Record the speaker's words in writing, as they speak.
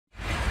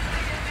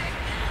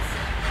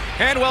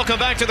And welcome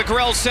back to the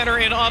Corral Center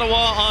in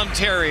Ottawa,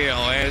 Ontario,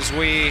 as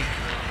we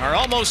are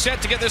almost set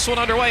to get this one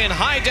underway in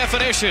high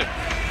definition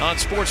on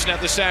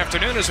Sportsnet this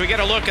afternoon as we get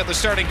a look at the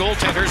starting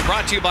goaltenders,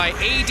 brought to you by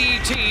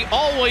ADT,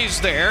 always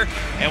there.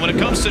 And when it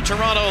comes to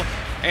Toronto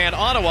and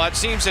Ottawa, it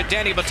seems that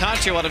Danny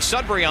Bottaccio out of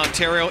Sudbury,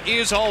 Ontario,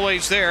 is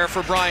always there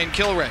for Brian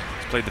Kilrea.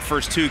 He's played the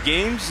first two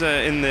games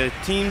in the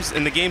games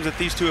that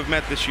these two have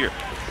met this year.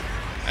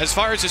 As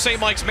far as the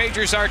St. Mike's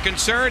Majors are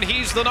concerned,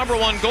 he's the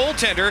 #1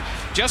 goaltender.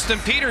 Justin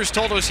Peters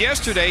told us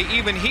yesterday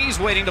even he's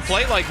waiting to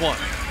play like one.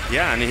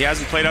 Yeah, and he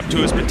hasn't played up to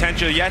his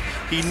potential yet.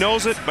 He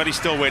knows it, but he's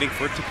still waiting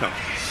for it to come.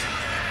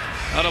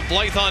 Out of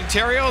Blythe,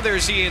 Ontario,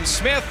 there's Ian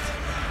Smith,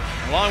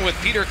 along with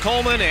Peter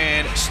Coleman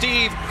and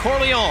Steve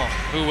Corleone,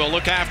 who will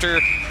look after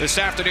this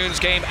afternoon's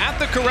game at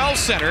the Corral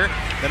Center.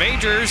 The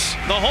Majors,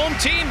 the home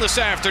team this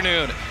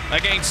afternoon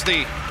against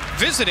the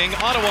visiting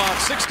Ottawa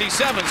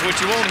 67's,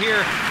 which you won't hear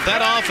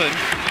that often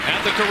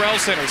at the Corral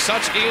Center.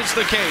 Such is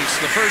the case.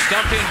 The first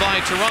dumped in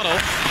by Toronto.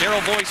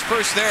 Darryl Boyce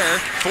first there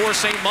for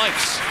St.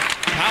 Mike's.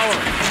 Power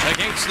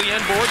against the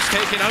end boards,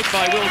 taken out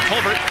by Will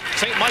Colbert.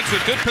 St. Mike's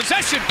with good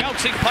possession,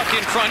 bouncing puck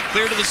in front,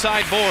 clear to the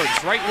side boards.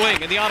 Right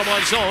wing in the Ottawa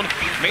zone.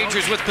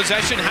 Majors with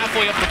possession,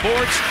 halfway up the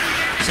boards.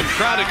 Some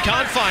crowded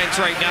confines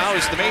right now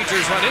as the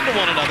Majors run into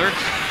one another.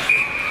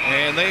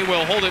 And they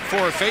will hold it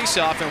for a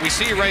face-off, and we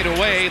see right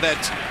away that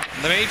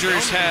the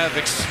Majors have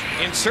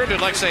inserted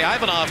Alexei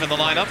Ivanov in the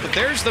lineup, but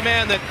there's the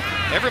man that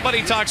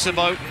everybody talks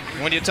about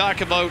when you talk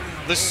about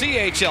the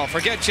CHL.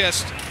 Forget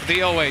just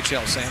the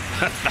OHL, Sam.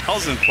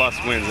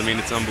 1,000+ wins. I mean,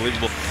 it's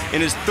unbelievable. In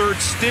his third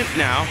stint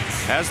now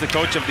as the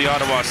coach of the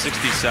Ottawa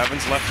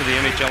 67's, left to the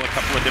NHL a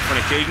couple of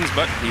different occasions,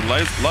 but he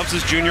loves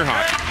his junior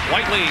hockey.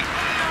 Whiteley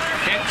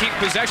can't keep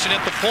possession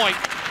at the point,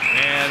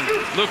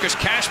 and Lukas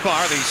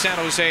Kaspar, the San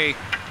Jose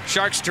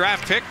Sharks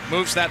draft pick,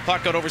 moves that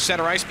puck out over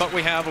center ice, but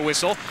we have a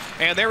whistle.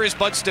 And there is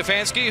Bud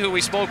Stefanski, who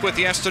we spoke with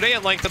yesterday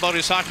at length about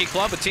his hockey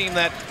club, a team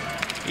that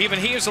even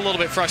he is a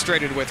little bit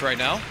frustrated with right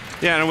now.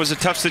 Yeah, and it was a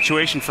tough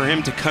situation for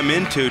him to come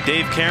into.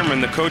 Dave Cameron,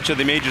 the coach of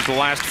the Majors the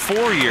last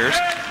 4 years,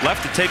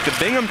 left to take the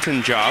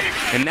Binghamton job,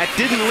 and that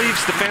didn't leave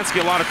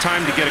Stefanski a lot of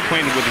time to get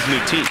acquainted with his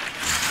new team.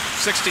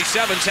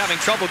 67's having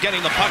trouble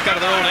getting the puck out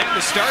of their own end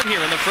to start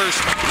here in the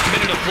first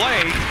minute of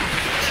play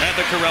at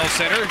the Corral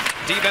Center.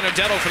 Di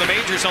Benedetto for the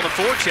Majors on the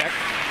forecheck.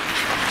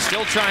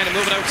 Still trying to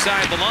move it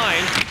outside the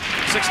line.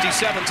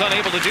 67's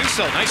unable to do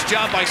so. Nice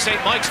job by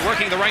St. Mike's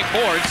working the right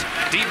boards.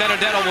 Di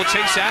Benedetto will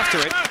chase after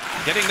it.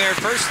 Getting there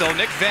first, though,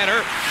 Nick Vanner,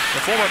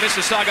 the former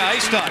Mississauga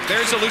Ice Dog.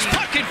 There's a loose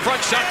puck in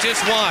front, shot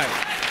just wide.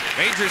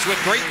 Majors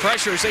with great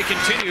pressure as they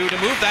continue to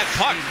move that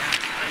puck.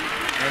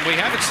 And we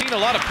haven't seen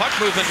a lot of puck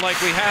movement like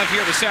we have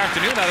here this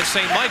afternoon out of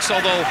St. Mike's,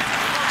 although,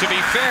 to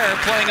be fair,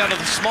 playing out of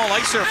the small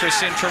ice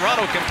surface in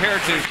Toronto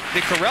compared to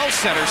the Corral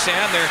Center,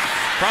 Sam, they're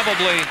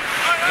probably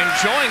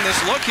enjoying this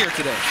look here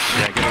today.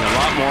 Yeah, getting a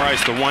lot more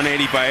ice. The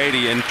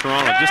 180/80 in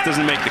Toronto just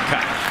doesn't make the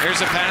cut.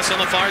 There's a pass on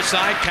the far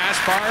side.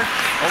 Kaspar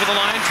over the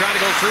line, trying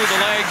to go through the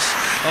legs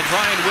of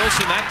Brian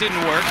Wilson. That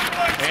didn't work.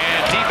 And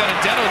Di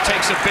Benedetto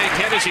takes a big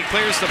hit as he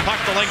clears the puck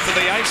the length of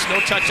the ice.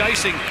 No touch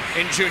icing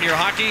in junior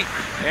hockey.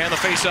 And the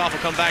face-off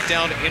will come back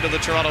down into the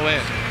Toronto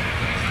end.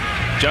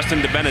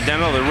 Justin Di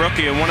Benedetto, the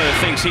rookie, and one of the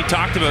things he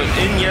talked about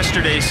in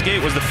yesterday's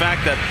skate was the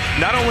fact that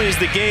not only is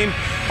the game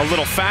a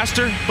little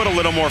faster, but a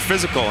little more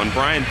physical. And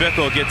Bryan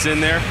Bickell gets in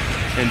there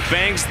and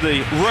bangs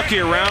the rookie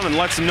around and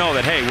lets him know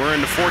that, hey, we're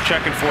in the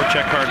forecheck and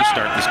forecheck hard to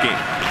start this game.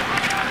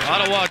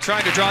 Ottawa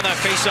trying to draw that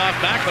face-off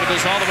back, but it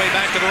goes all the way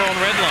back to their own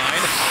red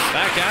line.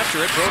 Back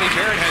after it, Brody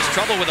Barrett has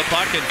trouble with the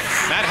puck, and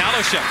Matt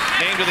Halishuk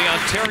named to the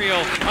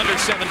Ontario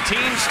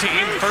under-17s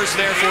team. First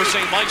there for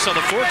St. Mike's on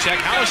the forecheck.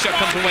 Halishuk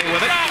comes away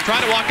with it,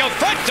 trying to walk out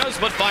front, does,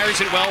 but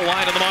fires it well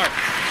wide of the mark.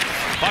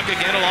 Puck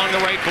again along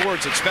the right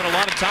boards. It spent a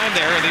lot of time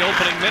there in the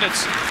opening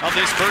minutes of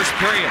this first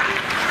period.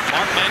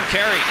 Mark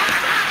Mancari,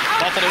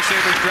 Buffalo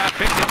Sabres draft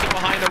pick, into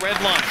behind the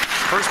red line.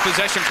 First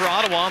possession for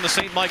Ottawa on the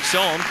St. Mike's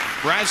zone.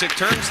 Brazic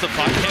turns the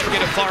puck, can't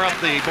get it far up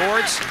the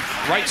boards.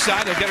 Right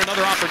side, they'll get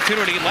another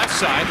opportunity. Left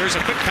side, there's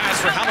a quick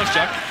pass for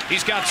Halishuk.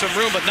 He's got some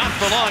room, but not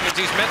for long as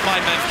he's met by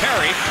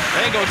Mancari.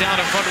 They go down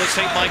in front of the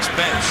St. Mike's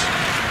bench.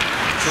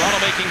 Toronto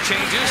making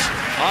changes.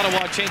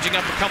 Ottawa changing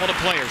up a couple of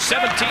players.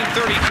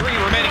 17:33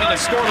 remaining in the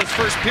scoreless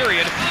first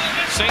period.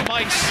 St.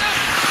 Mike's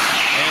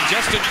and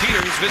Justin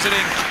Peters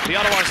visiting the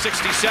Ottawa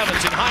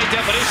 67's in high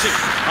definition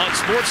on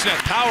Sportsnet.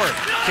 Power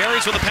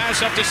carries with a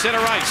pass up to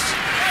center ice.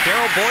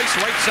 Darryl Boyce,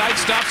 right side,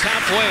 stops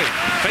halfway.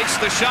 Fakes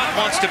the shot,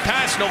 wants to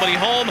pass, nobody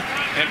home,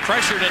 and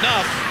pressured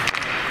enough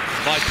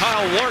by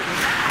Kyle Wharton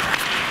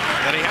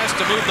that he has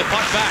to move the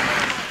puck back.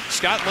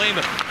 Scott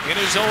Lehman in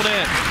his own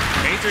end.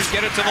 Majors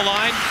get it to the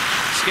line,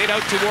 skate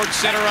out towards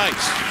center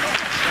ice.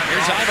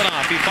 Here's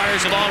Ivanov, he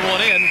fires a long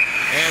one in,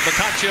 and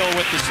Bottaccio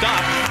with the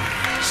stop.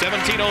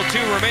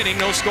 17:02 remaining,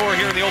 no score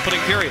here in the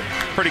opening period.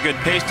 Pretty good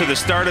pace to the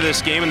start of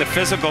this game, and the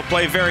physical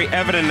play very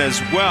evident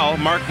as well.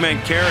 Mark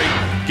Mancari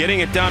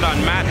getting it down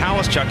on Matt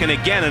Halishuk, and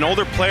again, an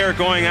older player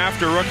going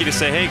after a rookie to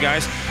say, hey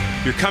guys,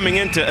 you're coming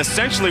into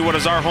essentially what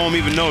is our home,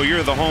 even though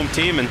you're the home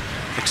team, and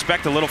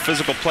expect a little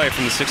physical play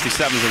from the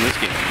 67's in this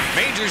game.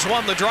 Majors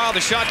won the draw.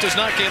 The shot does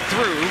not get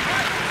through.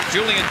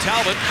 Julian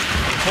Talbot,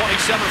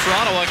 27 for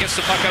Ottawa, gets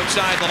the puck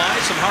outside the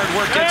line. Some hard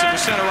work gets it to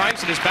center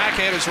ice, and his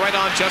backhand is right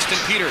on Justin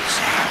Peters.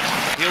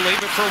 He'll leave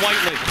it for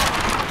Whiteley.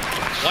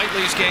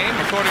 Whiteley's game,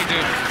 according to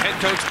head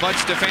coach Bud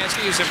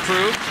Stefanski, has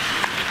improved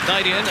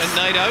night in and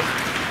night out.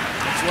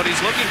 That's what he's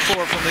looking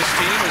for from this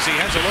team as he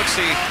has a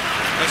look-see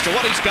as to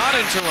what he's got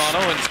in Toronto.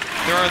 And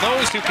there are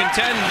those who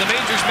contend the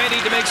Majors may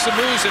need to make some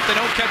moves if they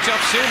don't catch up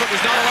soon, but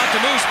there's not a lot to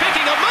move.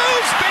 Speaking of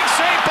moves, big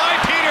save by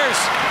Peters.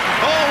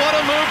 Oh, what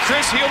a move,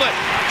 Chris Hewlett,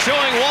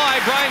 showing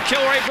why Brian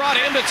Kilray brought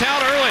him to town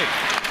early.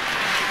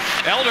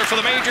 Elder for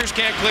the Majors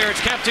can't clear.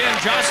 It's kept in.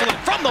 Jocelyn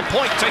from the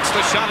point takes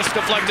the shot. It's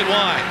deflected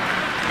wide.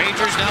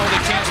 Majors now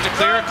with a chance to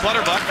clear.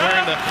 Clutterbuck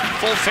wearing the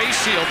full face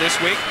shield this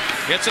week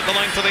gets it the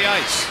length of the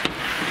ice.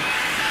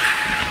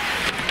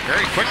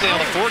 Very quickly on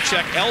the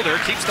forecheck, Elder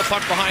keeps the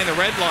puck behind the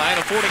red line,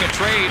 affording a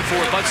trade for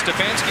Bud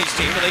Stefanski's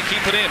team, and they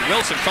keep it in.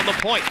 Wilson from the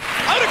point.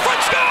 Out in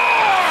front,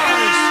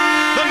 scores!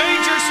 The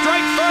Majors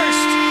strike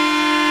first.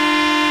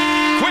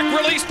 Quick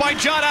release by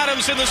John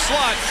Adams in the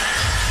slot.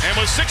 And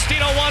with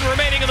 16:01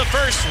 remaining in the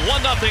first,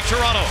 1-0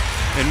 Toronto.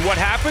 And what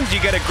happens? You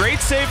get a great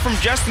save from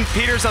Justin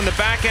Peters on the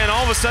back end.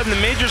 All of a sudden,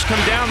 the Majors come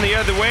down the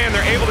other way, and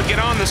they're able to get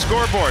on the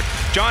scoreboard.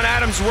 John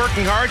Adams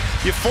working hard.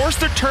 You force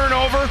the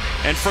turnover,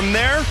 and from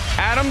there,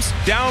 Adams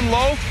down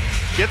low,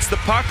 gets the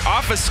puck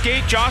off a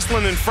skate.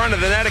 Jocelyn in front of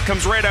the net. It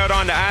comes right out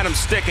onto Adams'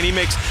 stick, and he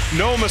makes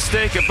no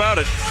mistake about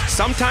it.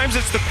 Sometimes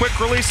it's the quick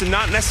release and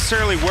not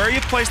necessarily where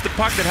you place the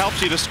puck that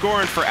helps you to score,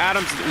 and for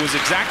Adams, it was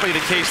exactly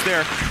the case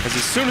there, as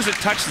soon as it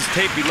touched his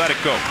tape, he let it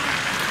go.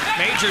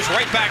 Majors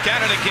right back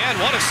at it again.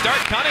 What a start.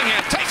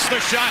 Cunningham takes the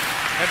shot.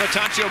 And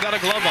Bataccio got a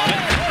glove on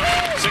it.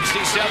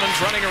 67's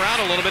running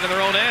around a little bit in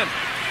their own end.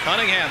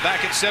 Cunningham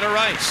back at center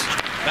ice.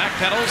 Back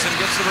pedals and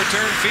gets the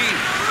return feed.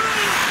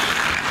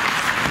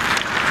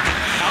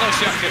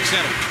 Halushek at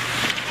center.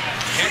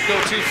 Can't go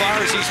too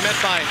far as he's met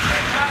by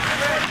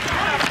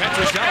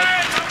Petroshellik.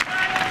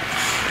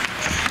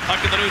 Puck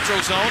in the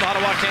neutral zone.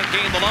 Ottawa can't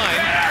gain the line.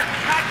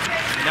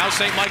 Now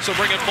St. Mike's will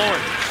bring it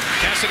forward.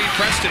 Cassidy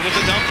Preston with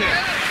the dump in.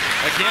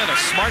 Again, a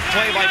smart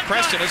play by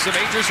Preston as the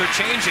Majors are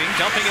changing,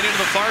 dumping it into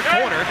the far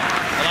corner,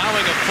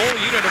 allowing a full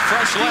unit of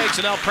fresh legs,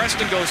 and now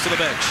Preston goes to the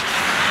bench.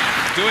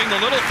 Doing the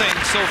little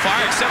things so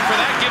far, except for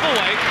that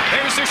giveaway.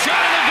 There's the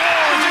shot on the goal,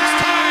 and it's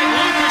tied.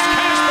 Lukas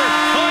Kaspar.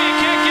 Oh, you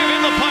can't give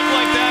him the puck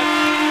like that.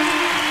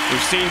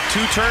 We've seen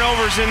 2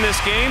 turnovers in this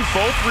game,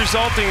 both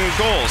resulting in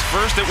goals.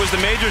 First, it was the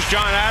Majors'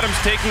 John Adams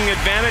taking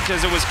advantage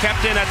as it was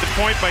kept in at the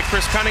point by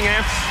Chris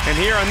Cunningham. And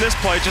here on this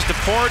play, just a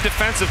poor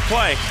defensive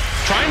play.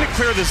 Trying to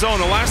clear the zone,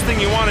 the last thing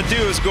you want to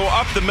do is go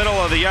up the middle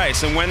of the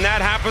ice. And when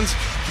that happens,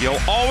 you'll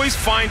always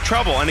find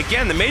trouble. And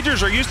again, the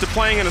Majors are used to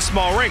playing in a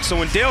small rink, so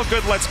when Dale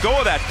Good lets go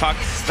of that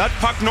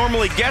puck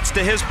normally gets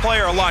to his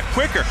player a lot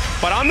quicker.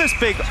 But on this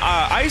big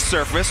ice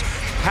surface,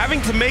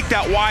 having to make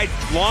that wide,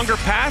 longer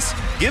pass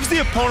gives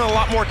the opponent a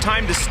lot more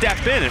time to step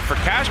in. And for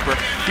Kaspar,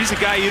 he's a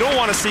guy you don't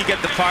want to see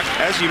get the puck,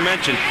 as you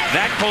mentioned,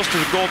 that close to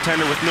the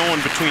goaltender with no one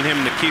between him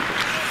and the keeper.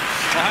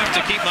 I'll have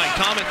to keep my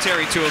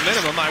commentary to a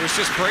minimum. I was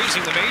just praising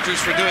the Majors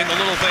for doing the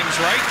little things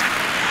right.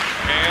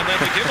 And then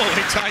the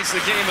giveaway ties the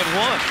game at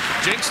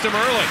 1. Jinxed them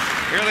early.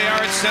 Here they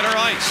are at center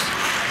ice.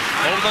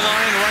 Over the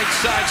line, right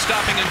side,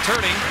 stopping and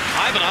turning.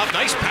 Ivanov,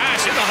 nice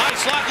pass in the high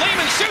slot.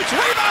 Lehman shoots,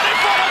 rebound in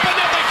front, open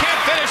net, they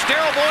can't finish.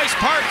 Darryl Boyce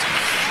parked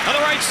on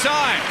the right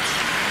side.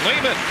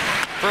 Lehman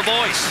for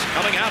Boyce,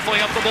 coming halfway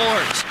up the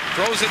boards.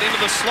 Throws it into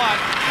the slot,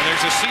 and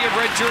there's a sea of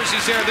red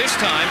jerseys there this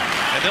time,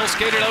 and they'll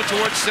skate it out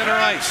towards center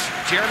ice.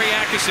 Jeremy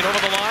Atkinson over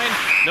the line,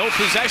 no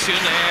possession,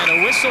 and a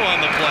whistle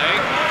on the play.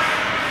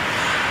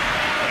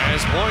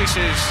 As Boyce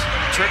is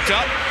tricked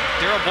up.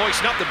 Darryl Boyce,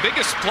 not the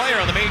biggest player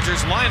on the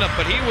Majors lineup,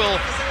 but he will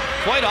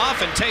quite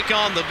often take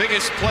on the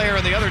biggest player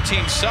on the other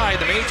team's side.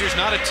 The Majors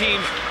not a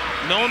team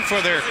known for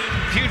their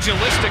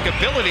pugilistic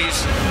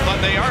abilities, but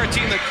they are a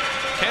team that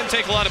can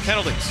take a lot of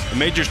penalties. The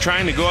Majors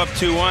trying to go up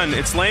 2-1.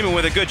 It's Lehman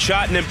with a good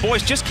shot, and then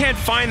Boyce just can't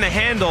find the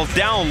handle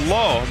down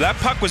low. That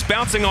puck was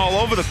bouncing all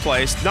over the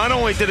place. Not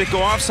only did it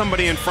go off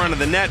somebody in front of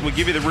the net, would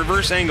give you the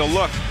reverse angle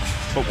look,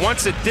 but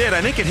once it did,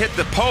 I think it hit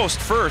the post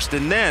first,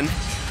 and then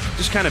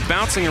just kind of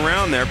bouncing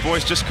around there.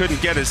 Boyce just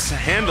couldn't get his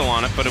handle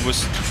on it, but it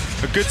was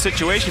a good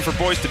situation for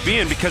Boyce to be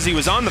in because he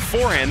was on the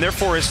forehand,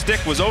 therefore his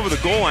stick was over the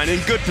goal line in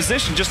good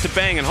position just to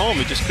bang it home.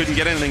 He just couldn't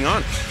get anything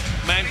on.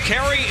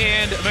 Mancari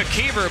and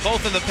McKeever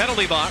both in the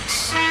penalty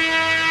box.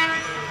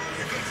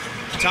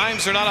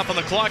 Times are not up on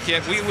the clock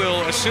yet. We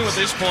will assume at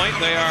this point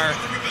they are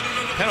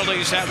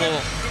penalties that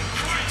will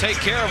take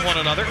care of one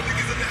another.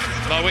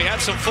 But we had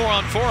some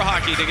 4-on-4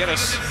 hockey to get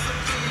us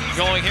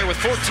going here with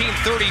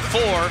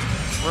 14:34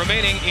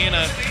 remaining in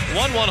a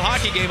 1-1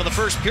 hockey game in the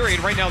first period.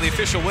 Right now the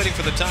official waiting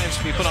for the times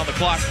to be put on the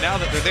clock. Now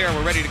that they're there,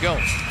 we're ready to go.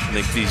 I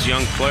think these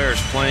young players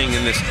playing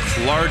in this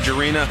large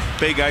arena,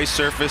 big ice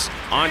surface,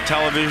 on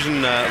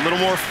television, a little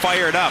more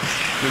fired up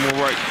than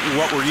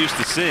what we're used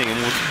to seeing. And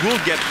we'll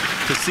get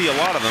to see a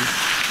lot of them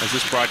as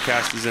this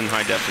broadcast is in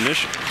high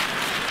definition.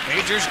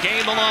 Majors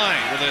gain the line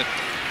with a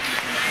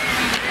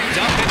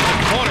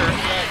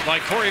by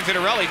Corey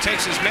Vitarelli.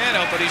 Takes his man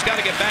out, but he's got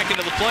to get back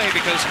into the play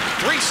because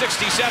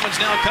 367's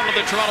now come to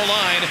the Toronto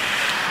line.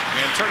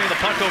 And turning the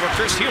puck over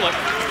Chris Hewlett.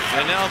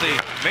 And now the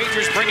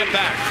Majors bring it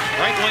back.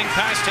 Right wing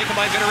pass taken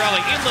by Vitarelli.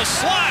 In the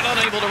slot,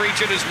 unable to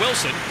reach it is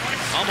Wilson.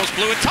 Almost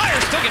blew a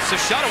tire, still gets the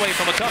shot away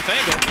from a tough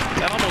angle.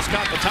 That almost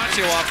caught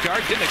Pataccio off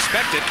guard, didn't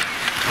expect it.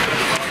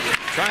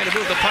 Trying to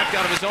move the puck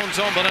out of his own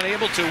zone, but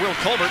unable to. Will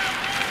Colbert.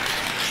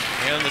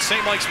 And the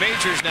St. Mike's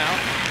Majors now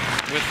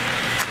with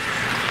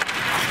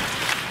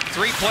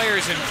 3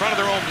 players in front of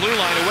their own blue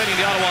line awaiting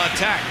the Ottawa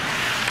attack.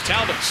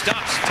 Talbot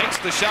stops, takes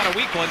the shot, a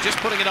weak one, just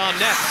putting it on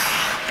net.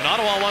 And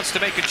Ottawa wants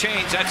to make a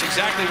change. That's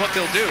exactly what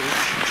they'll do.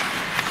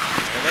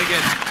 And they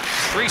get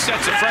 3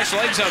 sets of fresh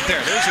legs out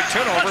there. There's a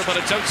turnover, but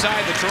it's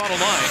outside the Toronto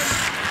line.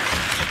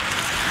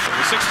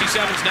 The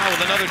 67's now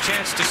with another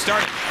chance to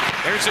start it.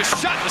 There's a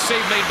shot, the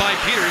save made by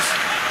Peters.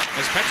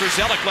 As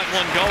Petruzelic let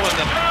one go, and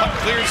the puck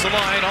clears the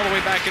line all the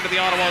way back into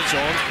the Ottawa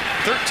zone.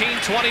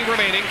 13:20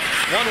 remaining.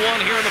 1-1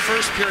 here in the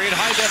first period.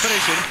 High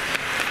definition.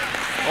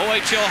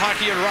 OHL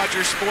Hockey and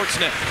Rogers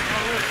Sportsnet.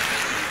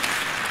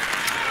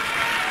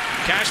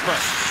 Kaspar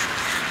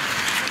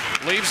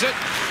leaves it.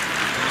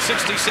 The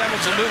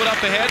 67's will move it up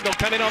ahead. They'll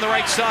come in on the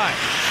right side.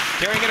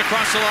 Carrying it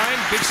across the line.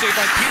 Big save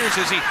by Peters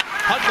as he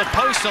hugged the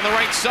post on the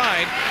right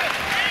side.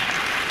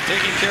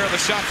 Taking care of the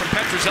shot from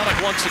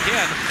Petruzelic once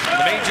again.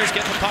 The Majors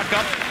get the puck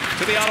up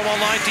to the Ottawa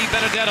line.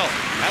 DiBenedetto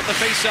at the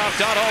faceoff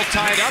dot, all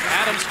tied up.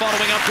 Adams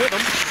following up with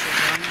him.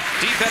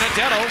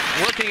 DiBenedetto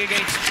working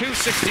against 2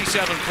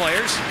 67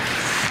 players.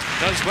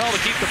 Does well to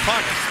keep the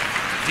puck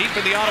deep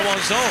in the Ottawa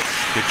zone.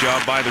 Good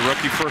job by the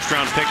rookie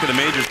first-round pick of the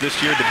Majors this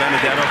year,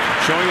 DiBenedetto,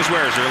 showing his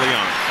wares early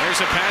on.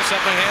 There's a pass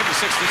up ahead. The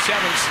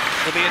 67's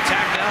will be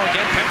attacked now.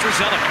 Again,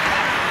 Petruzelic.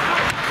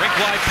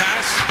 Rink-wide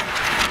pass.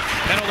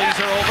 Penalties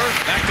are over.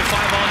 Back to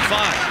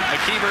 5-on-5.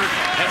 McKeever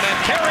and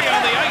Mancari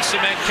on the ice,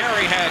 and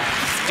Mancari had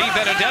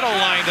DiBenedetto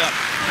lined up.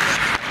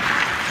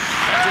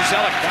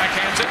 Petruzelic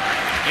backhands it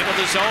into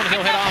the zone.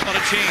 He'll head off on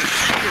a change.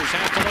 Peters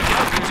has to look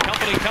out. There's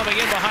company coming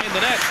in behind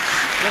the net.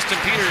 Justin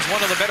Peters,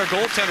 one of the better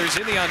goaltenders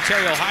in the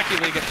Ontario Hockey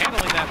League, at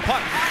handling that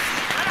puck.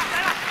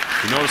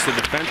 You notice the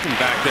defenseman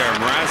back there,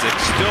 Mrazek,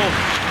 still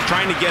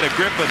trying to get a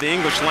grip of the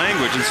English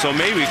language, and so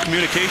maybe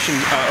communication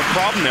a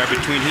problem there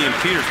between he and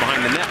Peters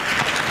behind the net.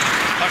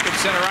 Puck in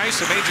center ice.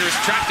 The Majors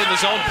trapped in the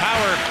zone.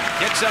 Power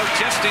gets out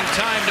just in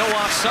time. No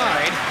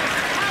offside.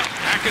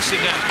 Agassi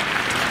now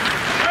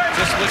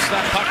just lifts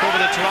that puck over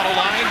the Toronto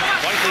line.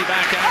 Whiteley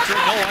back after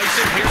it. No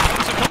icing. Here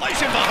comes a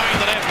collision behind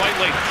the net.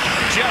 Whiteley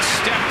just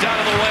stepped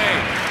out of the way.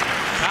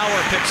 Power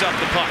picks up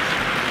the puck.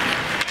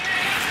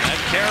 And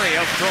Carey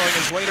out throwing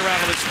his weight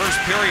around in this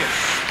first period.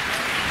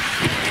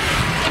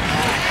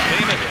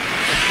 Lehman,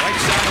 right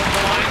side of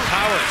the line.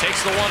 Power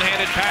takes the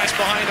one-handed pass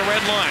behind the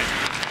red line.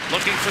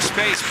 Looking for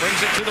space,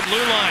 brings it to the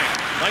blue line.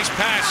 Nice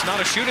pass,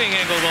 not a shooting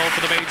angle though for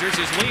the Majors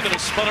as Lehman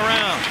is spun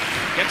around.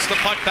 Gets the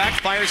puck back,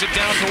 fires it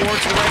down towards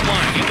the red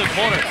line, in the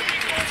corner.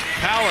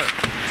 Power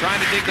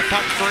trying to dig the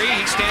puck free,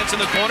 he stands in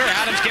the corner,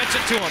 Adams gets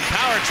it to him.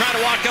 Power trying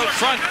to walk out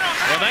front.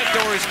 Well, that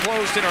door is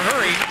closed in a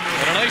hurry,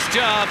 but a nice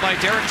job by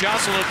Darren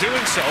Jocelyn of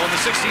doing so, and the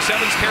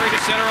 67's carried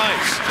to center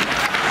ice.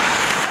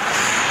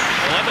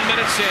 11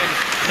 minutes in,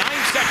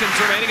 9 seconds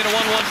remaining in a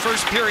 1-1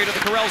 first period at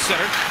the Corel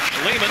Center.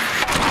 Lehman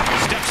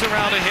steps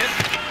around a hit.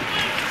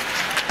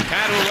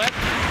 Padulet,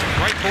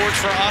 right boards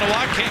for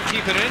Ottawa, can't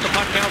keep it in. The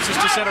puck bounces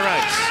to center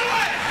ice.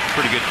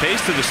 Pretty good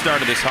pace to the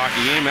start of this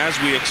hockey game, as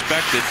we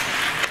expected.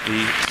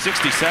 The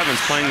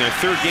 67's playing their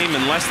 3rd game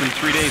in less than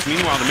 3 days.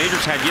 Meanwhile, the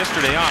Majors had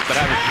yesterday off, but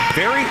had a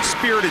very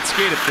spirited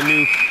skate at the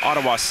new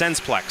Ottawa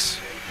Sensplex.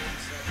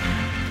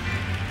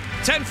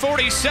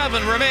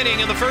 10:47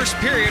 remaining in the first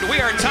period. We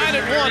are tied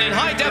at 1 in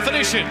high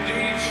definition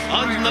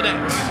on the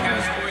net.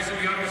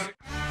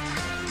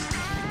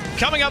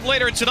 Coming up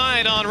later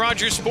tonight on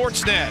Rogers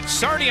Sportsnet,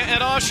 Sarnia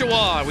and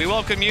Oshawa. We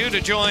welcome you to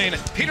join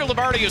Peter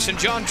Labardius and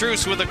John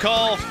Druce with a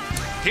call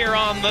here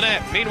on the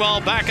net.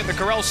 Meanwhile, back at the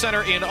Corel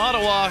Center in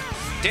Ottawa,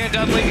 Dan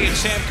Dunleavy and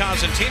Sam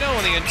Cosentino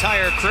and the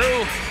entire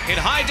crew in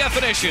high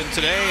definition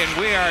today,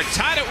 and we are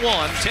tied at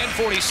 1,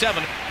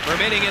 10:47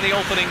 remaining in the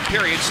opening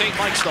period. St.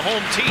 Mike's the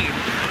home team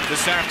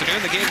this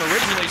afternoon. The game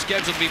originally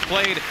scheduled to be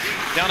played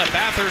down at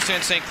Bathurst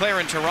and St. Clair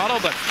in Toronto,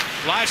 but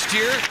last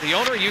year the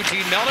owner,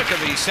 Eugene Melnick of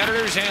the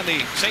Senators and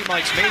the St.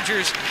 Mike's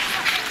Majors,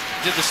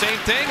 did the same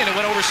thing, and it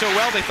went over so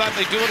well they thought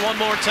they'd do it one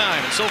more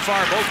time. And so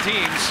far both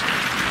teams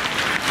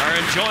are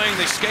enjoying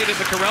the skate at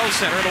the Corel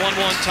Center. The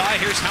 1-1 tie.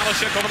 Here's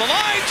Halashuk over the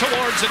line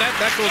towards the net.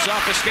 That goes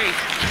off the skate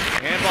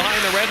and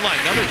behind the red line.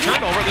 Another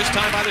turnover, this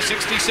time by the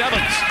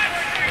 67's.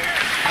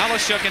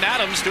 Halashuk and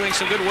Adams doing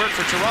some good work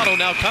for Toronto.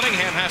 Now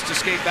Cunningham has to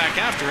skate back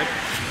after it.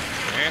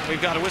 And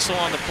we've got a whistle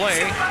on the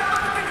play.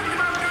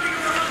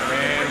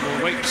 And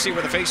we'll wait to see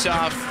where the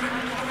faceoff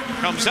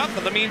comes up.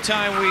 In the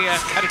meantime, we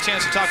had a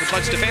chance to talk with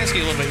Bud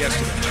Stefanski a little bit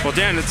yesterday. Well,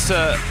 Dan, it's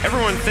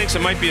everyone thinks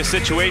it might be a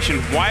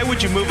situation. Why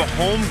would you move a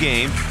home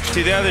game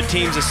to the other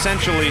team's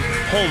essentially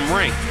home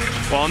rink?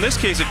 Well, in this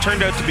case, it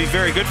turned out to be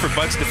very good for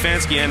Bud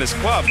Stefanski and his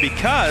club,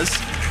 because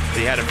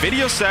They had a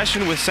video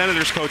session with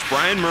Senators coach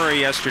Brian Murray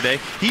yesterday.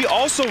 He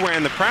also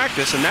ran the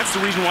practice, and that's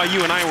the reason why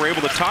you and I were able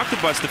to talk to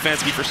Bud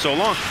Stefanski for so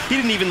long. He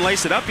didn't even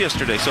lace it up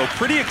yesterday, so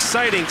pretty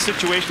exciting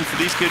situation for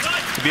these kids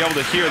to be able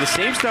to hear the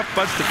same stuff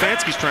Bud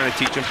Stefanski's trying to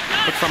teach them,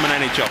 but from an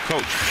NHL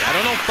coach. I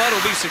don't know if Bud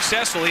will be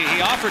successful.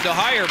 He offered to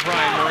hire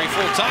Brian Murray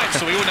full-time,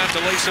 so he wouldn't have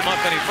to lace him up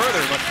any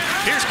further. But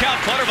here's Cal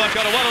Clutterbuck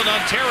out of Welland,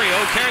 Ontario,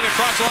 carrying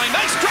across the line.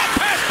 Nice drop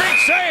pass,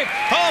 big save!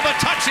 Oh,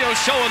 Bataccio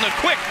showing the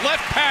quick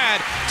left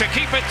pad to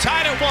keep it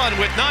tied at 1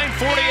 with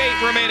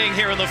 9:48 remaining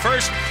here in the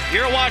first.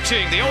 You're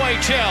watching the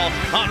OHL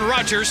on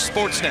Rogers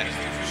Sportsnet.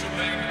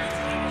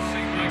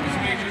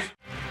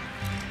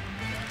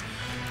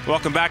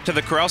 Welcome back to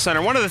the Corral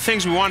Center. One of the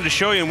things we wanted to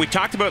show you, and we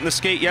talked about in the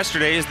skate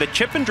yesterday, is the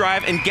chip and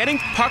drive and getting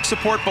puck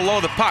support below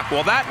the puck.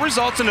 Well, that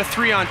results in a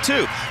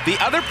 3-on-2. The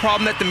other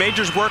problem that the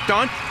Majors worked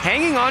on,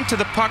 hanging on to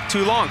the puck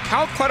too long.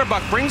 Cal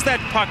Clutterbuck brings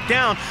that puck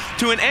down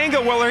to an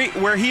angle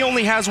where he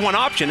only has one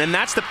option, and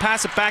that's to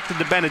pass it back to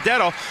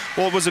DiBenedetto.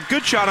 Well, it was a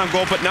good shot on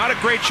goal, but not a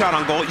great shot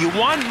on goal. You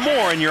want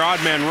more in your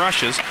odd man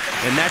rushes,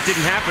 and that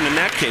didn't happen in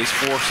that case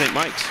for St.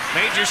 Mike's.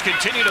 Majors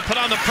continue to put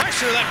on the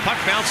pressure. That puck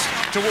bounced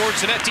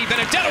towards the net.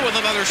 DiBenedetto with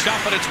another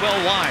shot, but it's well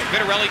wide.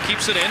 Vittorelli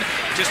keeps it in,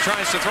 just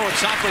tries to throw it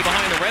softly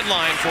behind the red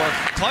line for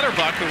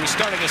Clutterbuck, who was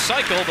starting a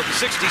cycle, but the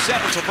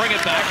 67's will bring it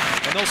back,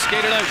 and they'll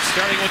skate it out,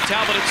 starting with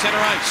Talbot at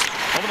center ice.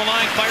 Over the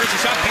line, fires a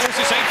shot. Peters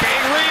to St.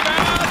 Big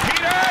rebound.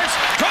 Peters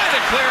trying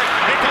to clear it.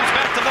 It comes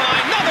back to the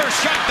line. Another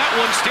shot. That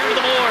one steered to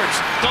the boards.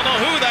 Don't know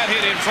who that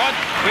hit in front.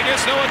 We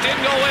just know it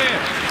didn't go in.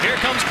 Here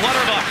comes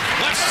Clutterbuck.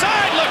 Left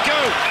side, look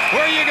out.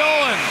 Where are you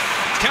going?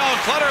 Cal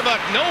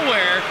Clutterbuck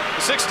nowhere.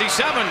 The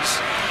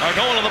 67's are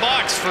going to the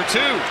box for 2.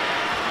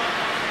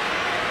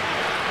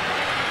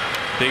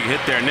 Big hit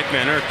there. Nick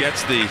Van Erck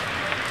gets the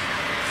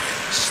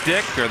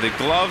stick or the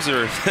gloves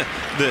or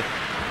the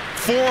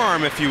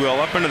forearm, if you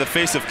will, up into the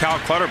face of Cal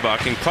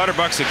Clutterbuck. And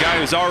Clutterbuck's a guy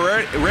who's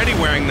already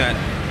wearing that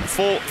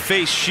full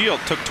face shield.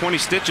 Took 20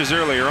 stitches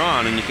earlier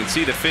on, and you can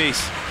see the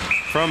face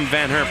from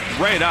Van Herp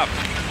right up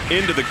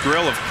into the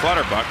grill of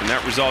Clutterbuck, and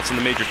that results in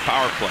the Majors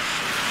power play.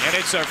 And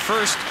it's our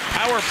first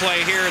power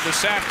play here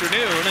this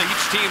afternoon.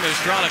 Each team has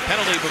drawn a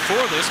penalty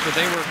before this, but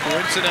they were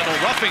coincidental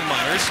roughing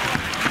minors.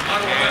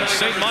 And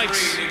St.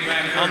 Mike's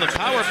on the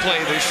power play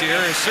this year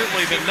has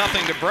certainly been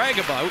nothing to brag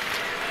about,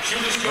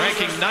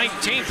 ranking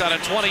 19th out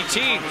of 20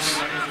 teams.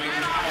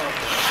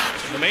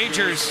 The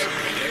Majors,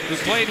 who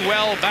played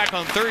well back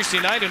on Thursday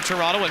night in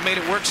Toronto and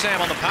made it work, Sam,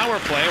 on the power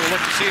play, we'll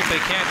look to see if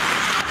they can't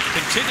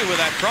continue with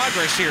that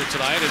progress here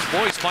tonight as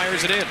Boyce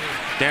fires it in.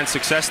 Dan's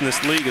success in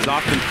this league is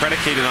often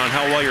predicated on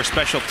how well your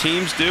special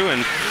teams do,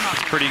 and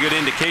it's a pretty good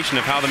indication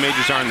of how the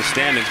Majors are in the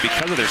standings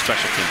because of their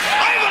special teams.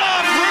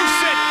 Ivanov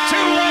roofs it,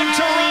 2-1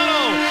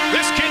 Toronto.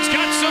 This kid's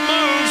got some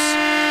moves.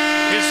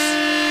 He's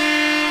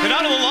been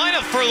out of the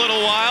lineup for a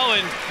little while,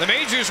 and the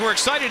Majors were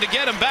excited to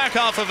get him back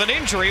off of an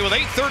injury with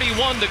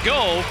 8:31 to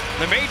go.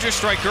 The Majors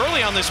strike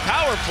early on this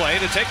power play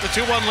to take the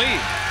 2-1 lead.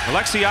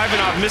 Alexei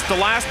Ivanov missed the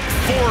last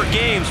 4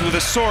 games with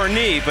a sore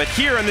knee, but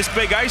here on this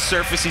big ice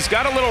surface, he's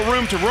got a little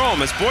room to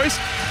roam as Boyce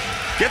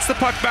gets the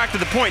puck back to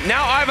the point.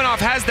 Now Ivanov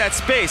has that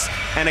space,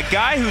 and a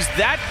guy who's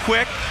that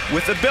quick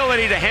with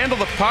ability to handle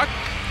the puck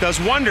does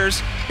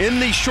wonders in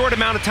the short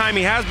amount of time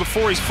he has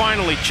before he's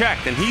finally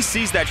checked. And he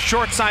sees that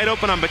short side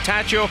open on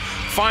Bataccio,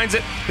 finds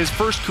it. His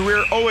first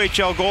career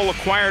OHL goal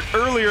acquired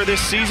earlier this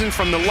season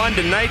from the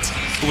London Knights.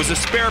 It was a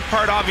spare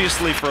part,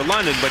 obviously, for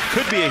London, but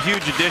could be a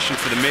huge addition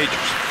for the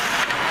Majors.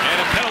 And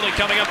a penalty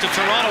coming up to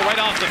Toronto right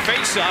off the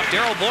face-off.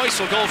 Daryl Boyce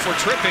will go for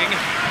tripping.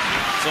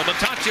 So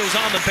Bataccio's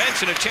on the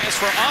bench, and a chance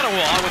for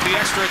Ottawa with the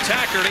extra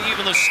attacker to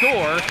even the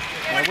score,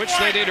 which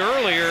they did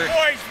earlier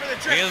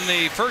in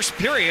the first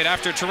period.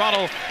 After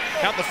Toronto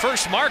got the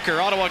first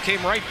marker, Ottawa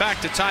came right back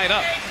to tie it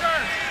up.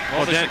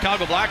 Well, the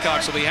Chicago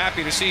Blackhawks will be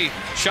happy to see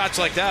shots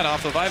like that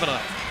off of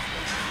Ivanov.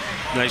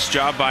 Nice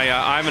job by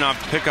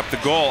Ivanov to pick up the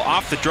goal.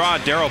 Off the draw,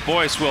 Daryl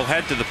Boyce will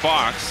head to the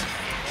box.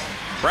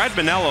 Brad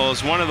Bonello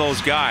is one of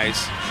those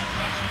guys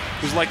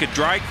who's like a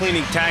dry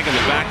cleaning tag on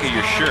the back of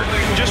your shirt.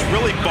 It just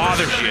really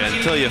bothers you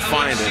until you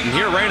find it. And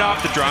here right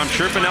off the draw, I'm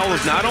sure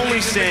Bonello's not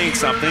only saying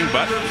something,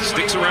 but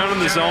sticks around in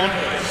the zone.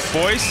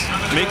 Boyce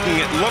making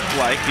it look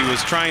like he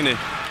was trying to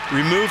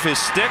remove his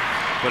stick,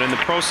 but in the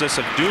process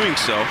of doing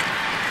so,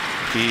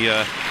 he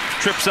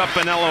trips up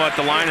Bonello at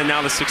the line, and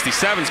now the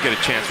 67's get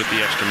a chance with the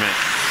extra man.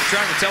 You're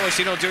trying to tell us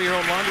you don't do your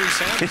own laundry,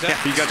 Sam? Is that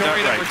you got the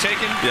story that we're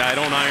taking? Yeah, I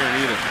don't iron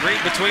either. Read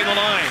between the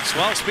lines.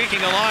 Well, speaking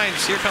of lines,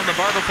 here come the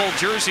barber pole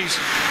jerseys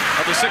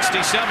of the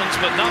 67's,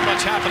 but not much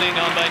happening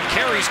on Van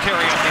Carey's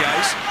carry up the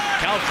ice.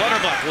 Cal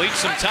Clutterbuck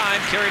leads some time,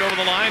 carried over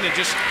the line, and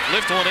just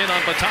lift one in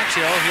on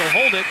Bataccio. He'll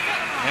hold it,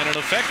 and an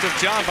effective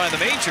job by the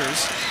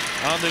Majors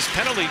on this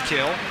penalty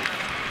kill.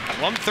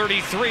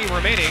 1:33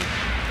 remaining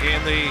in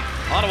the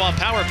Ottawa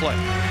power play.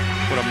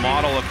 What a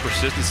model of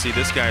persistency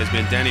this guy has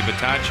been, Danny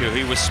Bottaccio.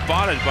 He was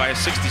spotted by a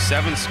 67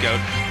 scout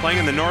playing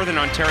in the Northern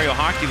Ontario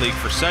Hockey League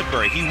for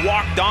Sudbury. He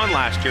walked on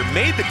last year,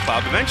 made the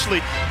club,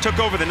 eventually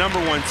took over the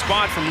 #1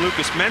 spot from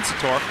Lukas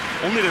Mensator,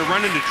 only to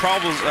run into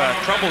troubles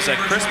at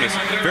Christmas.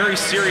 Very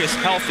serious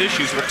health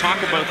issues. We'll talk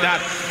about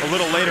that a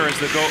little later as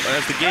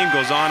the game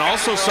goes on.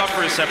 Also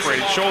suffered a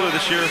separated shoulder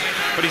this year,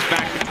 but he's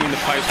back between the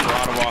pipes for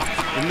Ottawa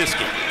in this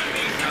game.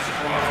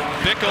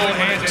 Bickell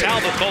and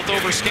Talbot both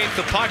overskate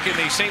the puck in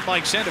the St.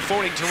 Mike's end,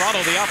 affording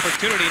Toronto the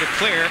opportunity to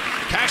clear.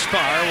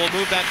 Kaspar will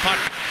move that puck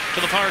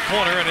to the far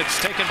corner, and it's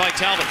taken by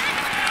Talbot.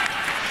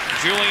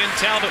 Julian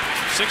Talbot,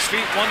 6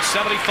 feet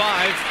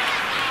 175,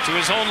 to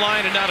his own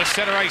line and now to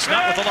center ice.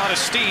 Not with a lot of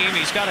steam.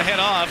 He's got to head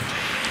off.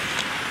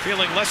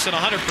 Feeling less than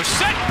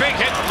 100%. Big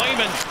hit.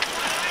 Lehman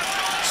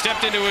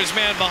stepped into his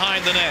man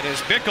behind the net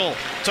as Bickell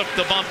took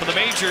the bump, and the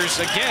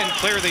Majors again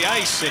clear the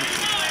ice, and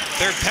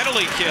their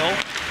penalty kill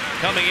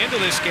coming into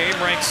this game,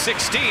 ranked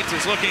 16th,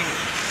 is looking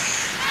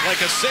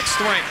like a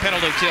 6th-ranked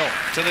penalty kill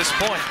to this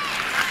point.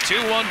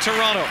 2-1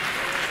 Toronto.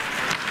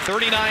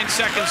 39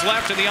 seconds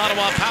left in the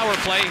Ottawa power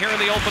play here in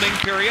the opening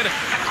period.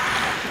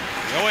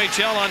 The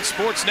OHL on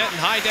Sportsnet in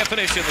high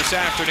definition this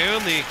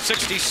afternoon. The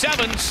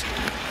 67's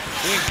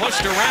being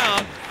pushed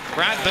around.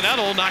 Brad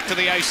Bickell knocked to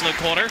the ice in the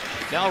corner.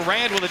 Now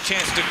Rand with a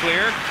chance to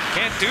clear.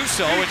 Can't do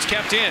so. It's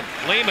kept in.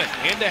 Lehman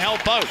in to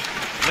help out.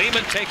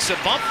 Lehman takes a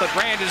bump, but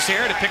Rand is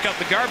there to pick up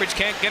the garbage.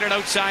 Can't get it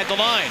outside the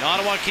line.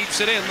 Ottawa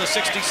keeps it in. The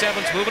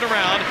 67's moving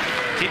around,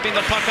 keeping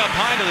the puck up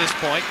high to this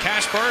point.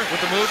 Kaspar with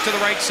the move to the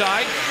right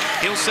side.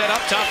 He'll set up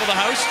top of the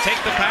house, take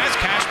the pass.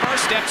 Kaspar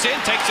steps in,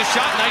 takes a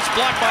shot. Nice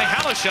block by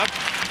Halishuk.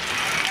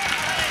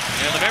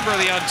 And the member of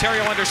the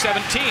Ontario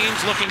under-17s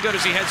looking good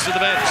as he heads to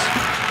the bench.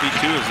 He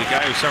too is the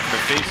guy who suffered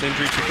a face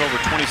injury, took over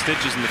 20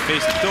 stitches in the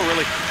face. He's still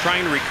really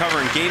trying to recover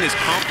and gain his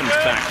confidence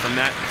back from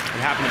that.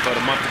 It happened about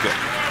a month ago.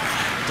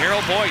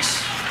 Daryl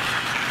Boyce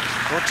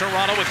for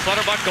Toronto with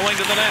Clutterbuck going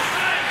to the net.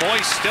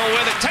 Boyce still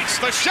with it, takes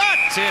the shot,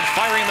 and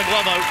firing the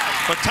glove out.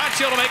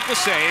 Bottaccio to make the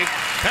save.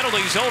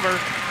 Penalties over.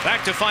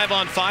 Back to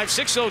 5-on-5.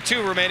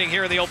 6:02 remaining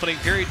here in the opening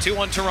period.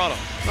 2-1 Toronto.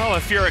 Well,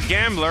 if you're a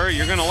gambler,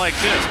 you're going to like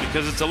this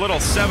because it's a little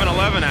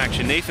 7-11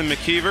 action. Nathan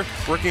McKeever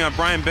working on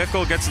Bryan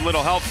Bickell, gets a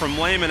little help from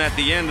Lehman at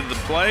the end of the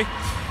play.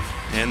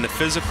 And the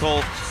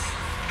physical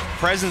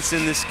presence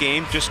in this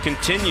game just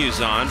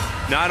continues on,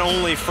 not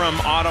only from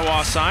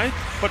Ottawa side,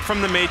 but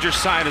from the Major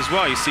side as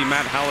well. You see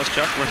Matt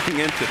Halishuk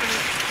running into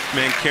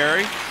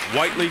Mancari.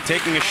 Whiteley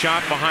taking a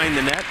shot behind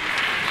the net.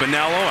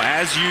 Bonello,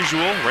 as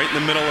usual, right in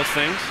the middle of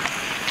things.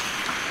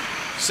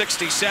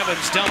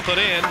 67's dump it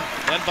in,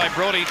 led by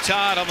Brody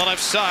Todd on the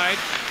left side.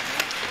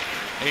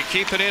 They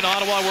keep it in.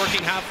 Ottawa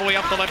working halfway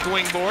up the left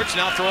wing boards.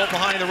 Now throw it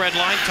behind the red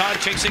line. Todd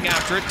chasing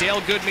after it.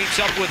 Dale Good meets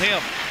up with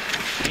him.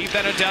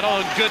 Benedetto,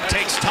 and Good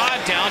takes Todd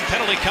down.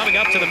 Penalty coming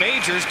up to the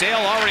Majors. Dale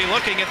already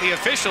looking at the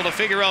official to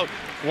figure out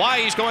why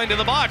he's going to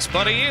the box,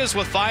 but he is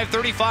with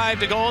 5:35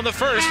 to go in the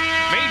first.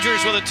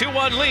 Majors with a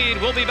 2-1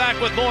 lead. We'll be back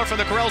with more from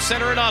the Corel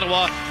Center in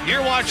Ottawa.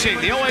 You're watching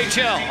the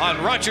OHL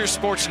on Rogers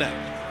Sportsnet.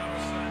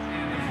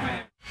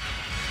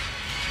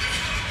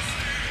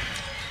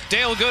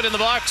 Dale Good in the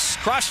box,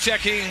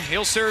 cross-checking.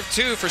 He'll serve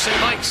 2 for St.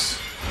 Mike's.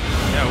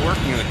 Yeah,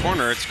 working in the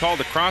corner. It's called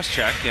a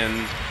cross-check,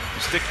 and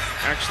the stick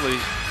actually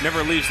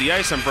never leaves the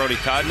ice on Brody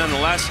Todd.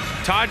 Nonetheless,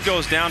 Todd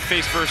goes down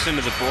face first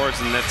into the boards,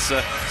 and that's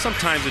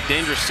sometimes a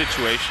dangerous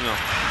situation.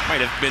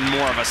 Might have been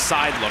more of a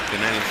side look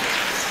than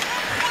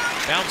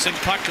anything. Bouncing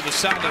puck to the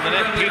side of the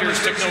net.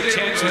 Peters took no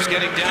chances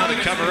getting down to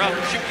cover up.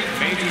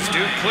 Majors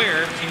do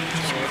clear.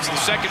 So it's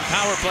the second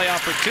power play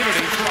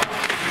opportunity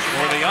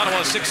for the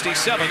Ottawa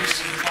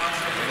 67's.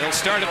 They'll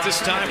start at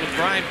this time with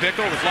Bryan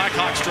Bickell, the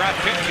Blackhawks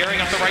draft pick,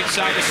 carrying up the right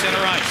side to center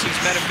ice. He's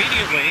met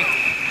immediately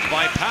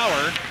by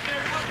Power,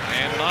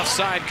 and an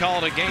offside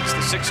called against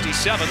the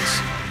 67's.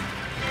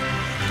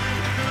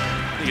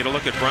 You get a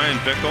look at Bryan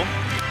Bickell.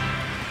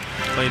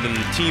 Played in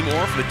the Team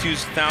Orr for the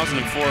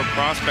 2004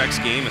 Prospects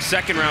game, a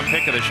second-round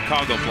pick of the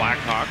Chicago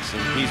Blackhawks,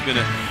 and he's been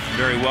a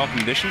very welcome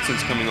addition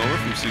since coming over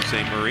from Sault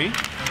Ste. Marie.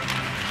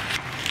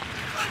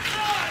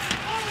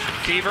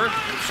 Keever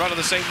in front of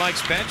the St.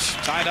 Mike's bench,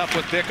 tied up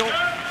with Bickell.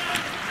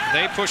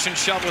 They push and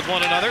shove with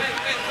one another.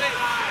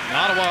 And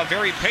Ottawa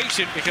very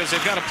patient because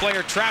they've got a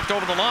player trapped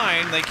over the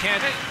line. They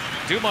can't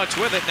do much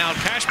with it. Now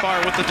Kaspar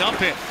with the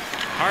dump in.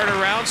 Hard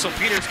around so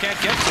Peters can't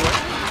get to it.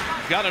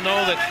 Got to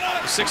know that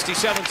the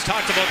 67's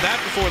talked about that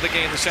before the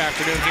game this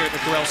afternoon here at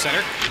the Corel Center.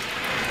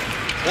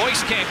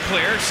 Boyce can't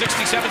clear.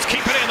 67's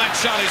keep it in. That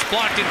shot is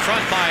blocked in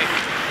front by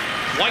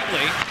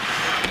Whiteley.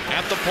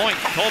 At the point,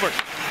 Colbert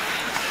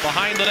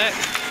behind the net.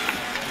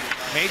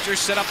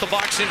 Majors set up the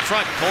box in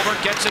front. Colbert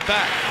gets it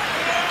back.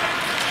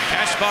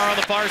 Kaspar on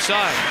the far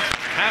side.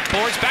 Half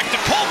boards back to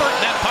Colbert.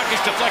 That puck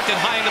is deflected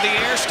high into the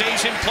air.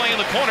 Stays in play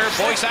in the corner.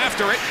 Boyce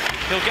after it.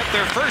 He'll get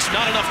there first.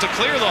 Not enough to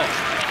clear though.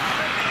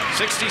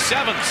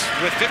 67's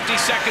with 50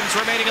 seconds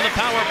remaining in the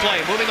power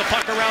play. Moving the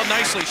puck around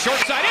nicely. Short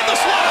side in the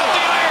slot off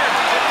the iron.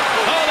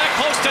 Oh, that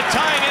close to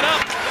tying it up.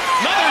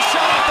 Another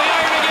shot off the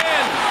iron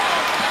again.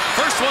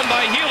 First one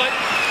by Hewlett.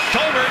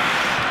 Colbert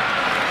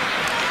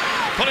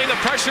putting the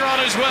pressure on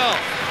as well.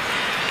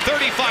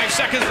 35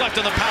 seconds left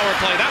in the power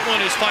play. That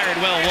one is fired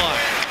well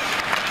wide.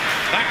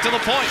 Back to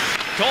the point.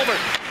 Colbert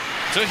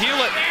to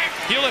Hewlett.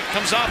 Hewlett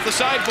comes off the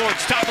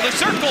sideboards. Top of the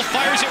circle.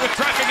 Fires it with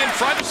traffic in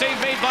front. Save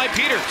made by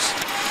Peters.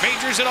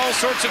 Majors in all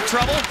sorts of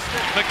trouble.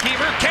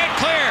 McKeever can't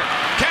clear.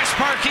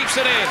 Kaspar keeps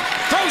it in.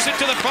 Throws it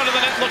to the front of the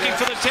net looking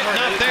for the tip.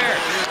 Not there.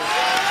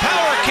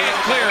 Power can't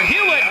clear.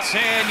 Hewlett.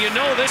 And you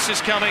know this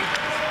is coming.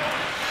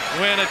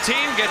 When a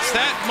team gets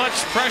that much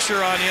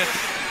pressure on you,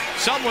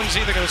 someone's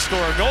either going to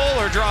score a goal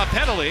or draw a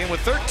penalty. And with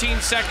 13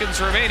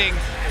 seconds remaining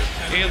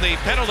in the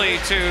penalty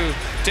to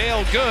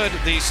Dale Good,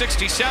 the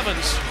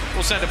 67's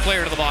will send a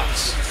player to the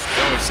box.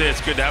 I always say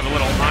it's good to have a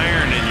little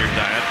iron in your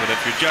diet, but if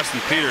you're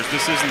Justin Peters,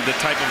 this isn't the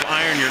type of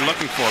iron you're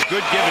looking for.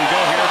 Good give and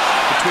go here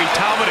between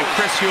Talbot and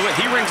Chris Hewlett.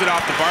 He rings it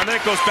off the bar, then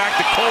it goes back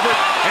to Colbert,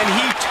 and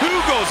he too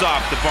goes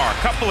off the bar.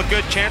 Couple of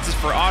good chances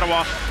for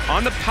Ottawa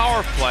on the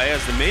power play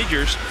as the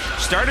Majors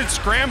started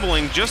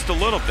scrambling just a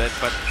little bit,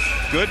 but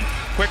good,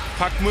 quick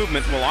puck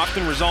movement will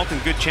often result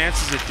in good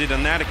chances. It did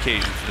on that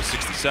occasion for the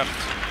 67's.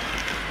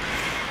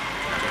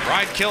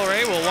 Ryan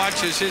Kilray will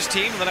watch as his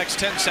team in the next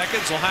 10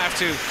 seconds will have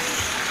to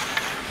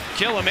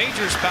kill a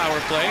Majors power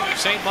play.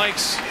 St.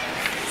 Mike's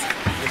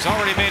has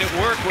already made it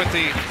work with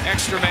the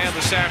extra man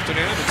this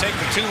afternoon to take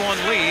the 2-1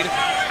 lead.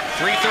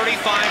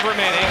 3:35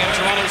 remaining, and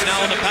Toronto's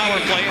now in the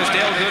power play as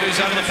Dale Good is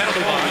out of the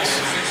penalty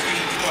box.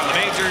 The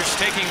Majors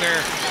taking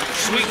their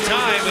sweet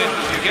time in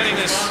getting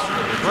this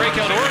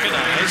breakout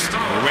organized.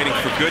 We're waiting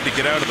for Good to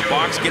get out of the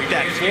box, get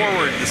that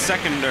forward, the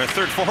second or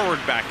third forward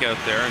back out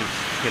there, and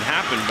it can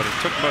happen, but it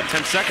took about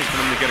 10 seconds for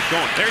them to get it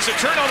going. There's a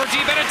turnover.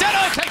 Di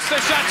Benedetto takes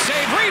the shot,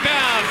 save,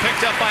 rebound,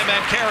 picked up by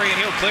Mancari, and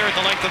he'll clear it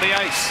the length of the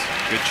ice.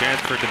 Good chance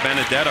for Di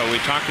Benedetto.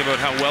 We talked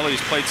about how well he's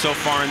played so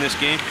far in this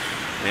game,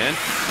 and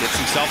gets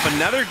himself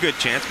another good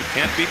chance, but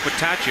can't beat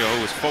Pataccio,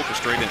 who was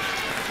focused right in.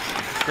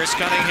 Chris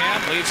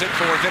Cunningham leaves it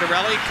for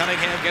Vitarelli.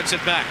 Cunningham gets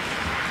it back.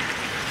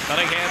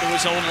 Cunningham to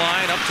his own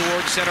line, up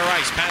towards center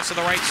ice. Pass to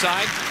the right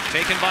side,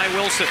 taken by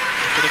Wilson.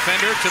 The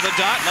defender to the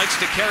dot, likes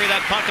to carry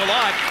that puck a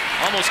lot.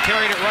 Almost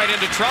carried it right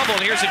into trouble.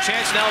 And here's a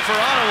chance now for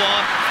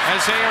Ottawa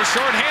as they are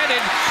shorthanded.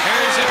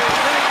 There's a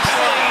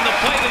penalty on the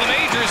play to the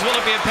Majors. Will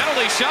it be a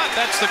penalty shot?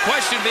 That's the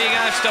question being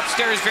asked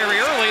upstairs very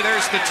early.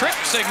 There's the trip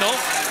signal.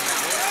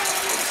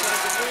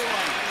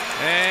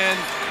 And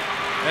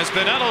as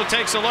Bonello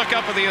takes a look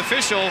up at the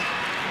official,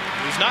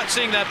 he's not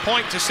seeing that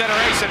point to center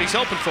ice that he's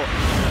hoping for.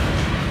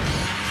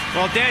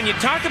 Well, Dan, you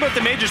talked about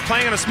the Majors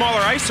playing on a smaller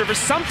ice surface.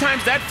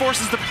 Sometimes that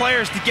forces the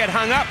players to get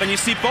hung up, and you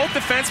see both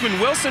defensemen,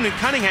 Wilson and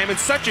Cunningham, in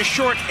such a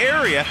short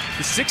area.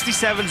 The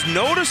 67's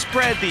know to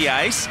spread the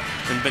ice,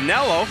 and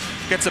Bonello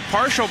gets a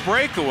partial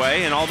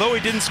breakaway, and although he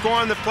didn't score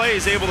on the play,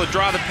 he's able to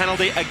draw the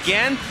penalty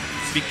again.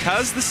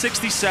 Because the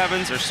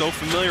 67's are so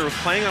familiar with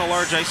playing on a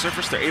large ice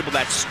surface, they're able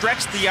to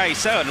stretch the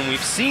ice out, and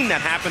we've seen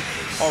that happen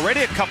already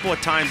a couple of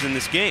times in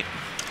this game.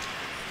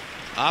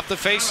 Off the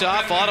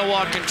face-off,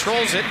 Ottawa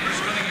controls it.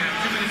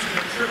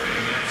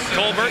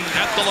 Colbert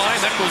at the line,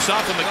 that goes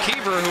off of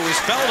McKeever, who was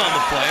fouled on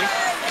the play.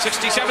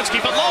 67's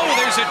keep it low.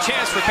 There's a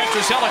chance for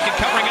Petruzelic in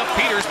covering up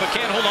Peters, but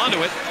can't hold on to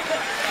it.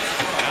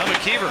 Now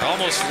McKeever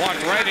almost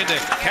walked right into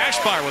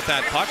Kaspar with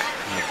that puck.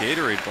 And the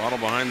Gatorade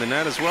bottle behind the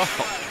net as well.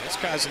 It's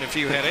causing a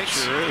few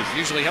headaches. Sure is.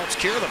 Usually helps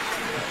cure them.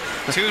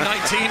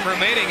 2:19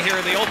 remaining here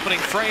in the opening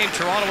frame.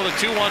 Toronto with a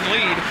 2-1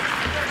 lead.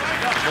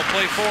 We'll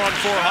play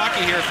 4-on-4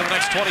 hockey here for the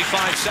next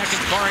 25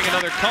 seconds, barring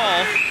another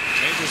call.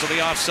 Majors will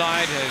be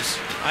offside as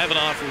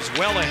Ivanov was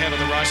well ahead of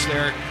the rush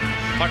there.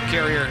 Puck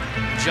carrier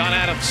John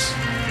Adams,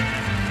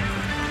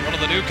 one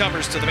of the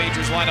newcomers to the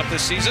Majors lineup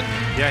this season.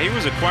 Yeah, he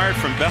was acquired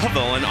from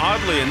Belleville, and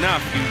oddly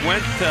enough,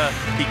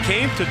 he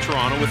came to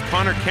Toronto with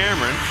Connor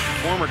Cameron,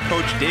 former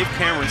coach Dave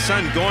Cameron's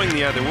son, going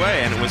the other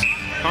way, and it was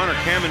Connor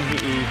Cameron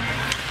who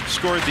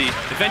scored the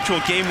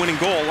eventual game-winning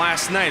goal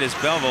last night as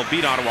Belleville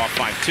beat Ottawa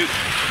 5-2.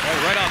 Well,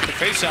 right off the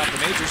face-off,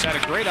 the Majors had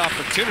a great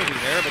opportunity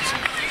there, but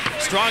some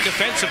strong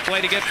defensive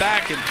play to get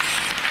back and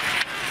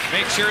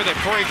make sure that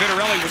Corey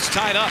Vitarelli was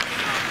tied up.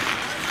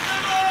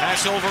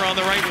 Pass over on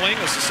the right wing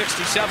as the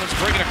 67's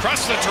bring it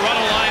across the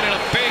Toronto line, and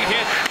a big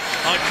hit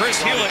on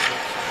Chris Hewlett.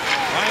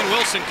 Ryan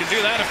Wilson can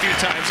do that a few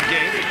times a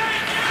game.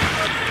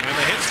 And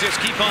the hits just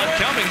keep on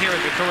coming here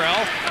at the Corral.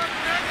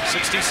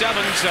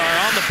 67's are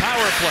on the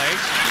power play.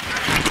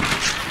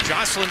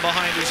 Jocelyn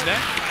behind his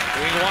net,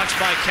 being watched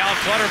by Cal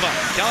Clutterbuck.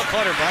 Cal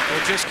Clutterbuck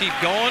will just keep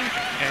going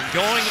and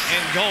going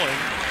and going.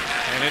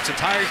 And it's a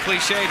tired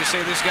cliche to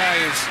say this guy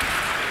is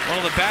one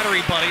of the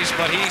battery buddies,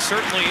 but he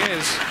certainly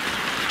is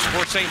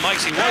for St.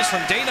 Mike's. He was from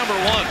day number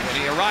 1 when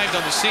he arrived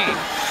on the scene.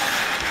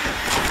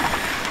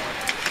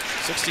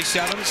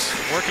 67's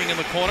working in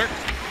the corner.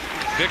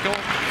 Bickell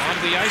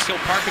onto the ice. He'll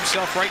park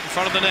himself right in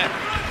front of the net.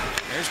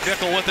 There's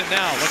Bickell with it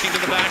now. Looking to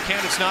the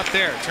backhand. It's not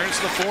there. Turns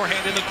to the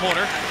forehand in the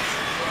corner.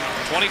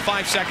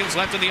 25 seconds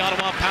left in the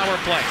Ottawa power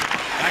play.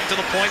 Back to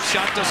the point.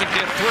 Shot doesn't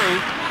get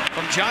through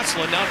from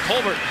Jocelyn. Now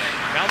Colbert.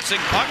 Bouncing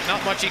puck.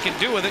 Not much he can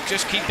do with it.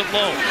 Just keep it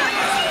low.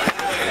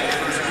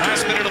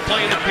 Last minute of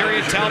play in the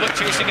period. Talbot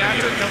chasing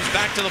after it. Comes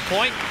back to the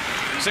point.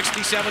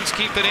 67's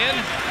keep it in.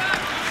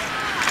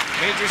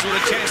 Majors with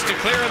a chance to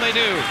clear, and they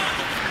do.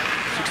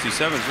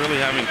 67's really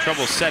having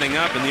trouble setting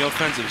up in the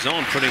offensive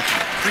zone, putting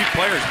 3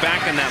 players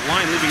back in that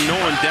line, leaving no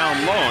one down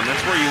low, and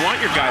that's where you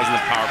want your guys in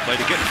the power play,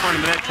 to get in front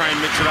of the net, try and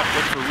mix it up,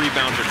 look for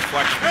rebounds or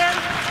deflections.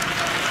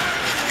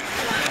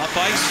 Off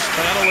ice,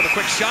 Bonello with a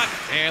quick shot,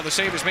 and the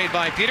save is made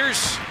by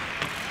Peters.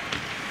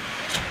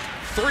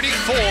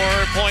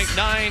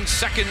 34.9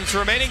 seconds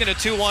remaining in a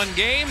 2-1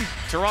 game.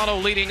 Toronto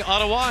leading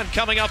Ottawa, and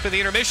coming up in the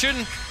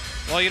intermission,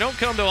 well, you don't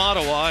come to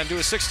Ottawa and do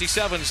a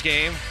 67's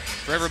game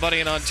for everybody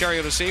in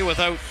Ontario to see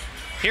without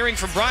hearing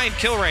from Brian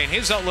Kilrain,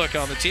 his outlook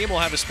on the team. We'll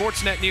have a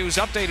Sportsnet News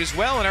update as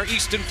well, and our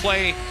Easton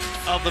play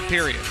of the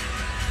period.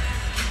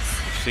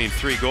 We've seen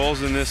 3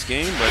 goals in this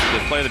game, but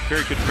the play of the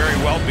period could very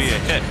well be a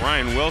hit.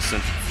 Ryan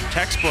Wilson,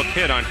 textbook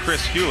hit on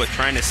Chris Hewlett,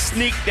 trying to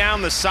sneak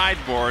down the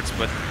sideboards,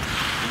 but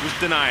he was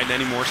denied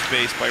any more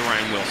space by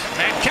Ryan Wilson.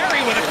 And Carey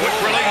with a quick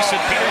release,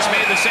 and Peters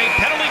made the same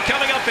penalty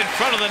coming up in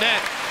front of the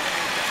net.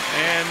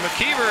 And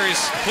McKeever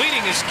is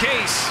pleading his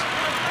case,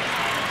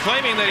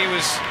 claiming that he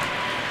was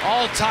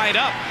all tied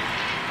up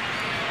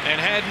and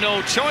had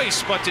no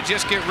choice but to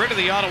just get rid of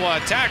the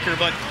Ottawa attacker.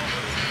 But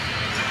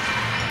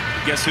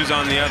guess who's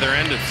on the other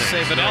end of things?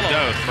 Say Bonello. No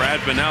doubt, Brad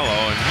Bonello,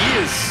 and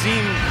he is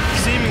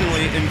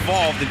seemingly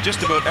involved in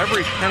just about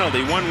every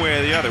penalty, one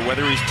way or the other,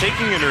 whether he's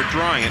taking it or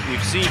drawing it.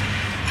 We've seen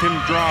him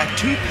draw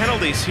 2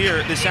 penalties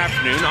here this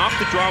afternoon, off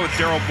the draw with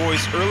Darryl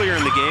Boyce earlier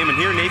in the game, and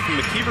here Nathan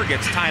McKeever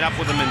gets tied up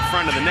with him in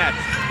front of the net.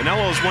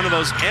 Bonello is one of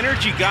those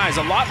energy guys,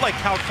 a lot like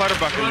Cal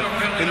Clutterbuck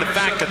in the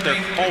fact that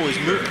they're always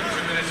moving.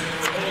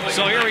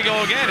 So here we go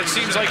again. It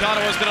seems like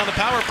Ottawa's been on the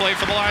power play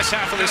for the last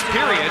half of this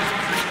period.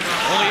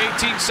 Only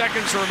 18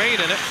 seconds remain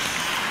in it.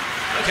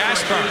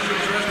 Kaspar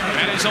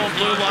at his own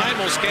blue line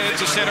will skate it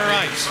to center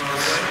ice.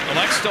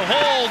 Elects to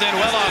hold and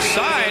well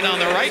offside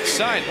on the right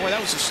side. Boy, that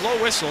was a slow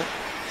whistle.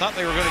 Thought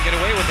they were going to get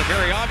away with a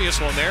very obvious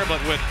one there, but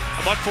with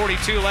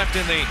 $1:42 left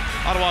in the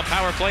Ottawa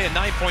power play and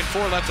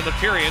 9.4 left in the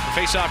period, the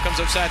faceoff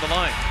comes outside the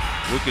line.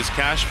 Lukas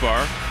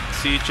Kaspar,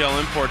 CHL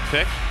import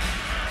pick.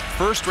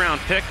 First-round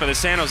pick by the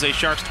San Jose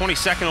Sharks,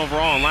 22nd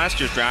overall in last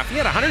year's draft. He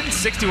had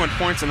 161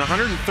 points in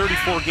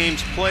 134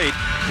 games played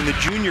in the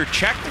junior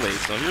Czech league.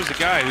 So here's a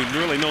guy who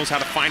really knows how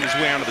to find his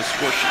way onto the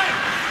score sheet.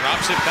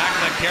 Drops it back,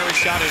 and that carry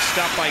shot is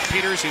stopped by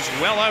Peters, who's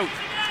well out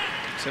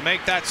to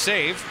make that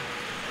save.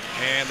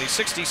 And the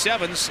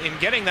 67's, in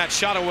getting that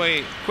shot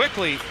away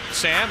quickly,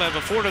 Sam, have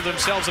afforded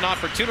themselves an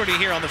opportunity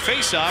here on the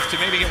faceoff to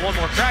maybe get one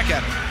more crack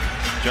at it.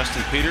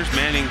 Justin Peters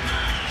manning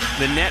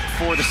the net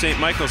for the St.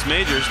 Michael's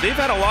Majors. They've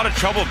had a lot of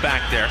trouble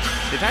back there.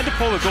 They've had to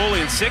pull the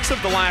goalie in 6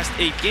 of the last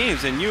 8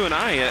 games, and you and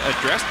I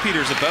addressed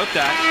Peters about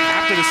that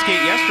after the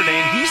skate yesterday,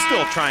 and he's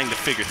still trying to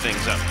figure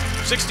things out.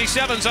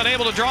 67's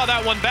unable to draw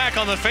that one back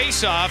on the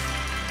faceoff.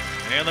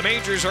 And the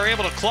Majors are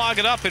able to clog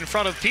it up in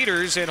front of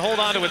Peters and hold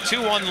on to a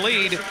 2-1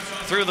 lead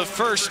through the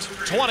first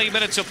 20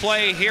 minutes of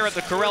play here at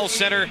the Corel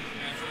Center.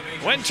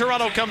 When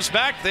Toronto comes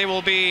back, they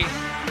will be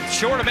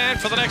short a man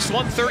for the next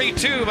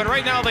 132, but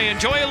right now they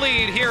enjoy a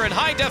lead here in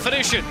high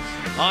definition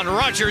on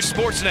Rogers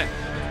Sportsnet.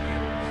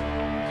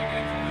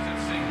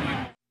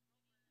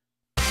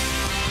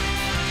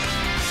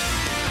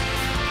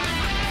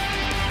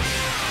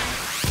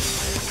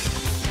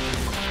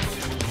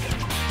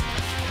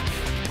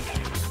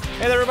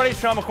 Hey there, everybody.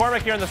 Sean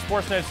McCormick here in the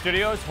Sportsnet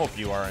studios. Hope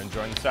you are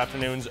enjoying this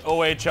afternoon's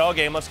OHL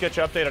game. Let's get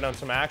you updated on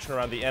some action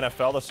around the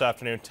NFL this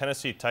afternoon.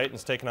 Tennessee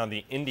Titans taking on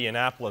the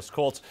Indianapolis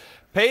Colts.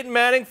 Peyton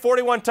Manning,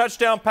 41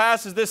 touchdown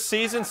passes this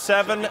season,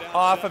 7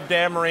 off of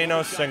Dan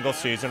Marino's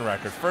single-season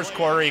record. First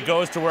quarter, he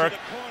goes to work,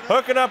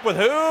 hooking up with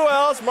who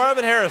else?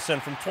 Marvin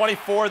Harrison from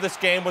 24. This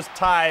game was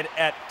tied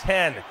at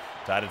 10.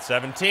 Tied at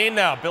 17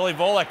 now. Billy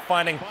Volek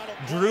finding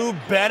Drew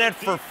Bennett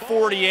for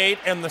 48,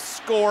 and the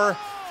score,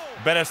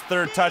 Bennett's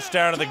 3rd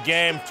touchdown of the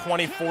game,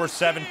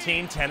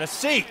 24-17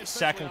 Tennessee.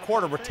 Second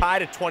quarter, we're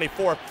tied at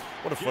 24.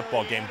 What a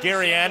football game.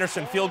 Gary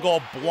Anderson, field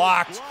goal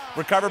blocked,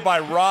 recovered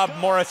by Rob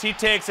Morris. He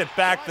takes it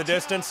back the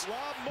distance.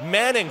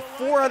 Manning,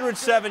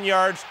 407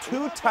 yards,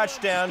 2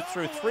 touchdowns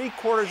through 3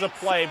 quarters of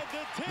play.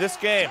 This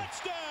game,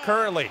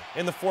 currently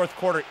in the 4th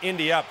quarter,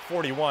 Indy up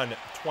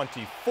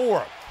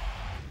 41-24.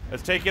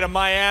 Let's take you to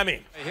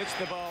Miami. Hits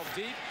the ball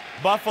deep.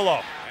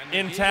 Buffalo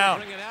in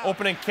town,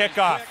 opening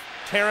kickoff.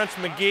 Terrence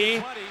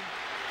McGee,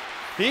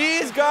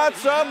 he's got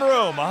some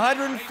room,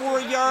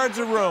 104 yards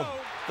of room.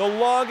 The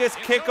longest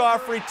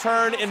kickoff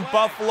return in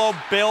Buffalo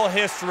Bill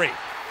history.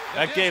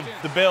 That gave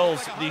the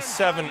Bills the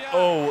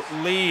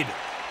 7-0 lead.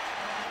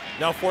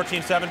 Now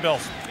 14-7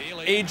 Bills.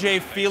 A.J.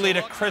 Feely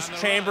to Chris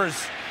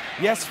Chambers.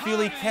 Yes,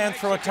 Feely can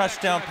throw a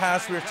touchdown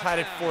pass. We were tied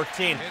at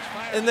 14.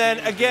 And then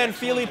again,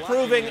 Feely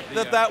proving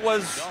that that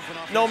was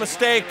no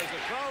mistake.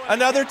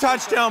 Another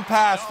touchdown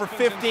pass for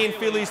 15.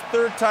 Feely's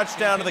 3rd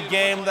touchdown of the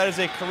game. That is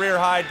a career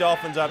high.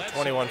 Dolphins up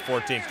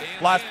 21-14.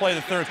 Last play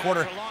of the 3rd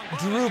quarter.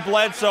 Drew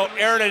Bledsoe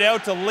aired it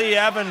out to Lee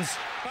Evans.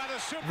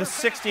 The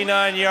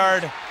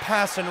 69-yard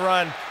pass and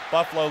run.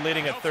 Buffalo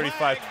leading at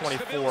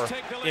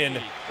 35-24 in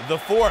the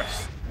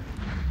 4th.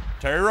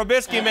 Terry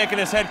Robisky making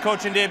his head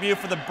coaching debut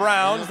for the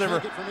Browns. They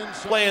were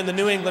playing the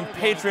New England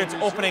Patriots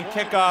opening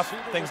kickoff.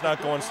 Things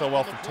not going so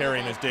well for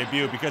Terry in his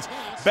debut because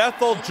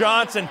Bethel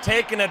Johnson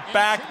taking it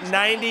back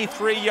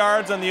 93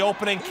 yards on the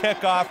opening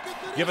kickoff,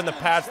 giving the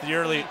Pats the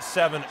early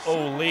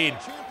 7-0 lead.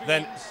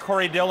 Then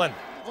Corey Dillon,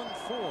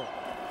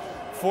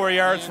 4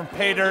 yards from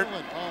pay dirt,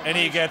 and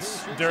he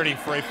gets dirty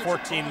for a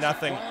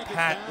 14-0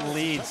 Pat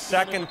lead.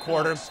 Second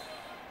quarter,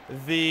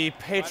 the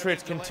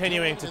Patriots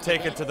continuing to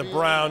take it to the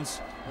Browns.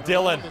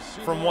 Dillon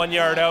from 1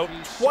 yard out,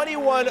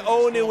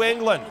 21-0 New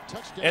England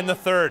in the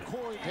third.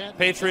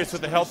 Patriots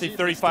with a healthy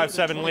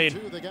 35-7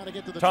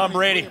 lead. Tom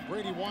Brady,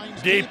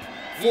 deep,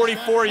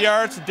 44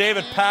 yards to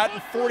David Patton,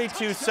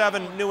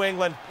 42-7 New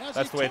England.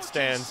 That's the way it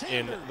stands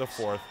in the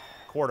fourth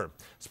quarter.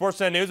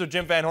 Sportsnet News with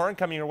Jim Van Horn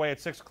coming your way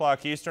at 6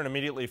 o'clock Eastern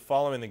immediately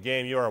following the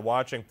game. You are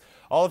watching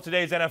all of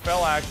today's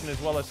NFL action,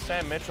 as well as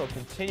Sam Mitchell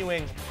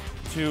continuing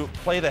to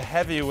play the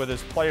heavy with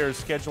his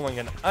players, scheduling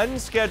an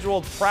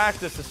unscheduled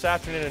practice this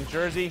afternoon in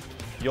Jersey.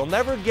 You'll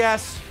never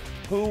guess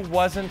who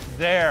wasn't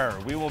there.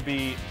 We will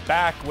be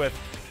back with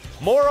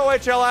more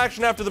OHL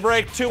action after the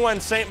break.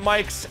 2-1 St.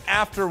 Mike's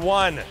after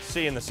 1.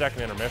 See you in the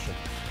second intermission.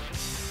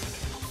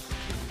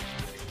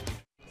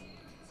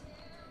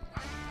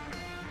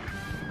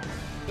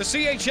 The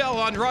CHL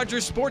on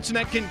Rogers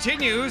Sportsnet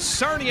continues.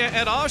 Sarnia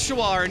at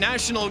Oshawa, our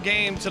national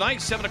game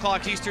tonight, 7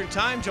 o'clock Eastern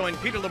Time. Join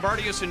Peter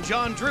Labardius and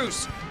John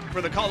Druce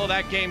for the call of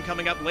that game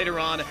coming up later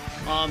on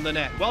the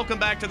net. Welcome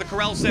back to the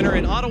Corral Center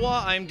in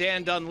Ottawa. I'm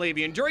Dan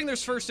Dunleavy. And during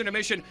this first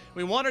intermission,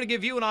 we wanted to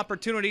give you an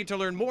opportunity to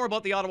learn more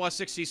about the Ottawa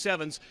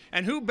 67's.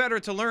 And who better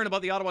to learn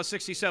about the Ottawa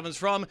 67's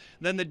from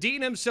than the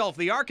Dean himself,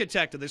 the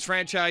architect of this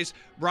franchise,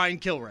 Brian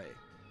Kilray.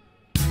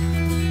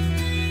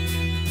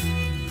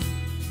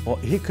 Well,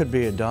 he could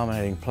be a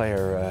dominating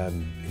player.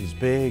 He's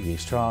big,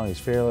 he's strong, he's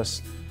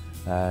fearless.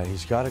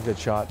 He's got a good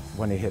shot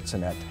when he hits the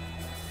net.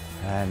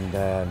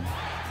 And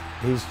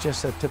he's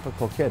just a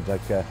typical kid.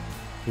 Like,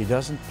 he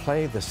doesn't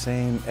play the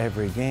same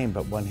every game,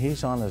 but when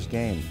he's on his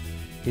game,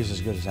 he's as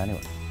good as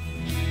anyone.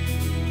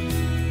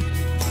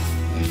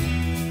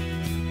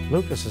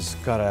 Lukas has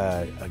got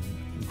a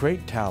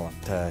great talent,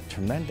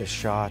 tremendous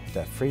shot,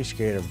 free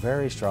skater,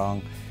 very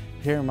strong.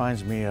 He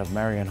reminds me of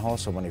Marion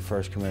Hossa when he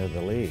first came into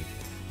the league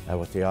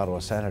with the Ottawa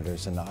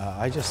Senators, and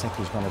I just think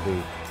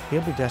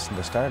he'll be destined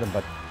to start him,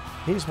 but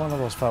he's one of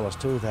those fellas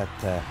too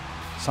that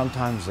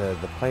sometimes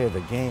the play of the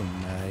game,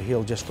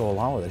 he'll just go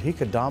along with it. He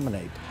could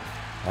dominate,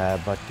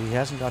 but he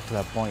hasn't got to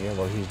that point yet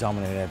where he's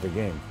dominating every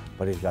game,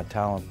 but he's got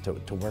talent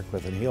to work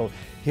with, and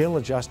he'll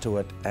adjust to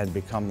it and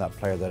become that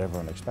player that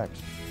everyone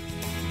expects.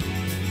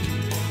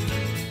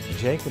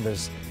 Jacob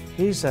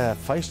he's a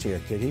feistier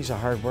kid, he's a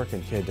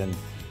hard-working kid, and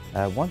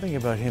one thing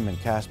about him and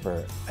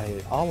Kaspar,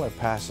 all their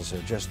passes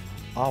are just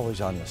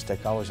always on the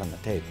stick, always on the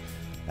tape.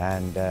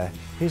 And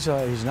he's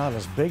not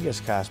as big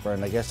as Kaspar,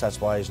 and I guess that's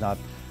why he's not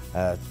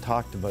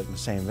talked about in the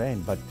same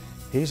vein, but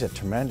he's a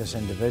tremendous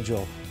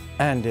individual,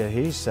 and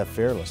he's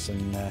fearless,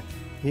 and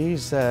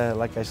he's,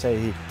 like I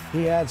say,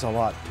 he adds a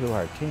lot to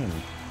our team.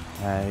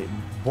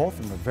 Both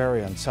of them are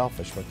very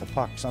unselfish with the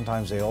puck.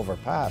 Sometimes they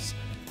overpass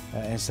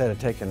instead of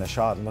taking a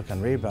shot and look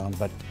and rebound,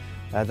 but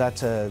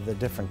that's the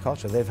different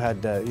culture. They've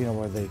had,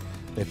 where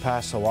they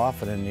pass so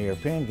often in the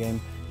European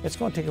game. It's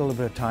going to take a little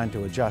bit of time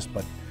to adjust,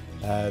 but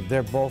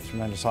they're both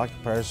tremendous hockey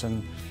players,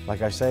 and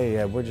like I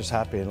say, we're just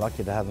happy and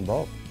lucky to have them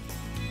both.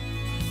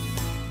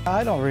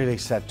 I don't really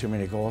set too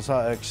many goals,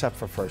 except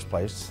for first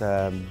place.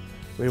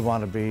 We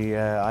want to be,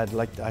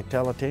 I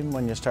tell a team,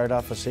 when you start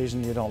off a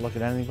season, you don't look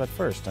at anything but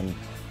first, and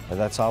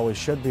that's always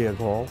should be a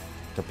goal,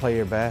 to play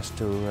your best,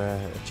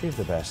 to achieve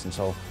the best. And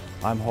so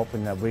I'm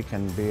hoping that we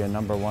can be a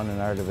 #1 in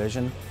our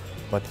division,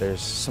 but there's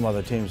some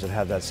other teams that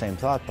have that same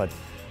thought, but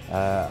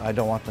I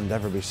don't want them to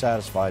ever be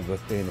satisfied with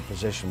being in a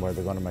position where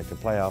they're going to make the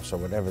playoffs or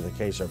whatever the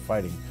case they're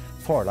fighting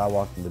for it. I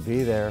want them to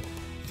be there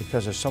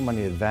because there's so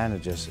many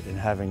advantages in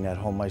having that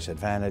home ice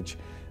advantage.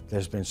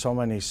 There's been so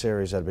many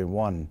series that have been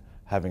won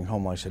having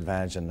home ice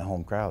advantage in the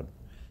home crowd.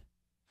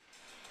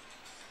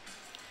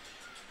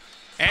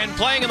 And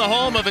playing in the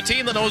home of a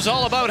team that knows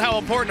all about how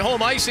important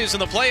home ice is in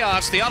the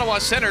playoffs, the Ottawa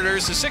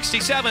Senators, the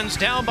 67's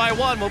down by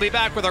 1. We'll be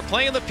back with our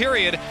play in the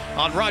period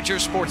on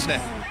Rogers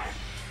Sportsnet.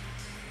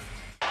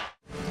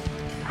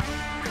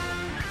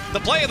 The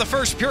play of the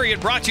first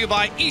period brought to you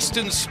by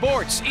Easton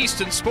Sports.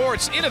 Easton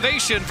Sports,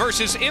 innovation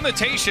versus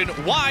imitation.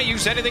 Why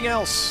use anything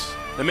else?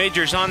 The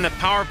Majors on the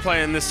power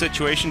play in this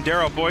situation.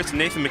 Darryl Boyce and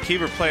Nathan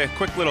McKeever play a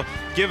quick little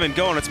give and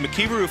go, and it's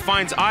McKeever who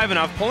finds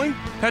Ivanov, pulling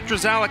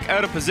Petrozalek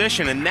out of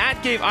position, and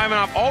that gave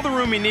Ivanov all the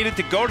room he needed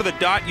to go to the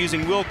dot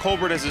using Will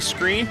Colbert as a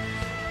screen,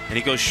 and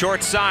he goes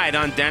short side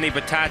on Danny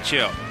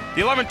Bottaccio.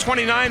 The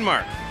 11:29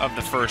 mark of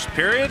the first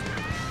period.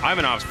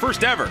 Ivanov's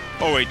first ever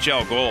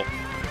OHL goal.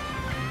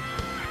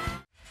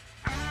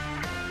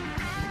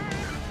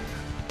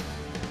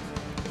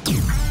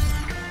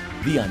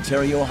 The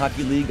Ontario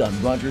Hockey League on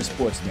Rogers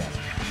Sportsnet.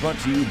 Brought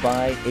to you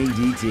by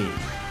ADT.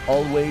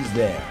 Always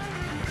there.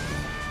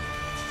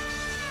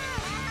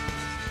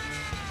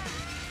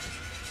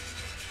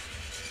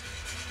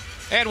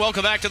 And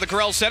welcome back to the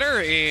Corral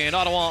Center in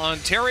Ottawa,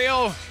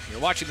 Ontario. You're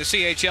watching the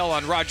CHL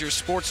on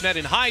Rogers Sportsnet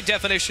in high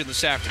definition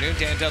this afternoon.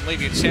 Dan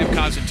Dunleavy and Sam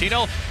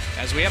Cosentino.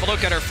 As we have a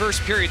look at our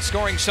first period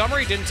scoring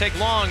summary, didn't take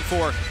long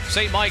for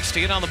St. Mike's to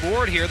get on the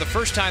board here. The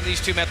first time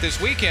these two met this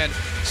weekend,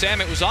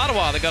 Sam, it was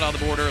Ottawa that got on the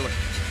board early.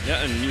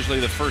 Yeah, and usually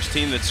the first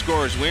team that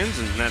scores wins,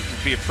 and that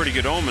would be a pretty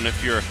good omen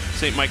if you're a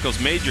St.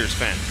 Michael's Majors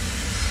fan.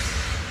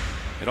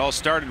 It all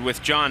started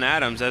with John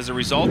Adams as a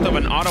result of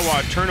an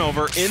Ottawa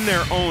turnover in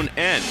their own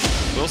end.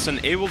 Wilson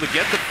able to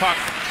get the puck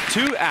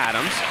to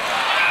Adams,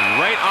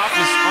 right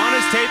on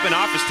his tape and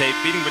off his tape,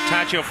 beating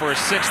Bottaccio for his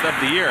 6th of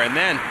the year. And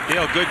then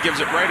Dale Good gives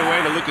it right away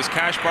to Lukas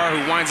Kaspar,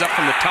 who winds up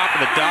from the top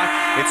of the dot.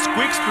 It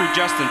squeaks through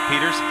Justin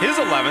Peters, his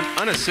 11th,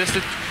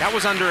 unassisted. That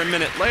was under a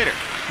minute later.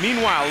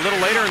 Meanwhile, a little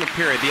later in the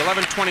period, the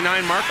 11:29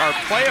 mark, our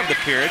play of the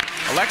period,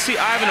 Alexei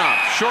Ivanov,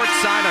 short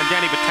side on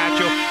Danny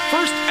Bottaccio,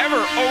 first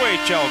ever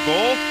OHL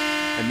goal.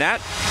 And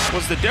that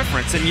was the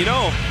difference. And you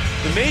know,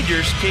 the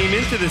Majors came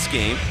into this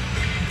game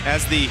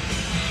as the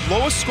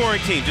lowest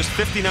scoring team, just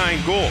 59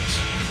 goals.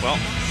 Well,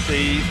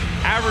 they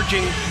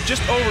averaging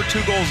just over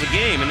 2 goals a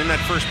game, and in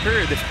that first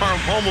period, they've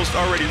almost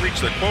already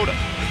reached their quota.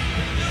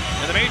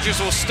 And the Majors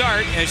will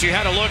start, as you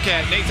had a look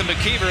at Nathan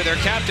McKeever,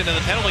 their captain in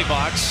the penalty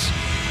box,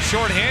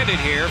 shorthanded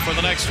here for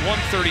the next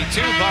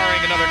 132,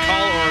 barring another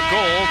call or a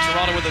goal.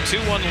 Toronto with a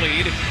 2-1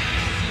 lead.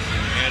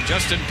 And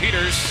Justin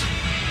Peters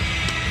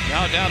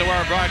now down to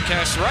our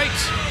broadcast right.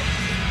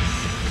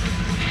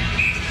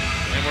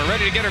 And we're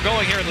ready to get her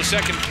going here in the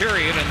second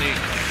period. And the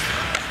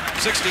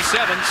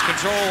 67's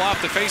control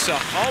off the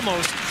faceoff.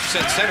 Almost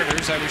said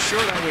Senators. I was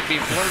sure that would be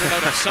blurted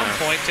out at some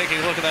point,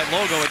 taking a look at that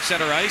logo at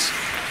center ice.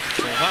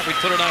 So I thought we'd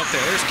put it out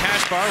there. There's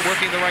Kaspar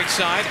working the right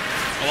side,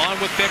 along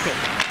with Bickell.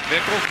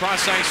 Bickell,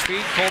 cross-ice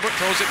feed. Colbert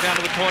throws it down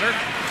to the corner.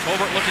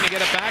 Colbert looking to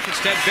get it back.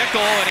 Instead,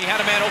 Bickell, and he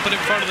had a man open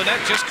in front of the net,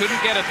 just couldn't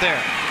get it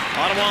there.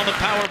 Ottawa on the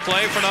power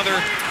play for another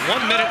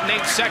 1 minute and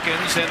 8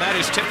 seconds, and that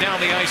is tipped down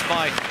the ice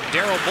by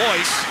Darren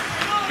Boyce.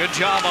 Good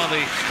job on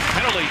the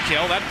penalty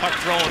kill. That puck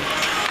thrown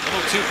a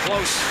little too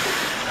close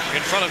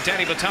in front of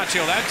Danny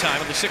Bottaccio that time,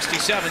 and the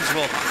 67's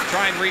will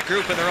try and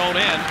regroup in their own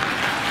end.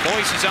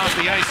 Boyce is off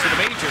the ice for the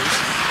Majors,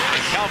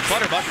 and Cal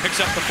Clutterbuck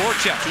picks up the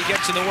forecheck. He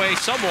gets in the way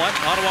somewhat.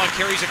 Ottawa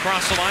carries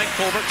across the line.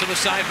 Colbert to the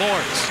side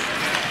boards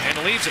and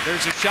leaves it.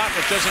 There's a shot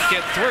that doesn't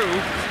get through.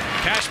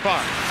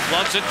 Kaspar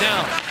loves it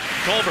down.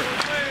 Colbert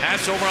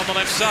pass over on the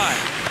left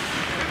side.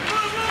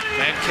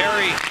 And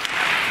Carey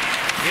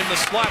in the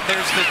slot.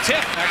 There's the tip.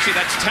 Actually,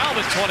 that's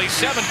Talbot,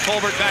 27.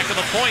 Colbert back to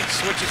the point.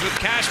 Switches with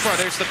Kaspar.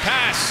 There's the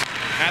pass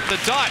at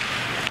the dot.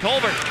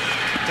 Colbert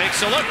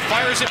takes a look,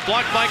 fires it,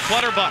 blocked by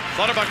Clutterbuck.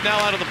 Clutterbuck now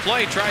out of the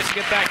play, tries to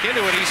get back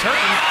into it. He's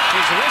hurting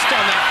his wrist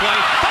on that play.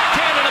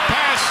 Backhand and a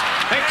pass.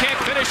 They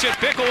can't finish it.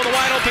 Bickell with a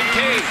wide open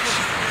cage.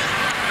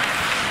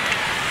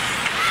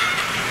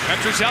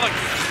 Petruzelic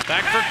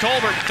back for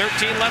Colbert.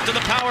 13 left in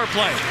the power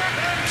play.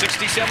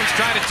 67's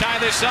trying to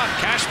tie this up.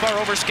 Kaspar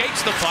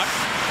overskates the puck.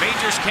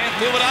 Majors can't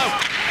move it out.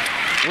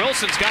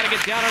 Wilson's got to get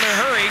down in a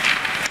hurry.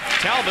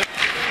 Talbot,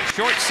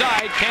 short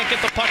side, can't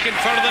get the puck in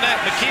front of the net.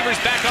 McKeever's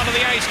back onto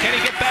the ice. Can he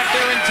get back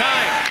there in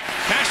time?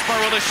 Kaspar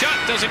with a shot,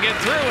 doesn't get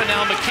through, and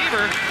now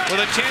McKeever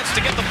with a chance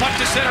to get the puck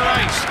to center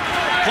ice.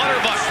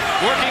 Clutterbuck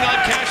working on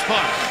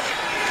Kaspar.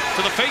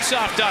 To the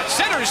face-off dot.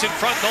 Center's in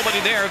front, nobody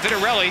there.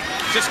 Vitarelli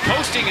just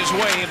coasting his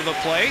way into the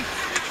play.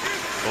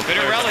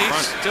 Vitarelli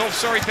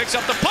picks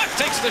up the puck,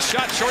 takes the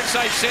shot, short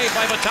side save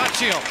by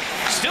Bottaccio.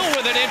 Still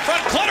with it in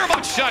front.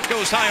 Clutterbuck's shot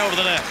goes high over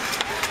the net.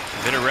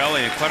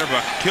 Vitarelli and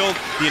Clutterbuck killed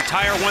the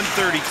entire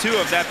 132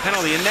 of that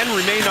penalty and then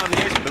remained on the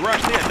ice with the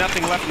rush. They had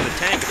nothing left in the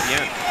tank at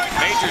the end.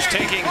 Majors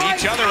taking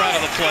each other out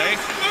of the play,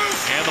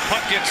 and the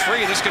puck gets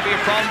free. This could be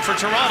a problem for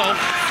Toronto.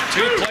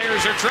 2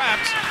 players are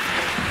trapped.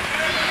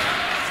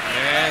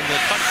 And the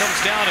puck comes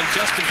down, and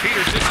Justin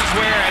Peters, this is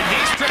where, and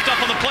he's tripped up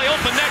on the play.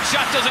 Open net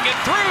shot doesn't get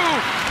through.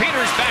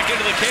 Peters back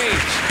into the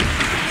cage.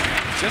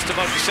 Just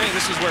about to say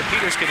this is where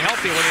Peters can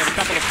help you when you have a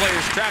couple of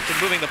players trapped and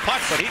moving the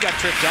puck, but he got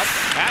tripped up.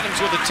 Adams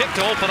with a tip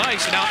to open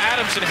ice, and now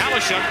Adams and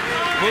Halishuk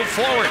move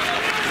forward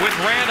with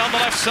Rand on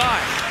the left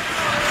side.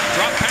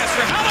 Drop pass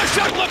for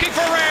Halishuk, looking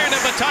for Rand,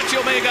 and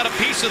Bottaccio may have got a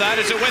piece of that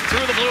as it went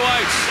through the blue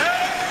ice.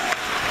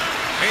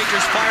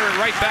 Majors firing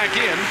right back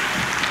in.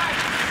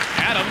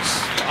 Adams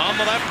on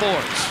the left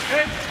boards.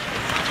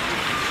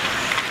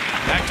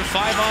 Back to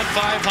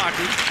 5-on-5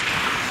 hockey.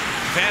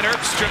 Van Erp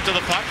stripped to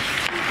the puck.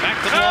 Back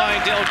to the line.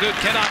 Dale Good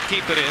cannot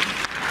keep it in.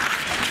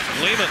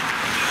 Lehman.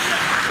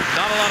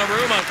 Not a lot of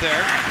room out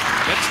there.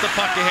 Gets the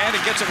puck ahead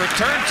and gets a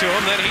return to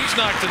him. Then he's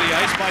knocked to the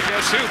ice by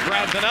guess who?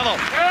 Brad Vanello.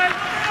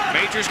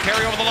 Majors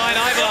carry over the line.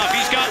 Ivanov.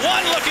 He's got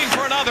one, looking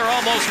for another.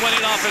 Almost went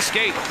in off a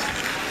skate.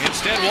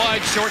 Instead,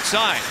 wide, short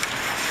side.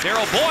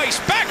 Darryl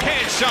Boyce.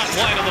 Backhand shot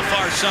wide on the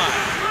far side.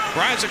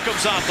 Bryson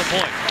comes off the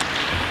point.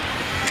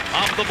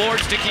 Off the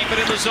boards to keep it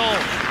in the zone.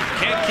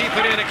 Can't keep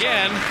it in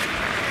again.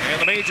 And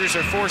the Majors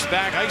are forced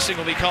back. Icing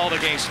will be called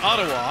against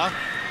Ottawa.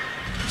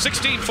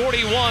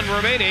 16:41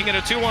 remaining in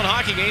a 2-1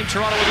 hockey game.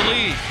 Toronto with the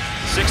lead.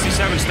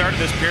 67 started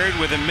this period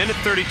with a minute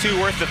 32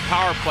 worth of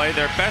power play.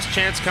 Their best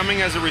chance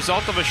coming as a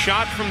result of a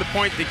shot from the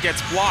point that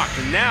gets blocked.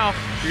 And now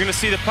you're going to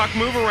see the puck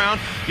move around.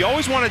 You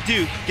always want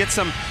to get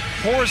some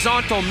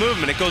horizontal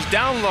movement. It goes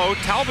down low.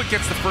 Talbot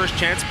gets the first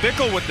chance.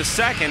 Bickell with the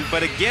second.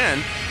 But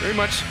again, very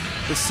much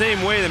the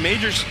same way the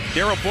Majors.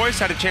 Darryl Boyce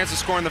had a chance to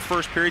score in the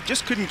first period.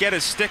 Just couldn't get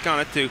his stick on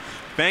it to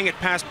bang it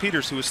past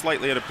Peters, who was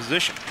slightly out of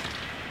position.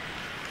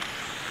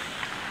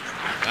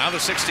 Now the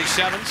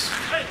 67's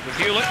with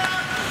Hewlett.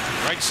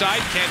 Right side,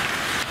 can't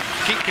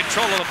keep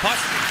control of the puck.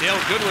 Dale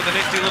Good with a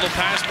nifty little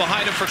pass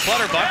behind him for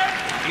Clutterbuck.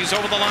 He's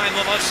over the line on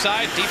the left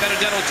side.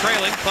 DiBenedetto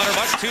trailing.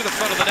 Clutterbuck to the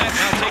front of the net.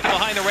 Now taken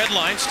behind the red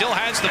line. Still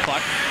has the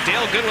puck.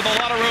 Dale Good with a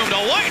lot of room to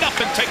wind up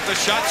and take the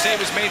shot. Save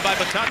is made by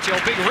Bottaccio.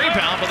 Big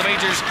rebound, but the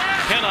Majors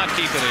cannot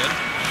keep it in.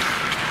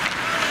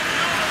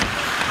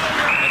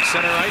 At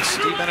center ice,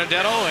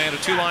 DiBenedetto, and a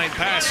two-line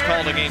pass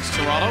called against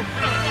Toronto.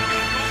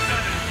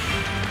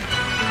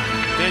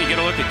 Then you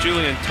get a look at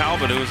Julian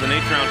Talbot, who was an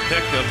 8th-round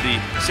pick of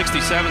the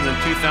 67's in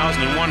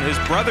 2001.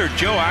 His brother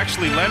Joe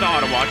actually led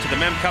Ottawa to the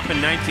Mem Cup in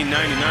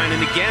 1999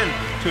 and again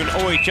to an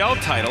OHL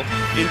title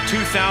in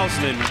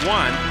 2001.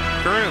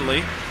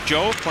 Currently,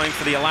 Joe playing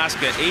for the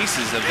Alaska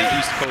Aces of the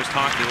East Coast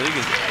Hockey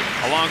League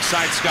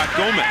alongside Scott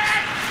Gomez.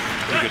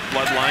 Pretty good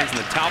bloodlines in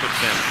the Talbot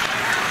family.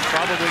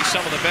 Probably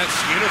some of the best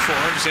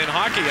uniforms in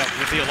hockey up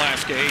with the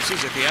Alaska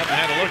Aces. If you haven't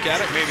had a look at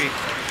it, maybe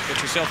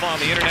get yourself on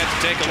the internet to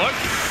take a look.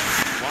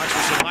 Watch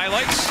for some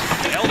highlights.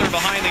 Elder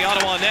behind the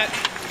Ottawa net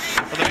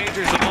for the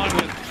Majors, along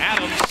with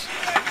Adams.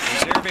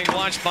 He's there being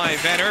launched by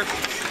Venner.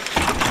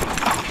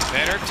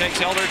 Venner takes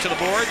Elder to the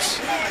boards.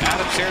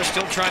 Adams here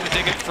still trying to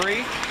dig it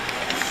free.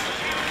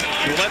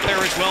 Roulette there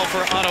as well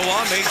for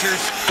Ottawa.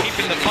 Majors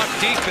keeping the puck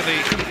deep in the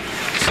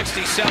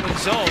 67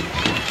 zone.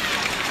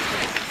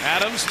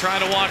 Adams trying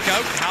to walk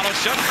out.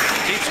 Halishuk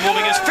keeps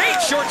moving his feet.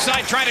 Short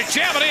side trying to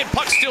jam it in.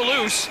 Puck still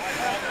loose.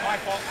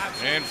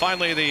 And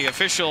finally the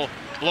official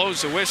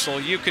blows the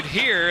whistle. You could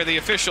hear the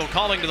official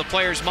calling to the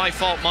players, my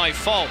fault,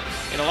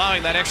 in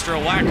allowing that extra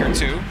whack or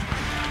two.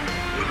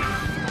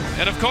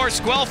 And of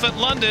course, Guelph at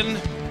London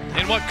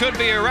in what could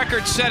be a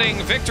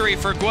record-setting victory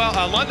for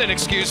London,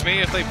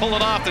 if they pull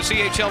it off. The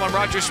CHL on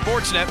Rogers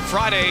Sportsnet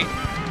Friday.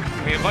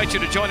 We invite you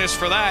to join us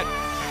for that.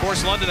 Of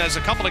course, London has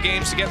a couple of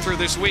games to get through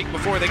this week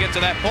before they get to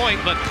that point,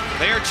 but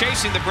they are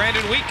chasing the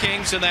Brandon Wheat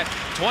Kings in that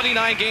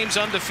 29 games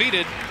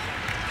undefeated.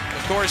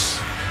 Of course,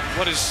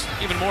 what is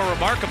even more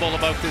remarkable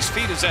about this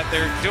feat is that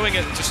they're doing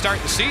it to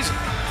start the season.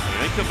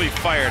 I think they'll be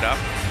fired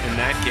up in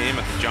that game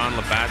at the John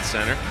Labatt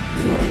Center.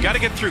 You've got to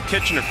get through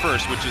Kitchener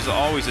first, which is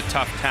always a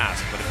tough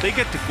task. But if they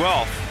get to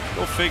Guelph,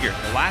 go figure.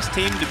 The last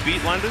team to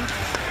beat London,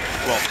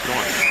 Guelph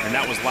North, and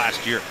that was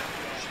last year.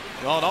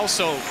 Well, and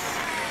also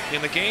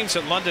in the games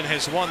that London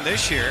has won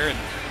this year, and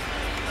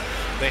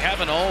they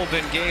haven't all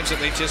been games that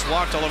they just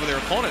walked all over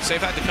their opponents.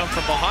 They've had to come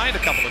from behind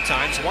a couple of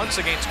times, once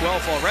against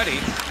Guelph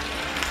already,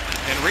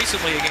 and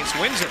recently against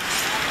Windsor.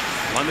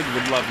 London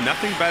would love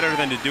nothing better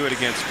than to do it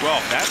against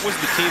Guelph. That was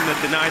the team that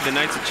denied the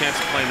Knights a chance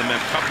of playing the Mem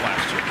Cup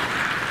last year.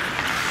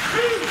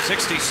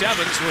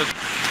 67's would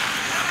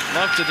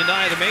love to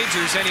deny the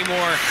Majors any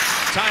more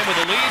time with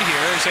the lead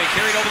here as they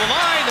carried over the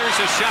line. There's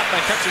a shot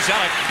by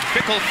Petrozelic.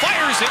 Bickell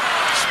fires it,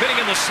 spinning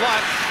in the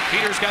slot.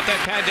 Peters got that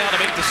pad down to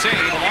make the save.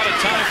 A lot of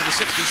time for the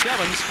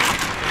 67's.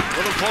 A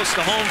little close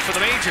to home for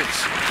the Majors.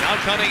 Now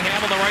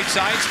Cunningham on the right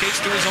side,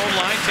 skates to his own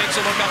line, takes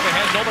a look up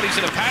ahead. Nobody's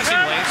in a passing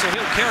lane, so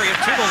he'll carry it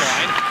to the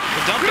line.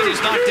 The dump is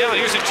knocked down.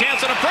 Here's a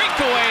chance on a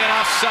breakaway, and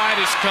offside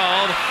is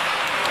called.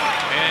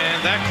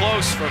 And that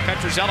close for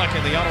Petrozelic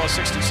and the Ottawa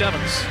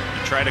 67's.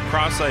 Try to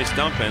cross-ice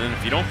dump in, and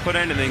if you don't put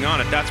anything on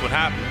it, that's what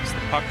happens.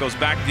 The puck goes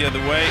back the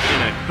other way in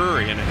a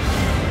hurry, and a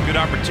good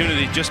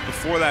opportunity just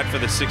before that for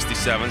the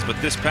 67's.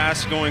 But this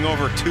pass going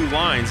over two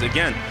lines,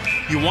 again,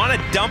 you want to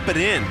dump it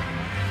in.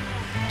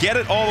 Get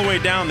it all the way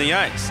down the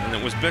ice. And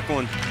it was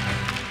Bickell and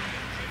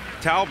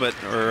Talbot,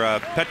 or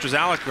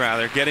Petrozelic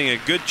rather, getting a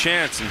good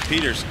chance, and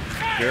Peters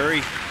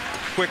very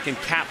quick and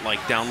cat-like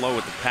down low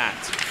with the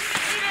pads.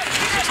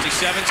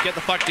 67's get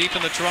the puck deep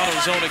in the Toronto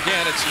zone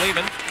again. It's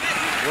Lehman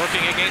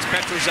working against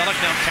Petrozelic.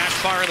 Now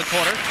Kaspar in the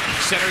corner.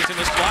 Centers in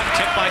this block.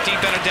 Tipped by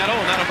DiBenedetto,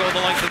 and that'll go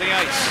the length of the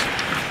ice.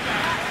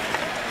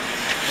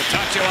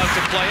 Bottaccio out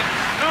to play it.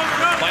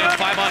 Playing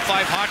 5-on-5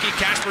 hockey.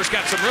 Kaspar's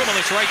got some room on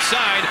this right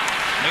side.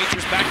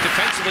 Majors back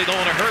defensively, though,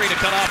 in a hurry to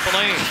cut off the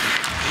lane.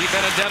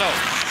 DiBenedetto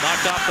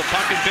knocked off the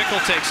puck, and Bickell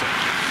takes it.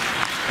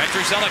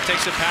 Petrozelic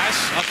takes a pass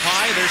up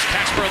high. There's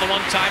Kaspar, the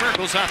one-timer.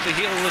 Goes off the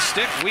heel of the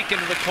stick. Weak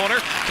into the corner.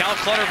 Cal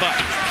Clutterbuck.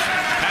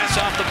 Pass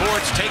off the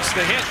boards. Takes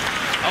the hit.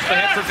 Up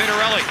ahead for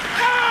Vitarelli.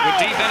 With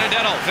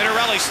DiBenedetto.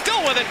 Vitarelli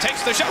still with it.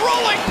 Takes the shot.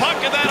 Rolling puck,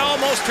 and that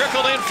almost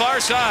trickled in far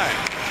side.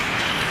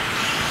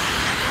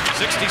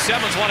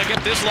 67's want to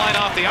get this line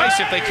off the ice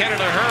if they can in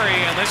a hurry,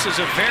 and this is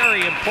a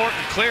very important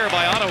clear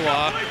by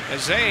Ottawa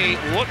as they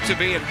look to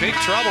be in big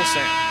trouble,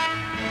 Sam.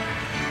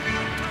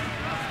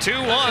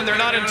 2-1, they're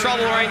not in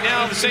trouble right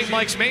now. The St.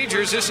 Mike's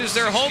Majors, this is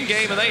their home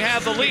game, and they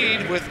have the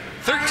lead with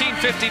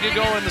 13:50 to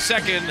go in the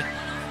second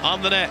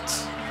on the net.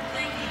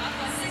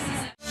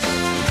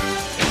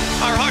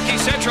 Hockey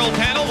Central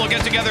panel will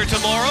get together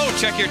tomorrow.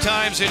 Check your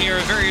times in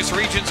your various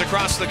regions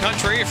across the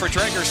country for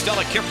Traeger,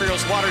 Stella,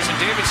 Kiprios, Waters, and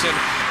Davidson.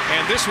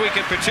 And this week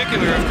in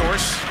particular, of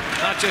course,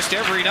 not just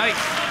every night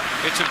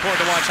it's important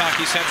to watch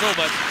Hockey Central,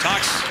 but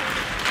talks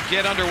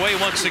get underway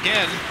once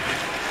again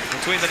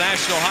between the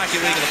National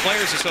Hockey League and the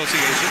Players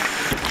Association.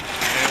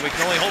 And we can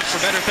only hope for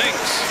better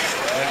things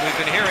than we've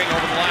been hearing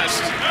over the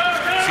last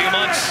few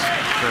months.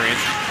 Very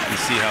interesting to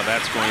see how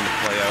that's going to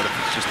play out. If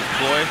it's just a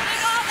ploy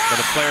by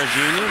the Players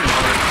Union,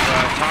 or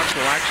if talks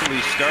will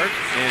actually start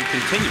and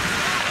continue.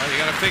 Well, you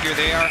got to figure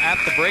they are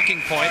at the breaking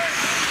point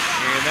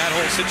in that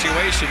whole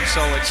situation,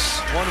 so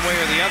it's one way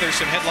or the other.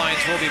 Some headlines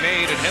will be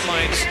made, and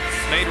headlines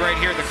made right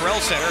here at the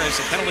Corel Center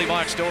as the penalty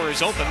box door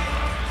is open,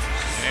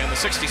 and the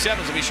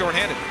 67's will be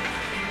shorthanded.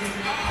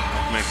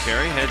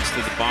 McCarry heads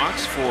to the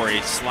box for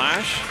a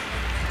slash.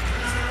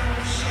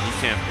 You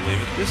can't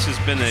believe it. This has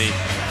been a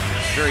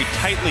very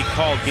tightly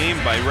called game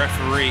by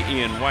referee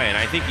Ian White, and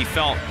I think he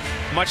felt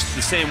much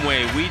the same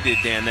way we did,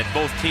 Dan, that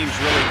both teams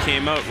really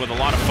came out with a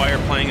lot of fire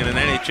playing in an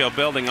NHL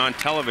building on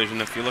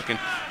television. If you look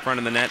in front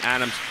of the net,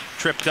 Adams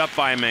tripped up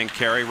by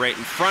McCarry right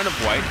in front of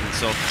White, and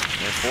so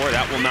therefore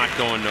that will not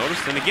go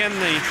unnoticed. And again,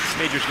 the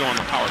Majors go on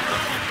the power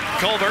play.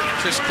 Colbert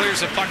just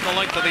clears the puck the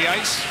length of the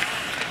ice.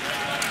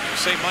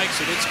 St. Mike's,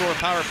 who did score a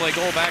power play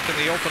goal back in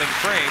the opening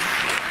frame.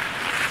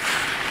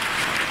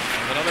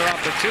 And another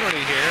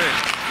opportunity here,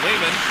 and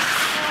Lehman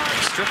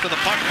stripped of the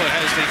puck, but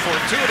has the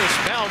fortuitous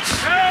bounce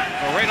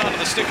right onto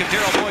the stick of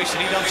Darrell Boyce,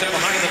 and he dumps it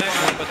behind the net,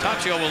 and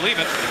Pataccio will leave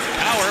it.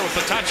 Power with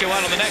Pataccio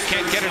out of the net,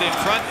 can't get it in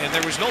front, and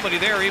there was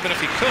nobody there even if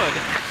he could.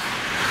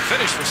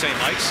 Finish for St.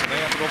 Mike's, and they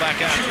have to go back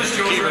after it.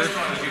 Keever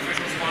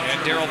and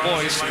Darrell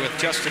Boyce with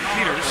Justin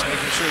Peters,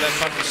 making sure that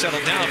puck is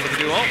settled down for the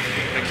duo.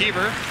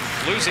 McKeever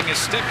losing his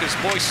stick as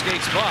Boyce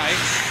skates by.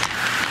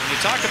 When you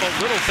talk about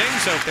little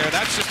things out there,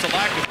 that's just a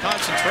lack of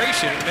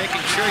concentration and making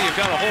sure you've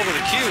got a hold of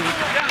the cue.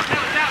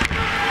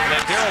 And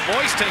then Darrell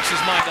Boyce takes his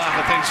mind off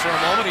of things for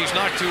a moment. He's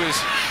knocked to his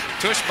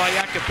tush by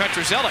Jakub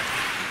Petruzelic.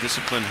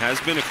 Discipline has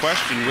been a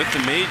question with the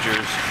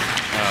Majors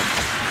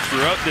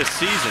throughout this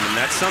season, and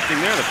that's something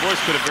there. The boys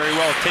could have very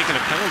well taken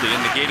a penalty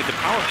and negated the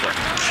power play.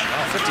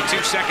 Well,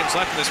 52 seconds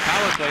left in this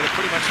power play. They're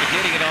pretty much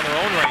negating it on their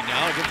own right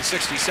now. I'll give the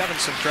 67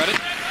 some credit.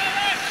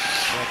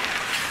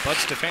 Bud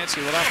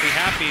Stefanski will not be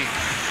happy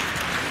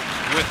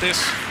with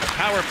this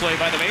power play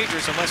by the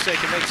Majors unless they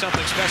can make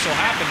something special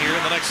happen here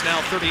in the next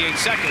now 38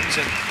 seconds.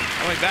 And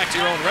going back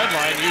to your own red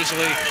line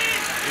usually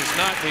is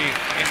not the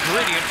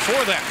ingredient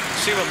for that.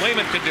 See what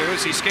Lehman can do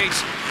as he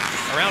skates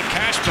around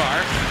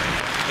Kaspar.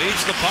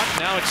 Leads the puck,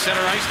 now it's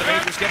center ice. The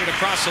Majors get it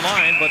across the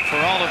line, but for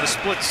all of a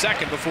split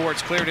second before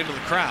it's cleared into the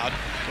crowd,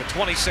 with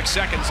 26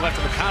 seconds left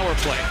in the power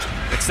play.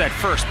 It's that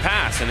first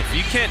pass, and if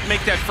you can't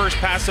make that first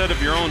pass out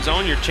of your own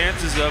zone, your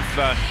chances of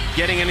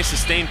getting any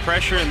sustained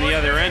pressure in the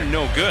other end,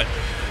 no good.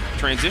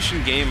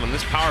 Transition game on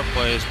this power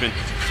play has been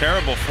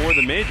terrible for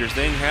the Majors.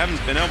 They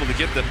haven't been able to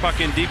get the puck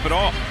in deep at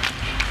all.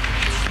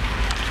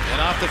 And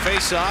off the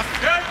face-off,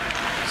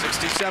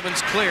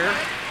 67's clear.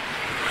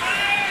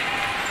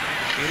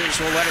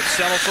 Peters will let it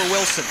settle for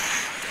Wilson.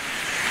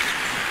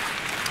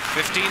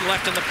 15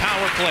 left in the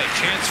power play.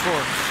 Chance for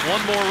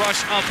one more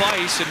rush up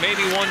ice and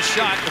maybe one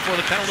shot before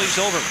the penalty's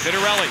over.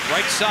 Vitarelli,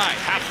 right side,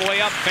 halfway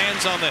up,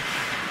 fans on the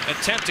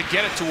attempt to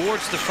get it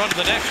towards the front of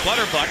the net.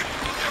 Clutterbuck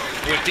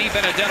with Di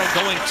Benedetto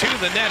going to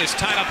the net is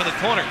tied up in the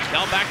corner.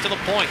 Now back to the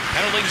point.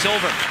 Penalty's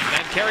over.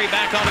 And carry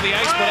back onto the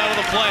ice, but out of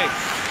the play.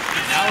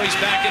 Now he's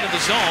back into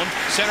the zone.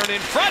 Centered in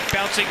front,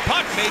 bouncing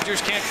puck.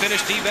 Majors can't finish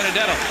Di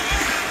Benedetto.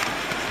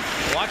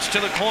 Watch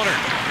to the corner.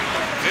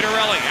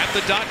 Vitarelli at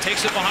the dot,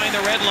 takes it behind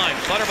the red line.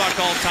 Clutterbuck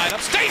all tied up,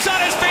 stays on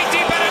his feet.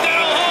 Di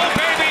Benedetto, oh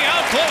baby,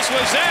 how close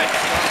was that?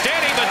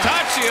 Danny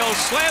Pataccio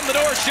slammed the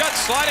door shut,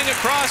 sliding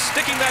across,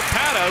 sticking that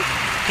pad out.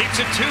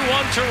 Keeps it 2-1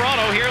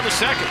 Toronto here in the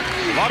second.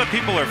 A lot of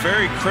people are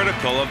very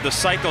critical of the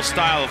cycle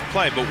style of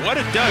play, but what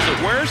it does,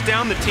 it wears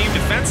down the team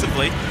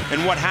defensively,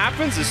 and what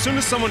happens as soon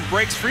as someone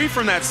breaks free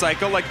from that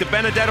cycle, like Di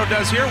Benedetto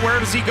does here, where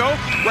does he go?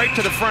 Right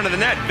to the front of the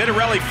net.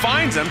 Vitarelli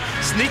finds him,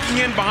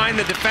 sneaking in behind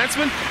the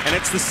defenseman, and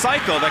it's the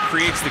cycle that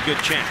creates the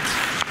good chance.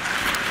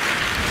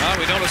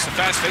 We noticed the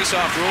fast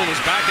face-off rule was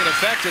back in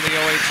effect in the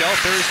OHL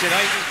Thursday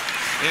night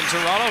in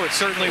Toronto. It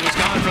certainly was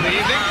gone for the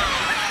evening.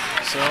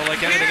 So,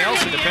 like anything else,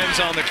 it depends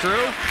on the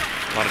crew.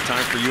 A lot of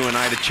time for you and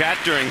I to chat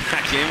during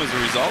that game as a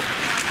result.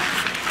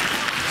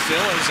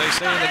 Still, as they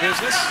say in the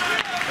business,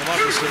 come up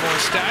with some more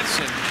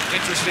stats and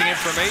interesting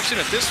information.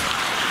 If this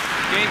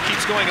game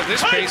keeps going at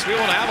this pace, we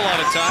won't have a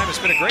lot of time. It's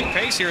been a great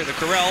pace here at the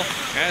Corel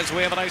as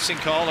we have an icing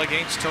call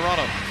against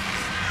Toronto.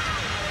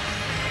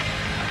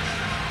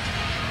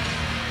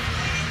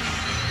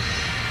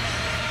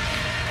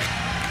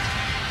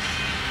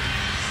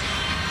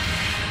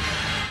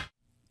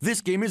 This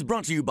game is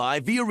brought to you by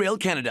Via Rail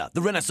Canada.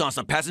 The renaissance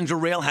of passenger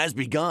rail has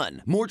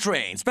begun. More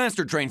trains,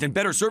 faster trains, and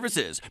better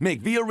services.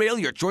 Make Via Rail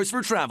your choice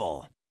for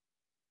travel.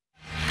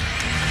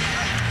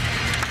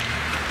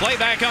 Play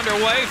back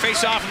underway.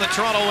 Face off in the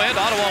Toronto end.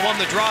 Ottawa won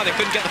the draw. They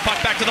couldn't get the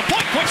puck back to the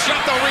point. Quick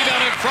shot, though.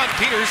 Rebound in front.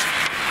 Peters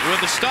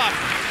with the stop.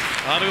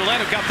 Ouellette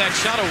who got that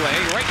shot away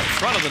right in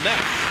front of the net.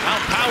 Now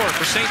Power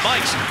for St.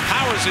 Mike's.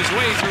 Powers his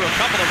way through a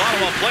couple of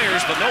Ottawa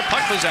players, but no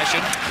puck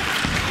possession.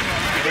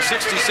 The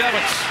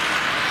 67's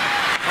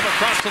come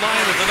across the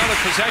line with another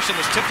possession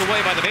that's tipped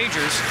away by the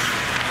Majors.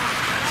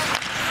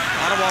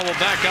 Ottawa will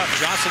back up.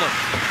 Jocelyn,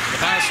 the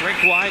pass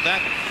rink wide. That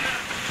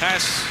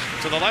pass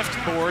to the left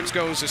boards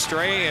goes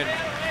astray and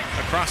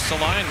across the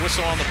line.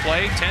 Whistle on the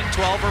play.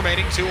 10-12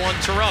 remaining. 2-1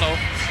 Toronto.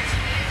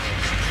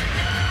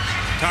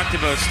 Talked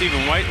about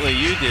Stephen Whiteley,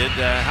 you did,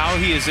 how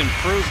he has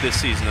improved this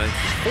season. A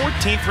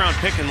 14th round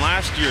pick in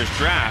last year's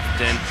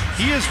draft, and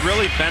he has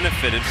really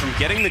benefited from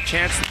getting the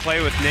chance to play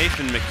with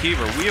Nathan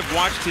McKeever. We have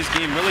watched his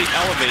game really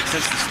elevate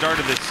since the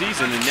start of this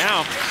season, and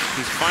now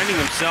he's finding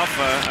himself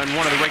on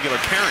one of the regular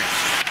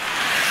pairings.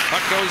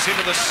 Puck goes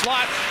into the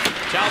slot.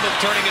 Talbot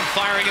turning and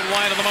firing it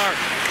wide of the mark.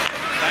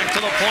 Back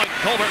to the point.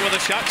 Colbert with a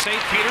shot. St.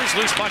 Peter's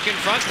loose puck in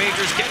front.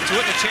 Majors get to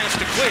it and a chance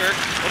to clear.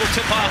 Little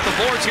tip off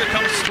the boards. Here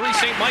comes three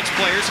St. Mike's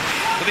players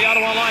to the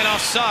Ottawa line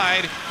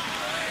offside.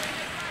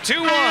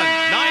 2-1.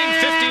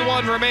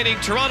 9:51 remaining.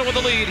 Toronto with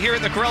the lead here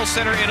at the Corel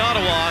Center in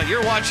Ottawa.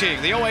 You're watching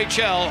the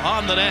OHL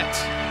on the net.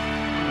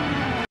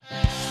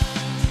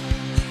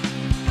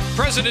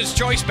 President's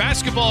Choice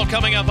Basketball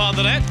coming up on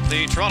the net.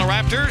 The Toronto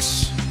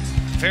Raptors,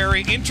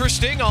 very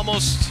interesting,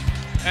 almost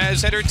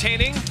as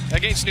entertaining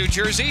against New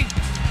Jersey.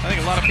 I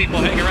think a lot of people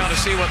hang around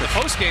to see what the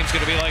post game's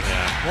going to be like.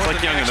 Yeah, it's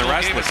like Young and the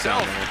Restless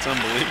down there. It's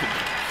unbelievable.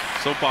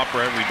 Soap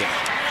opera every day.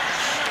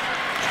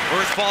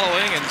 Worth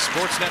following, and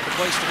Sportsnet the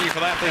place to be for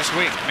that this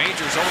week.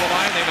 Majors over the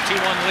line. They have a 2-1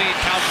 lead.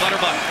 Cal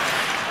Clutterbuck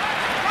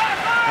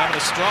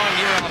having a strong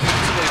year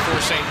offensively for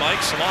St.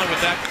 Mike's, along with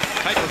that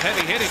type of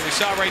heavy hitting we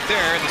saw right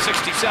there in the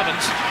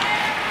 67's.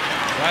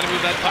 Trying to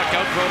move that puck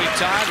out. Brody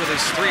Todd with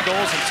his 3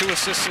 goals and 2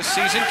 assists this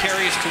season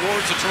carries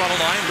towards the Toronto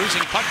line, losing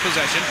puck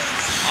possession.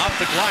 Off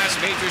the glass,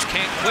 Majors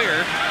can't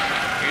clear.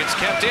 It's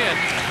kept in.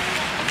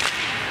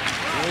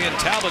 Julian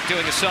Talbot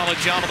doing a solid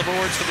job on the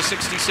boards for the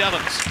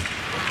 67's.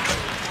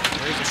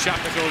 There's a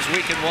shot that goes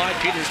weak and wide.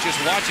 Peters just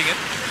watching it.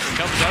 It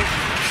comes out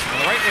on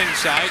the right wing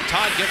side.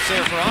 Todd gets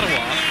there for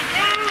Ottawa.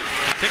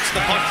 Kicks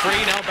the puck free.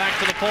 Now back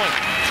to the point.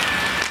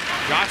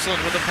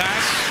 Jocelyn with the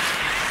pass.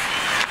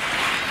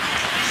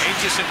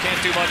 Aitchison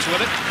can't do much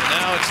with it.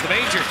 Now it's the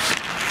Majors.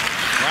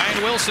 Ryan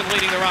Wilson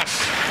leading the rush.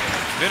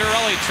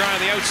 Vitarelli trying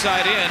the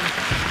outside in.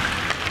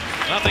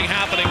 Nothing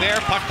happening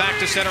there. Puck back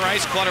to center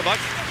ice.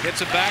 Clutterbuck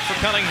gets it back for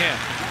Cunningham.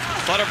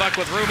 Clutterbuck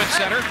with room at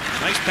center.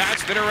 Nice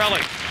pass.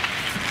 Vitarelli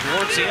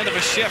towards the end of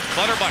a shift.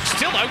 Clutterbuck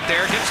still out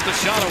there. Gets the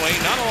shot away.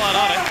 Not a lot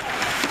on it.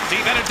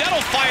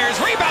 DiBenedetto fires.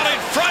 Rebound in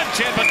front.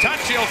 And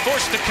Bottaccio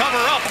forced to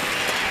cover up.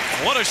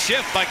 What a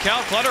shift by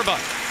Cal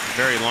Clutterbuck.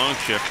 Very long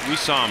shift. We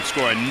saw him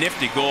score a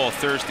nifty goal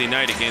Thursday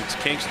night against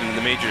Kingston in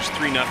the Majors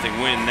 3-0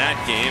 win that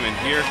game, and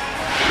here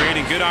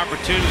creating good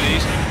opportunities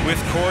with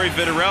Corey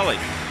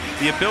Vitarelli.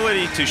 The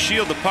ability to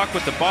shield the puck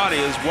with the body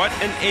is what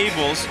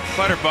enables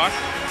Clutterbuck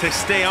to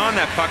stay on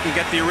that puck and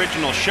get the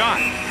original shot.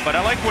 But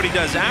I like what he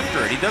does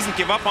after it. He doesn't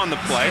give up on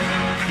the play.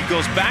 He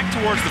goes back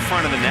towards the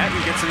front of the net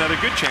and gets another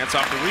good chance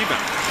off the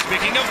rebound.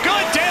 Speaking of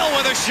good, Dale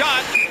with a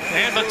shot,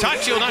 and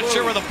Bottaccio not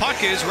sure where the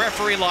puck is.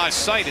 Referee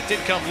lost sight. It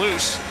did come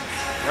loose.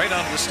 Right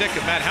onto the stick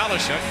of Matt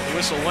Halishuk. The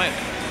whistle went.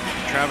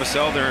 Travis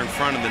Elder in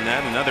front of the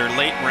net. Another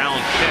late round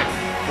pick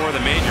for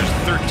the Majors.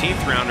 13th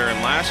rounder in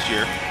last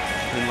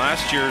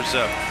year's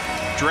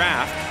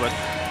draft. But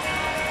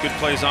good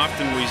plays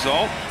often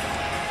result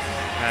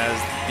as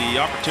the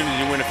opportunity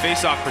to win a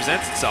faceoff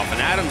presents itself. And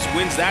Adams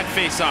wins that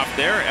faceoff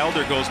there.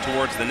 Elder goes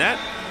towards the net.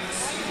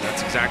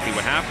 That's exactly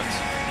what happens.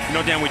 You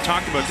know, Dan, we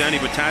talked about Danny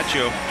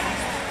Bottaccio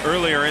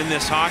earlier in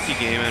this hockey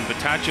game, and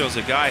Bottaccio's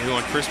a guy who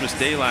on Christmas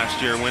Day last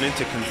year went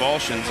into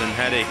convulsions and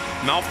had a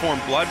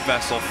malformed blood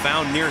vessel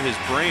found near his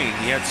brain.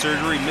 He had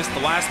surgery, missed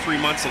the last 3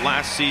 months of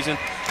last season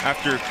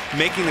after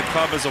making the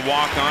club as a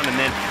walk-on, and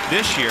then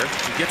this year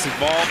he gets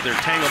involved. They're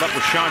tangled up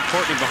with Sean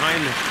Courtney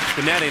behind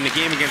the net in the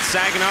game against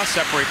Saginaw,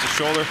 separates his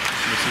shoulder.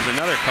 This is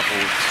another couple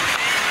weeks.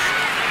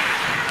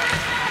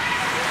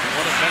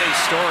 One of many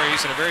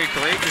stories, and a very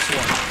courageous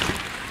one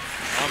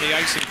on the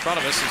ice in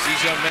front of us as these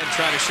young men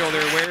try to show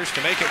their wares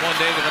to make it one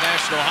day to the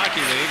National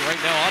Hockey League.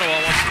 Right now, Ottawa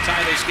wants to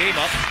tie this game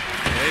up.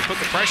 They put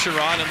the pressure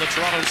on in the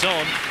Toronto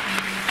zone.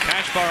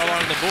 Kaspar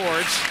along the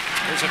boards.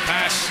 There's a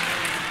pass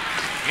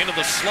into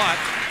the slot.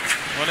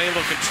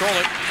 Unable to control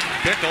it.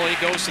 Bickell, he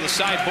goes to the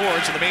side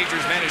boards, and the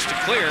Majors manage to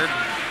clear.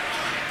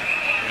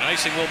 And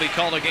icing will be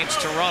called against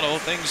Toronto.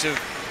 Things have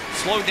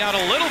slowed down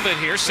a little bit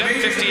here.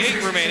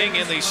 7:58 remaining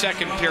in the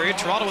second period.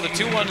 Toronto with a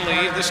 2-1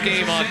 lead. This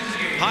game on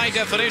high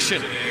definition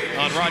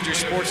on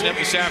Rogers Sportsnet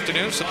this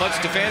afternoon. So Bud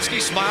Stefanski,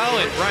 Smile,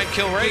 and Brian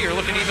Kilray, you're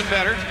looking even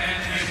better.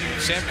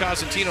 Sam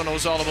Cosentino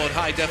knows all about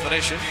high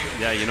definition.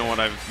 Yeah, you know what?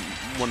 I'm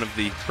one of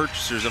the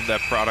purchasers of that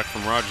product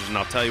from Rogers, and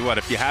I'll tell you what,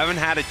 if you haven't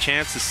had a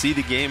chance to see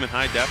the game in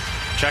high def,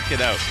 check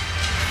it out.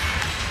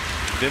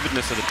 The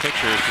vividness of the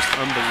picture is just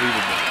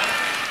unbelievable.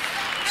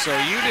 So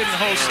you didn't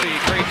host the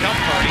Grey Cup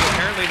party.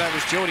 Apparently that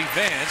was Jody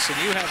Vance, and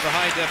you have the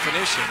high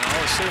definition.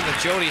 I'll assume that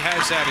Jody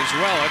has that as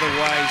well.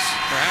 Otherwise,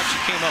 perhaps you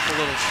came up a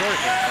little short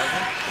there,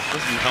 partner.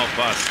 Doesn't help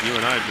us, you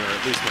and I, or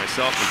at least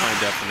myself, in high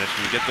definition.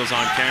 You get those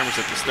on cameras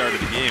at the start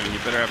of the game, and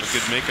you better have a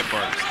good makeup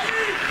artist.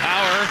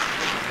 Power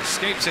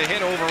escapes a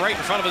hit over right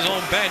in front of his own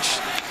bench.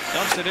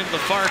 Dumps it into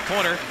the far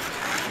corner.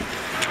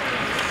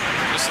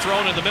 Just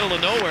thrown in the middle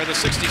of nowhere. The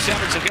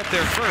 67's will get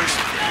there first.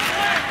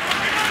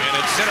 And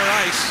it's center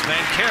ice.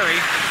 Mancari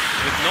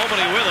with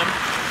nobody with him.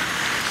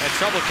 Had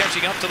trouble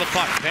catching up to the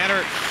puck.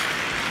 Vanner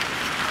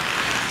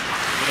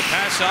with a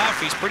pass off.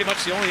 He's pretty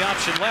much the only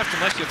option left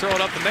unless you throw it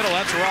up the middle.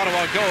 That's where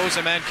Ottawa goes.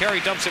 And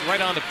Mancari dumps it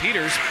right onto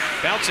Peters.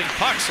 Bouncing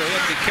puck, so you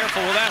have to be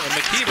careful with that one.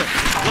 McKeever,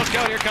 look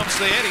out, here comes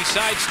the hit. He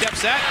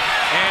sidesteps that.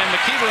 And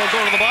McKeever will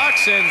go to the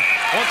box. And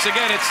once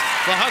again, it's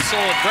the hustle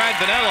of Brad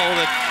Bickell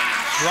that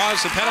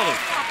draws the penalty.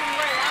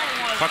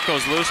 Puck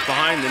goes loose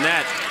behind the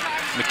net.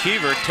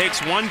 McKeever takes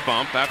one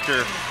bump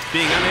after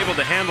being unable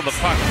to handle the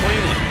puck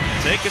cleanly.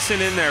 Nickerson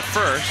in there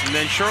first, and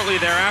then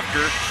shortly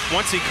thereafter,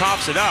 once he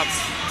coughs it up,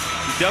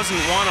 he doesn't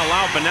want to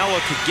allow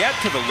Bonello to get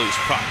to the loose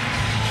puck.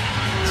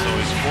 So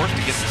he's forced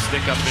to get the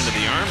stick up into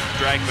the arm,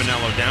 drag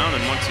Bonello down,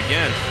 and once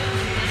again,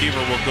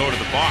 McKeever will go to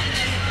the box.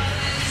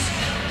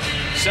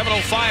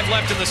 7:05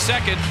 left in the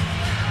second.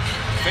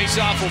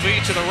 Face-off will be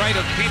to the right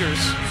of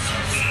Peters.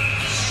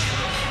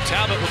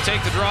 Talbot will take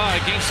the draw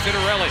against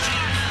Fittarelli.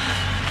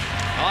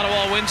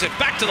 Ottawa wins it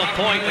back to the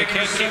point. They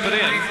can't keep it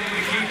in.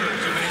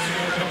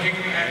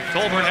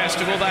 Colbert has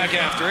to go back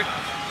after it.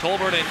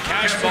 Colbert and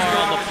Kaspar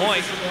on the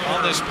point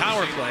on this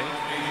power play.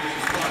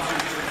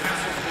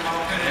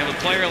 And a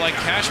player like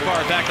Kaspar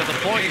back at the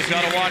point, you've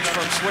got to watch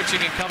from switching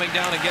and coming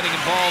down and getting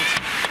involved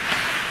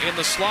in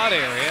the slot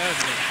area. And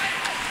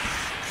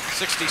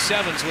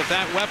 67's with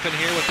that weapon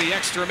here with the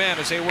extra man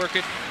as they work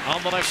it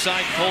on the left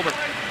side. Colbert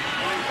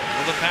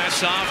with the pass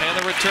off and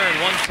the return.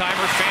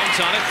 One-timer, fans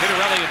on it.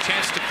 Fittarelli a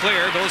chance to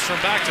clear. Goes from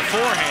back to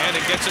forehand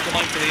and gets it the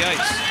length of the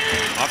ice.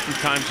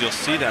 Oftentimes you'll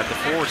see that. The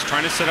forward's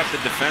trying to set up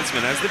the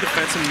defenseman as the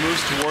defenseman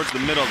moves towards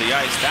the middle of the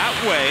ice. That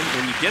way,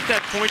 when you get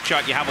that point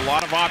shot, you have a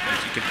lot of options.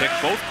 You can pick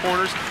both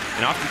corners,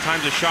 and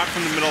oftentimes a shot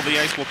from the middle of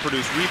the ice will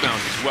produce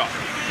rebounds as well.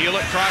 Heel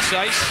it cross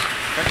ice.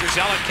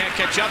 Petrzelak can't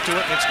catch up to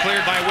it. It's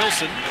cleared by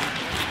Wilson.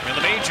 And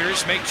the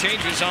Majors make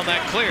changes on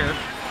that clear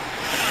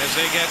as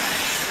they get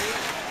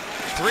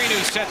 3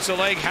 new sets of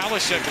leg.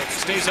 Halishek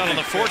stays out on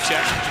the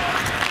forecheck.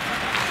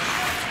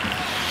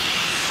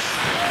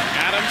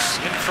 Adams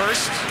in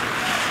first,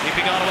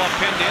 keeping Ottawa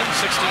pinned in.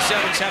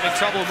 67's having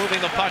trouble moving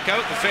the puck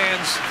out. The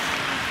fans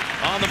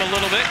on them a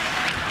little bit.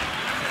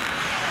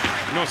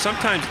 You know,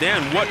 sometimes,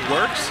 Dan, what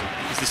works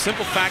is the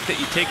simple fact that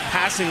you take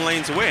passing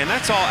lanes away, and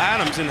that's all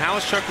Adams and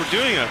Halishek were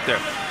doing out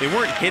there. They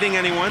weren't hitting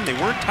anyone. They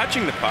weren't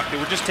touching the puck. They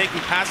were just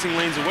taking passing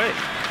lanes away.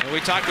 And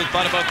we talked with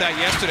Bud about that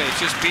yesterday.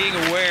 It's just being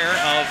aware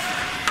of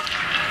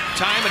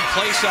time and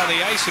place on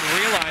the ice and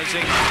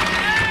realizing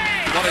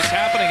what is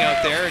happening out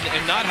there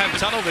and not have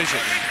tunnel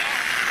vision.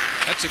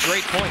 That's a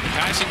great point.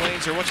 Passing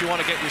lanes are what you want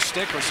to get your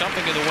stick or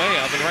something in the way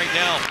of. And right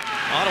now,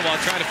 Ottawa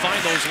trying to find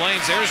those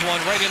lanes. There's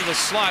one right into the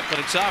slot, but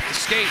it's off the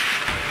skate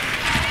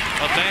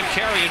of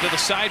Mancari into the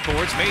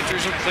sideboards.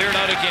 Majors have cleared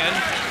out again.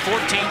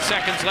 14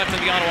 seconds left in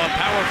the Ottawa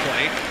power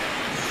play.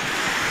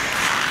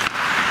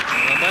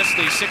 And unless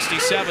the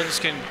 67's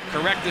can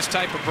correct this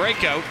type of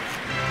breakout,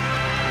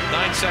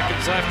 9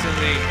 seconds left in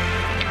the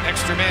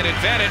extra man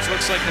advantage.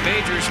 Looks like the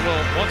Majors will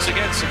once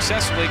again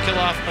successfully kill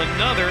off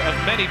another of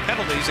many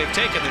penalties they've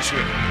taken this year.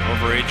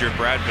 Overager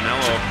Brad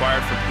Bonello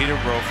acquired from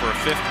Peterborough for a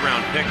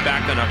 5th-round pick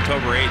back on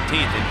October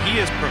 18th, and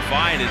he has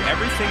provided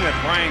everything that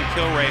Brian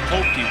Kilrea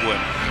hoped he would.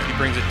 He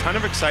brings a ton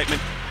of excitement,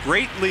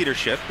 great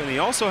leadership, and he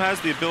also has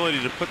the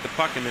ability to put the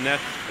puck in the net.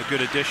 A good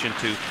addition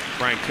to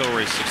Brian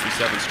Kilrea's 67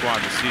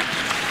 squad this season.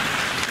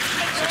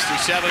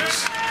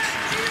 67's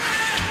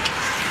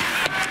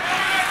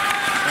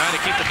trying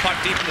to keep the puck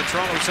deep in the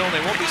Toronto zone. They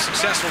won't be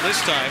successful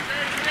this time.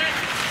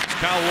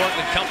 Kyle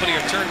Wharton and company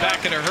are turned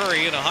back in a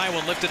hurry, and a high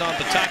one lifted on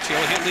Pataccio.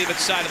 He'll leave it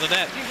side of the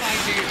net.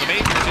 The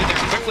Majors in there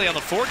quickly on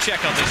the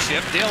forecheck on this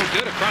shift. Dale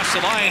Good across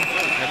the line,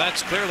 and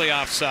that's clearly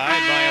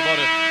offside by about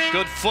a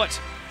good foot.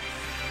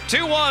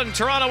 2-1,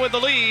 Toronto with the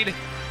lead.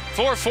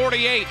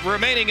 4:48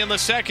 remaining in the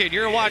second.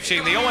 You're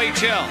watching the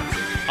OHL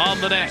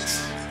on the net.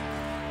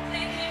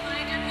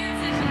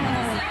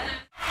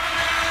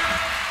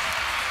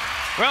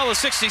 Well, the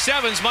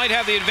 67's might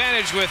have the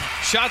advantage with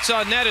shots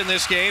on net in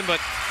this game, but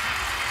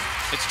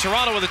it's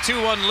Toronto with a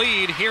 2-1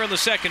 lead here in the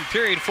second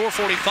period.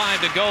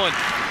 4:45 to go, and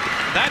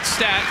that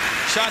stat,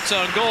 shots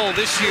on goal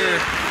this year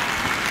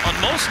on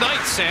most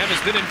nights, Sam, has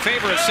been in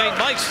favor of St.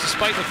 Mike's,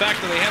 despite the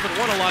fact that they haven't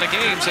won a lot of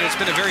games, and it's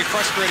been a very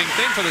frustrating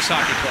thing for this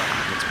hockey club.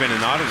 It's been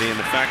an oddity in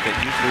the fact that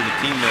usually the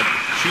team that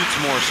shoots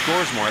more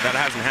scores more. That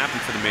hasn't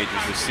happened for the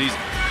Majors this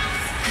season.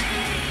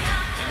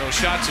 And those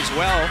shots as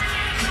well,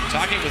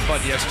 talking with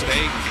Bud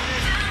yesterday,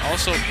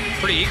 also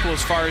pretty equal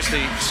as far as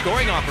the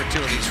scoring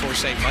opportunities for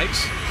St.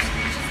 Mike's.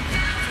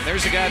 And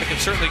there's a guy that can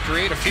certainly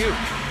create a few.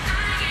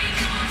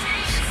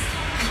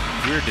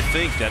 weird to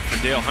think that for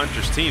Dale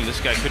Hunter's team,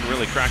 this guy couldn't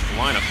really crack the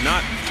lineup.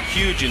 Not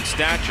huge in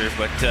stature,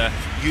 but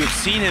you have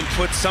seen him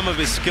put some of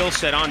his skill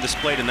set on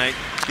display tonight.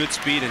 Good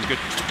speed and good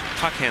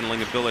puck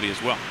handling ability as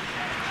well.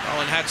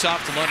 Well, and hats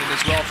off to London as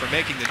well for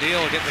making the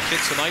deal, getting the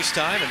kids some ice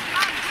time, and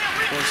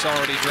of course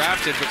already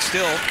drafted, but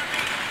still,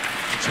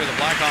 I'm sure the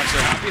Blackhawks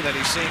are happy that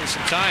he's seeing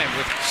some time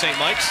with St.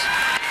 Mike's.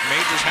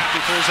 Major's happy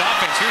for his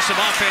offense. Here's some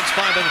offense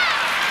by the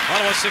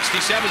Ottawa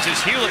 67's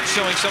as Hewlett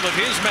showing some of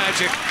his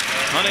magic,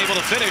 unable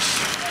to finish.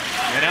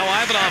 And now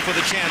Ivanov with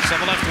a chance on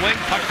the left wing.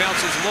 Puck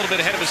bounces a little bit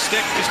ahead of his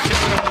stick, just chips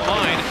it over the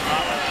line.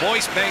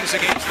 Boyce bangs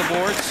against the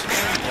boards,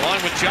 along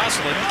with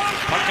Jocelyn.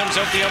 Puck comes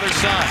out the other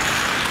side.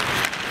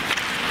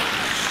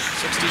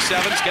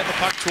 67's get the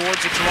puck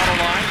towards the Toronto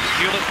line.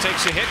 Hewlett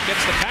takes a hit,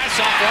 gets the pass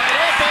off wide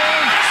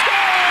open.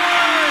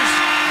 Scores!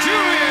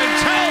 Julian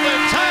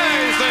Talbot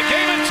ties the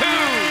game at 2.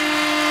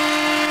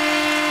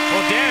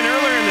 Well, Dan,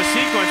 earlier in the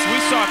sequence, we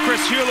saw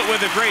Chris Hewlett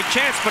with a great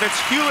chance, but it's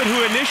Hewlett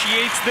who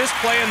initiates this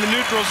play in the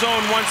neutral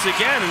zone once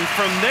again, and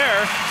from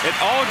there, it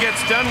all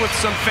gets done with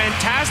some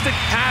fantastic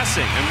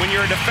passing. And when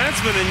you're a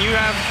defenseman and you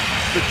have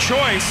the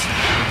choice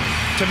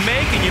to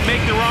make, and you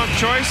make the wrong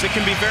choice, it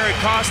can be very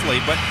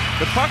costly. But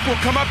the puck will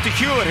come up to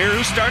Hewlett here,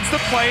 who starts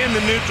the play in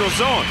the neutral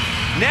zone.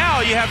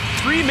 Now you have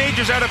 3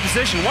 majors out of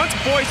position. Once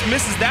Boyce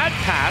misses that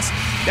pass,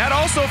 that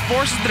also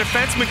forces the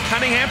defenseman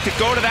Cunningham to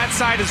go to that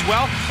side as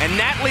well, and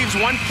that leaves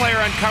one player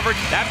uncovered,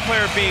 that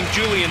player being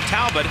Julian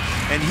Talbot,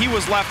 and he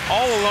was left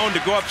all alone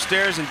to go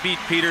upstairs and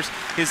beat Peters.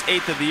 His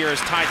 8th of the year has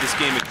tied this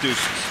game at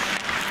deuces.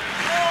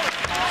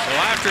 So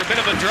after a bit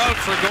of a drought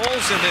for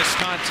goals in this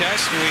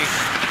contest, we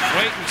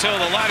wait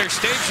until the latter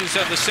stages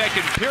of the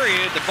second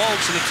period. The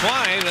Bolts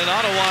intertwine, and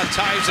Ottawa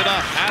ties it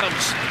up.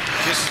 Adams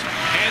just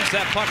hands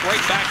that puck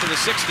right back to the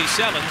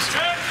 67's.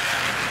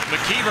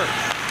 McKeever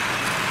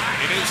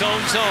in his own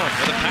zone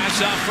with a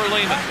pass off for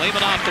Lehman.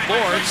 Lehman off the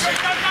boards,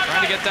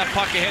 trying to get that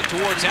puck ahead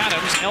towards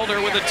Adams.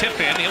 Elder with a tip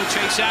in, he'll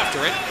chase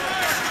after it.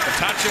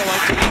 Pataccio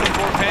out to even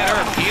for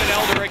Patter. He and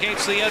Elder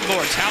against the end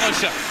boards.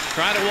 Halusha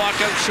trying to walk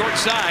out short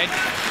side.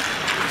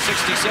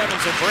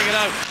 67's will bring it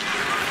out.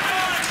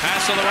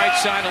 Pass on the right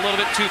side a little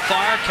bit too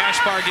far.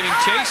 Kaspar giving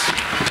chase.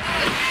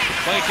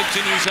 Play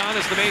continues on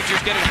as the Majors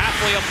get it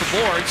halfway up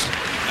the boards.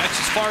 That's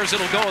as far as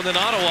it'll go, and then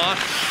Ottawa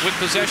with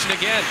possession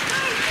again.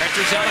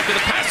 Petrozzelli with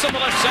a pass on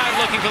the left side,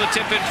 looking for the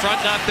tip in front,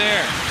 not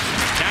there.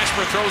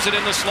 Kaspar throws it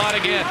in the slot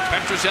again.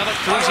 Petrozzelli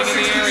cruising in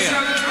the area.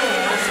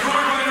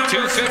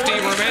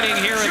 2:50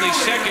 remaining here in the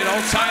second.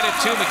 All tied at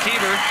 2.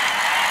 McKeever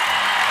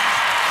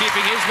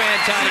keeping his man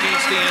tied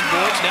against the end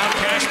boards. Now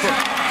Kaspar.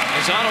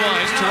 As Ottawa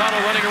is Toronto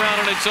running around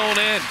on its own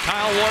end.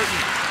 Kyle Wharton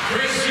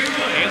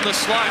in the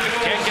slot.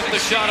 Can't get the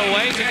shot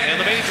away. And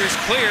the Majors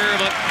clear,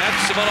 but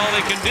that's about all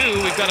they can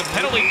do. We've got a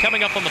penalty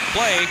coming up on the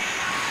play.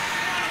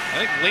 I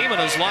think Lehman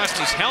has lost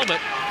his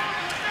helmet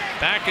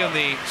back in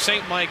the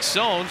St. Mike's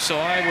zone, so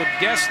I would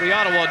guess the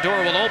Ottawa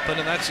door will open,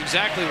 and that's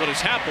exactly what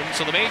has happened.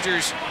 So the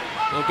Majors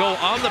will go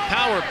on the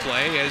power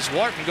play as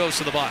Wharton goes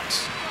to the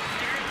box.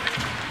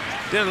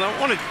 Dan, I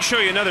want to show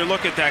you another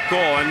look at that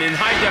goal, and in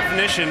high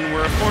definition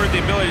we're afforded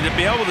the ability to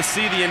be able to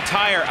see the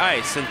entire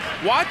ice, and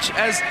watch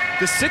as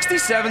the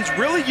 67's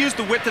really use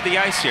the width of the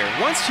ice here.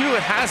 Once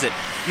Hewlett has it,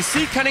 you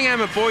see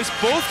Cunningham and Boyce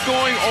both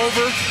going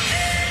over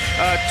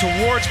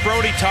towards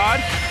Brody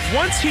Todd.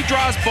 Once he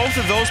draws both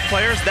of those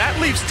players, that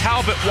leaves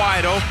Talbot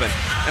wide open.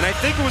 And I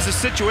think it was a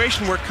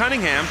situation where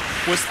Cunningham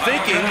was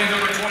thinking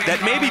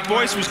that maybe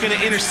Boyce was going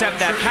to intercept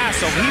that pass,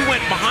 so he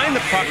went behind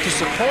the puck to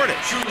support it.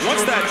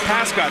 Once that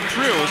pass got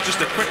through, it was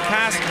just a quick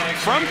pass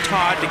from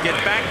Todd to get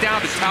back down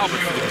to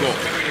Talbot for the goal.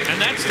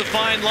 And that's the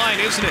fine line,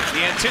 isn't it?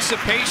 The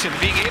anticipation,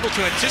 being able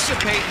to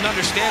anticipate and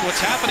understand what's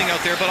happening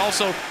out there, but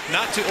also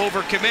not to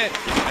overcommit.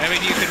 I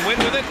mean, you can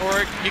win with it,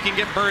 or you can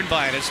get burned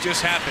by it. It's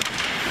just happened.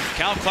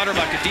 Cal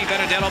Clutterbuck and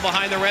DiBenedetto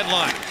behind the red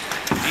line.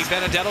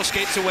 DiBenedetto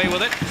skates away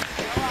with it.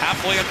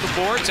 Halfway up the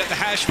boards at the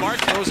hash mark,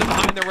 throws it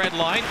behind the red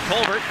line.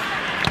 Colbert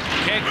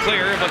can't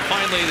clear, but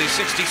finally the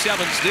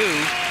 67's do.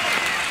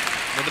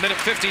 With a minute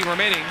 50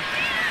 remaining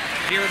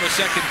here in the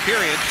second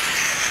period.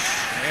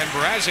 And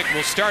Brazic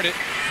will start it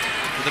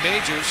with the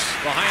Majors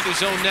behind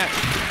his own net.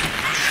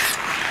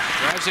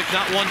 Brazic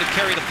not one to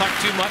carry the puck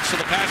too much,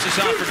 so the pass is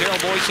off for Darryl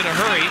Boyce in a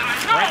hurry.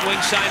 Right wing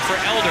side for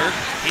Elder.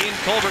 He and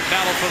Colbert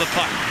battle for the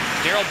puck.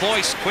 Darryl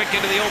Boyce quick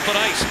into the open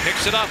ice,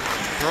 picks it up,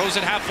 throws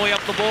it halfway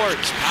up the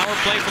boards. Power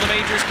play for the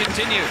Majors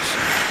continues.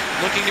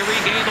 Looking to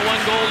regain the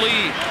 1-goal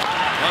lead.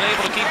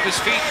 Unable to keep his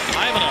feet.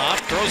 Ivanov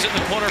throws it in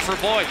the corner for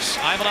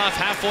Boyce. Ivanov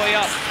halfway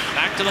up,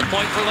 back to the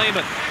point for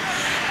Lehman.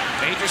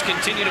 Majors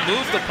continue to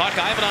move the puck.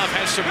 Ivanov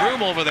has some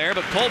room over there,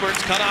 but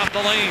Colbert's cut off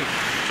the lane.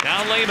 Now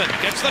Lehman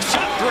gets the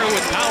shot through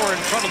with power in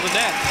front of the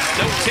net.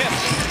 No tip.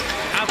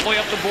 Halfway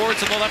up the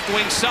boards on the left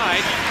wing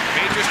side.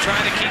 Majors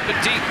trying to keep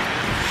it deep.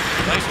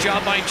 Nice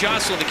job by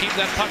Jocelyn to keep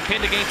that puck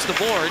pinned against the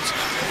boards.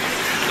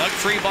 Dug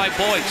free by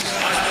Boyce.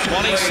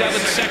 27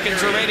 seconds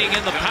remaining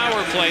in the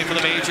power play for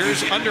the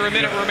Majors. Under a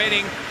minute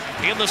remaining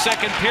in the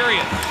second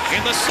period.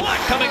 In the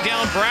slot coming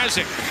down,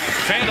 Brazic.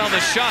 Fan on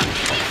the shot.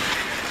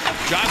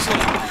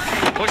 Jocelyn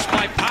pushed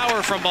by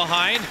Power from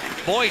behind.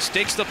 Boyce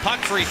takes the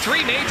puck free.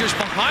 3 majors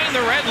behind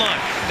the red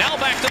line.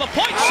 Now back to the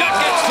point. Shot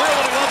gets through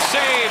and a glove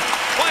save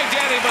by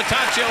Danny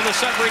Bottaccio. The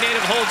Sudbury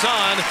native holds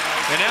on.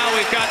 And now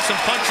we've got some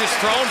punches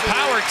thrown.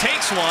 Power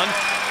takes one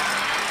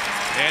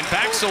and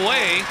backs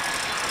away.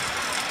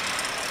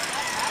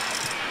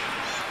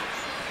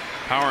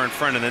 Power in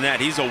front of the net.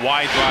 He's a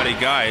wide-body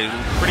guy,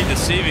 pretty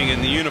deceiving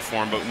in the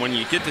uniform, but when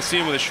you get to see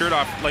him with his shirt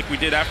off like we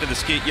did after the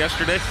skate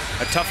yesterday,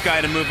 a tough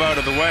guy to move out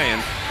of the way,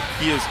 and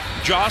he is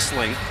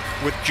jostling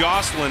with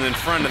Jocelyn in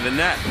front of the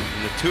net.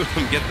 And the two of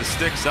them get the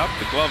sticks up,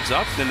 the gloves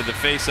up, into the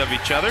face of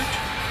each other.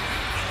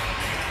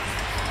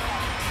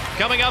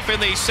 Coming up in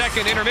the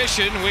second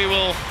intermission, we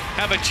will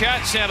have a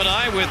chat, Sam and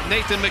I, with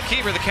Nathan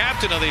McKeever, the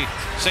captain of the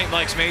St.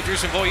 Mike's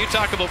Majors. And boy, you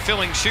talk about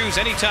filling shoes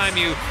anytime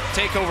you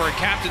take over a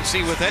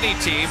captaincy with any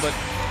team. But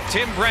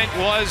Tim Brent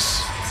really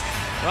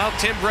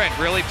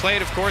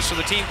played, of course, for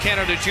the Team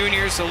Canada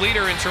Juniors, the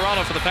leader in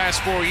Toronto for the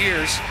past 4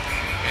 years.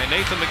 And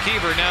Nathan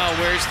McKeever now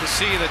wears the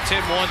C that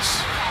Tim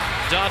once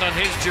done on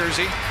his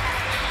jersey.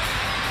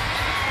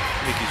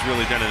 I think he's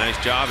really done a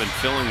nice job in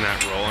filling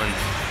that role. And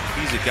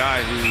he's a guy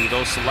who,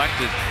 though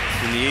selected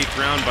in the 8th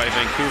round by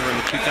Vancouver in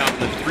the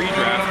 2003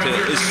 draft,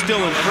 is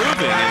still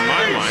improving in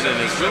my mind and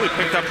has really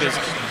picked up his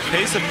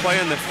pace of play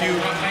in the few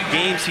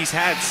games he's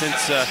had since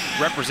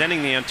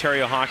representing the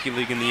Ontario Hockey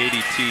League in the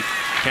ADT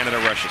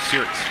Canada-Russia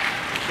series.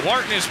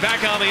 Wharton is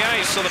back on the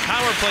ice, so the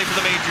power play for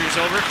the majors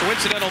over.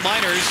 Coincidental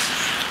minors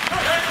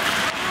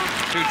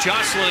to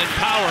Jocelyn and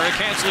Power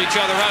cancel each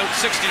other out.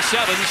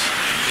 67's.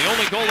 The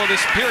only goal of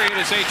this period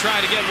is they try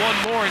to get one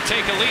more and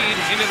take a lead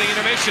into the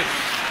intermission.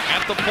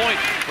 At the point,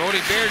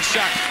 Brody Baird's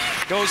shot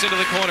goes into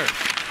the corner.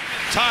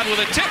 Todd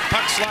with a tip,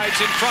 puck slides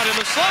in front in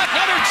the slot.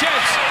 Another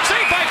chance,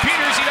 saved by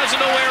Peters. He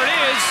doesn't know where it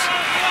is.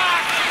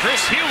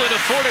 Chris Hewlett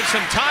afforded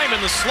some time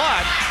in the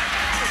slot.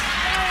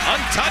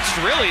 Untouched,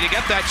 really, to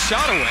get that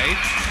shot away.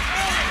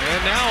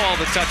 And now all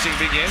the touching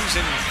begins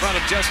in front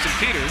of Justin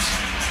Peters.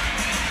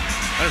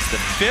 That's the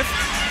 5th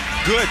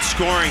good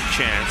scoring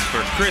chance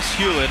for Chris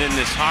Hewlett in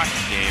this hockey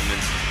game.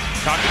 And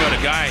talk about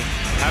a guy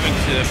having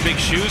big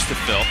shoes to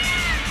fill.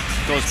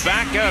 Goes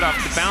back out off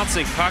the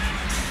bouncing puck.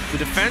 The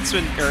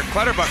defenseman, or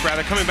Clutterbuck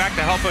rather, coming back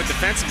to help out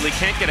defensively,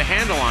 can't get a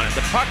handle on it.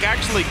 The puck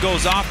actually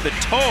goes off the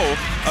toe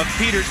of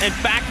Peters and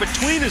back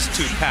between his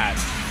two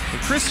pads.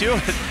 And Chris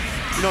Hewlett,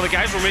 you know, the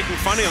guys were making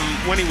fun of him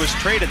when he was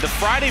traded. The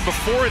Friday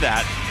before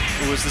that,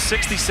 it was the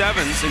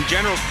 67's, and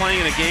Generals playing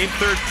in a game,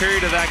 3rd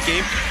period of that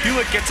game.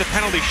 Hewlett gets a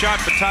penalty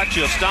shot,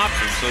 Bottaccio stopped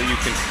him, so you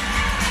can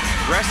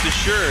rest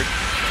assured,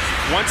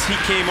 once he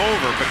came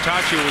over,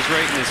 Bottaccio was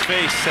right in his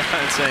face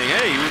saying,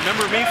 hey, you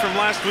remember me from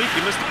last week?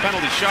 You missed a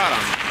penalty shot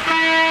on me.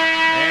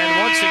 And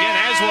once again,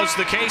 as was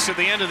the case at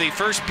the end of the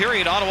first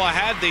period, Ottawa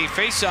had the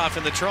face-off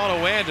in the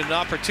Toronto end and an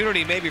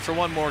opportunity maybe for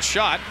one more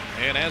shot.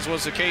 And as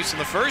was the case in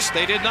the first,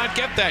 they did not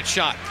get that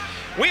shot.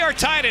 We are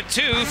tied at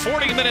 2,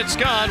 40 minutes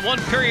gone, 1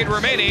 period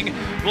remaining.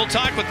 We'll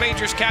talk with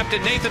Majors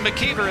captain Nathan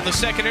McKeever in the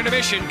second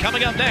intermission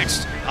coming up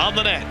next on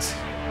The Net.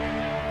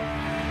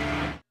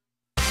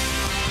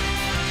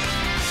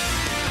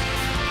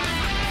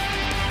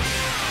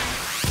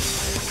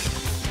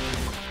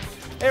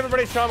 Hey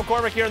everybody, Sean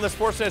McCormick here in the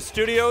Sportsnet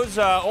studios.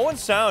 Owen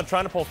Sound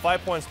trying to pull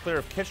 5 points clear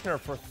of Kitchener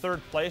for 3rd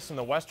place in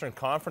the Western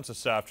Conference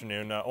this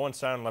afternoon. Owen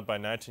Sound led by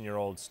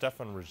 19-year-old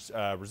Stefan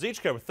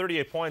Ruzicka with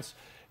 38 points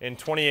in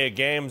 28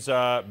 games.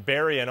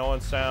 Barrie and Owen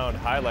Sound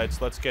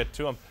highlights. Let's get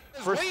to them.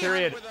 First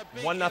period,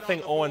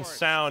 1-0 Owen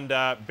Sound.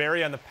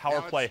 Barrie on the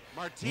power play.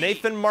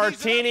 Nathan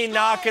Martini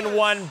knocking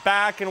one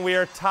back, and we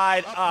are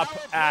tied up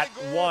at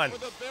 1.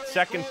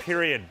 Second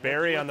period,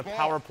 Barrie on the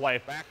power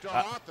play.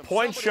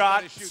 Point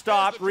shot,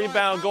 stopped,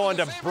 rebound going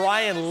to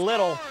Brian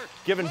Little,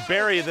 giving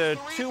Barrie the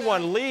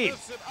 2-1 lead.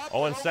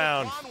 Owen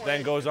Sound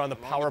then goes on the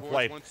power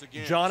play.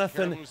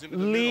 Jonathan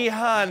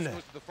Lehan.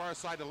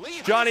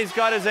 Johnny's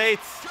got his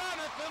 8th.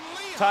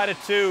 Tied at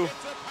 2.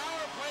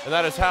 And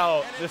that is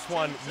how this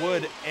one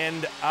would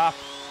end up.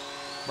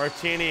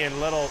 Martini and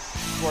Little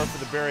score for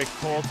the Barrie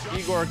Colts.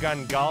 Igor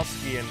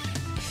Gongalski and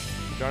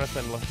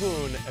Jonathan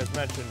Lahoon, as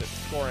mentioned,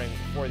 scoring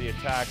for the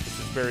attack. This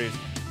is Barrie's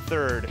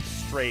 3rd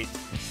straight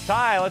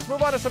tie. Let's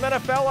move on to some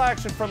NFL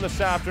action from this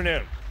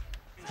afternoon.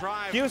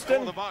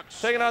 Houston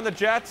taking on the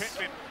Jets.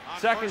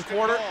 Second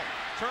quarter.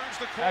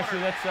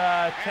 Actually, that's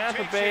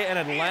Tampa Bay and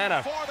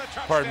Atlanta.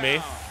 Pardon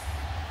me.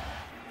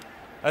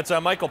 That's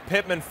a Michael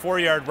Pittman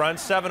 4-yard run,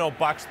 7-0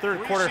 Bucks.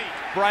 Third quarter,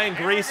 Brian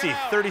Greasy,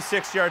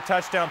 36-yard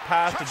touchdown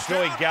pass to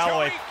Joey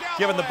Galloway,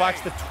 giving the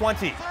Bucks the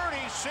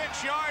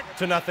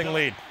 20-0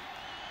 lead.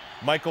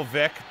 Michael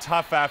Vick,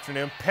 tough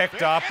afternoon,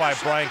 picked off by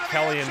Brian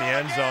Kelly in the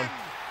end zone.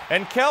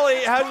 And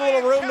Kelly has a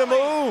little room to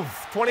move.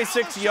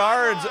 26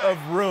 yards of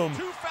room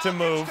to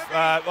move.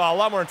 Well, a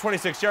lot more than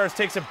 26 yards.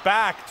 Takes it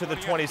back to the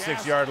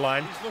 26-yard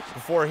line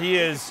before he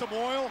is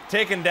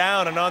taken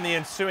down. And on the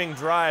ensuing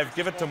drive,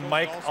 give it to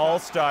Mike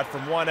Alstott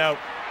from 1 out.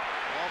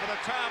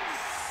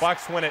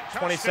 Bucks win it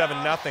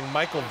 27-0.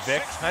 Michael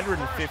Vick,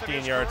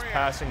 115 yards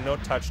passing, no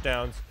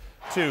touchdowns,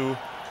 2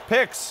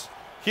 picks.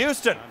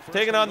 Houston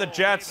taking on the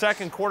Jets.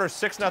 Second quarter,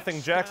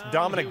 6-0 Jets.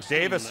 Dominic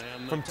Davis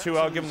from 2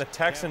 out, giving the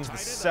Texans the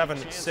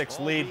 7-6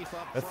 lead.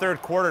 The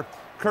third quarter,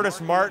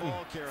 Curtis Martin,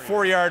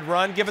 4-yard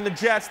run, giving the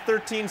Jets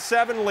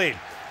 13-7 lead.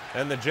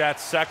 And the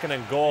Jets second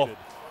and goal.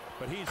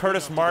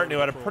 Curtis Martin, who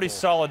had a pretty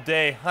solid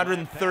day,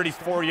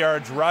 134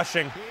 yards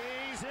rushing.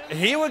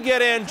 He would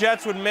get in,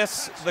 Jets would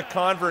miss the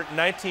convert,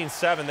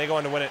 19-7. They go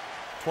on to win it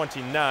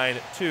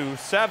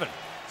 29-7.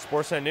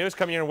 Sportsnet News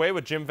coming your way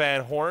with Jim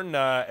Van Horn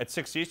at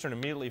 6 Eastern,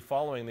 immediately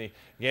following the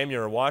game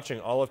you're watching.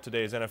 All of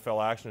today's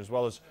NFL action, as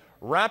well as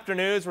Raptor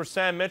News, where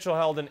Sam Mitchell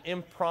held an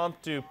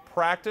impromptu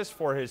practice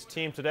for his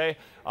team today.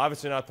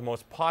 Obviously not the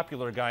most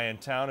popular guy in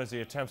town, as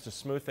he attempts to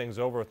smooth things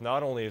over with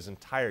not only his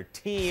entire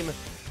team,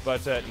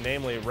 but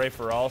namely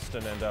Rafer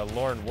Alston and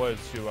Lauren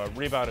Woods, who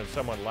rebounded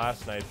somewhat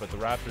last night, but the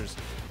Raptors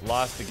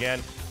lost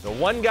again. The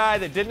one guy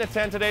that didn't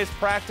attend today's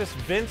practice,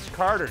 Vince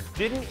Carter,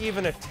 didn't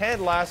even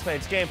attend last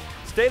night's game.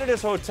 Stayed at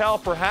his hotel.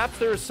 Perhaps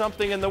there is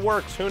something in the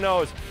works. Who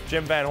knows?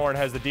 Jim Van Horn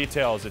has the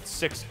details at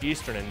 6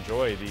 Eastern.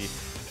 Enjoy the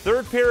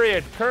third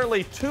period.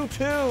 Currently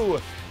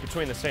 2-2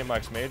 between the St.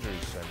 Mike's Majors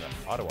and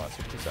the Ottawa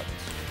 67's.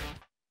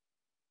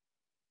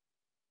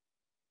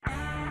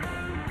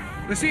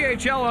 The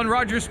CHL on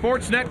Rogers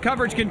Sportsnet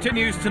coverage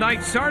continues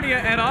tonight. Sarnia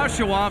at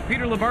Oshawa.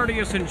 Peter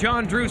Labardius and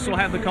John Druce will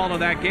have the call of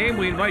that game.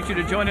 We invite you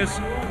to join us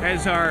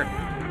as our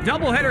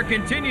doubleheader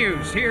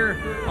continues here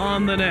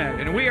on the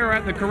net. And we are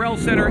at the Corel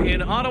Center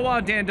in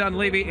Ottawa. Dan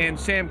Dunleavy and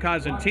Sam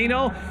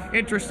Cosentino.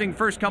 Interesting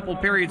first couple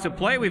periods of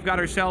play. We've got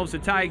ourselves a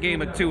tie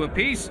game at 2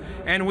 apiece.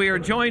 And we are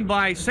joined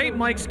by St.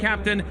 Mike's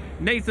captain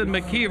Nathan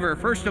McKeever.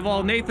 First of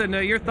all, Nathan,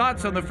 your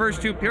thoughts on the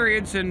first 2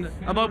 periods and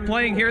about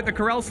playing here at the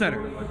Corel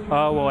Center?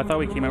 Well, I thought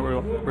we came out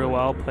real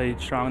well, played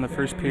strong in the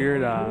first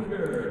period. We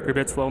were a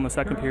bit slow in the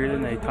second period,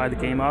 and they tied the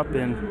game up.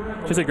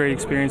 And just a great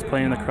experience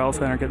playing in the Corel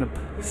Center, getting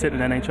to sit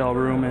in an NHL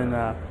room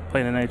and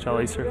playing an NHL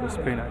ice surface.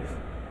 Pretty nice.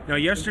 Now,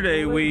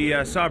 yesterday we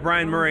saw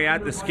Brian Murray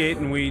at the skate,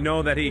 and we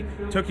know that he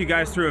took you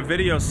guys through a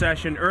video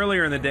session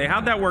earlier in the day.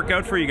 How'd that work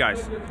out for you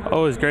guys?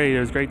 Oh, it was great. It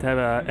was great to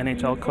have an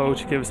NHL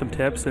coach give us some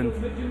tips,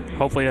 and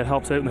hopefully it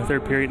helps out in the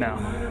third period now.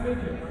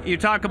 You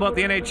talk about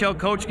the NHL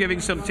coach giving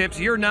some tips.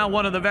 You're now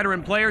one of the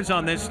veteran players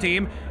on this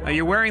team.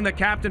 You're wearing the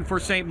captain for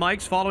St.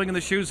 Mike's, following in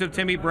the shoes of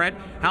Timmy Brent.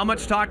 How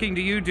much talking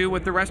do you do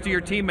with the rest of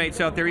your teammates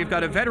out there? You've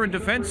got a veteran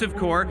defensive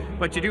core,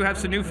 but you do have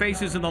some new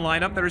faces in the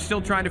lineup that are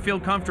still trying to feel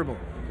comfortable.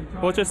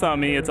 Well, it's just not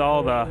me. It's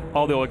all the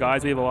old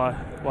guys. We have a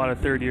lot of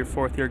third-year,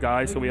 fourth-year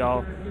guys, so we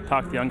all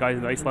talk to the young guys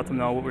on the ice, let them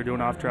know what we're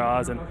doing off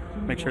draws, and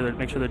make sure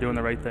they're doing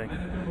the right thing.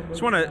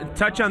 Just want to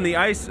touch on the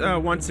ice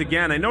once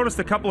again. I noticed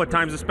a couple of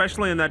times,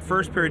 especially in that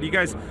first period, you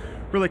guys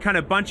really kind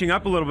of bunching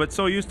up a little bit,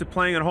 so used to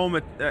playing at home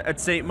at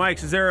St.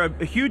 Mike's. Is there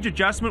a huge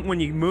adjustment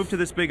when you move to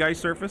this big ice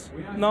surface?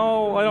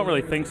 No, I don't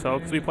really think so,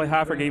 because we play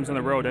half our games on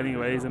the road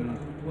anyways, and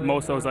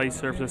most of those ice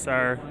surfaces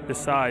are this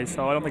size,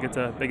 so I don't think it's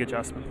a big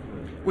adjustment.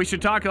 We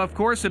should talk, of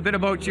course, a bit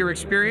about your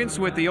experience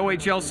with the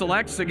OHL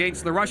Selects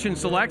against the Russian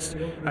Selects.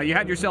 You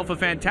had yourself a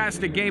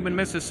fantastic game in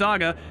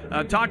Mississauga.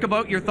 Talk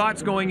about your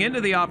thoughts going into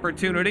the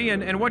opportunity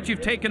and what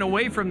you've taken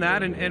away from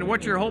that and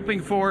what you're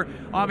hoping for,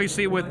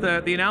 obviously, with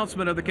the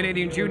announcement of the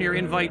Canadian Junior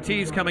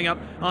invitees coming up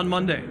on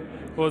Monday.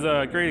 Well, it was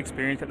a great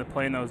experience getting to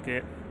play in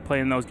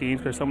those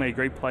games. There's so many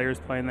great players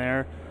playing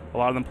there. A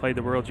lot of them played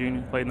in the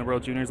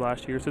World Juniors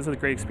last year. So this is a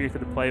great experience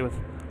to play with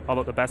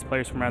all the best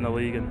players from around the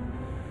league. And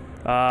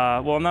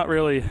well, I'm not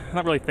really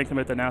thinking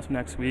about the announcement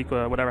next week.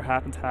 Whatever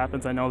happens,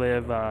 happens. I know they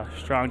have a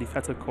strong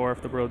defensive core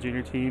for the World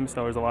Junior team,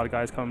 so there's a lot of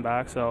guys coming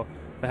back. So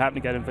if I happen to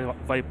get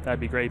invited, that'd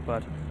be great,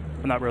 but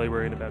I'm not really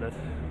worried about it.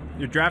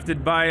 You're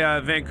drafted by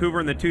Vancouver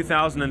in the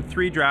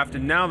 2003 draft,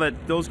 and now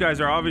that those guys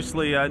are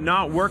obviously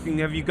not working,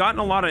 have you gotten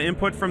a lot of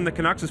input from the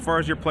Canucks as far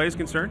as your play is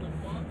concerned?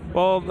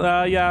 Well,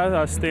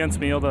 yeah, Stan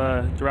Smeal,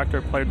 the director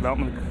of player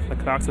development, the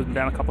Canucks, has been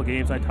down a couple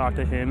games. I talked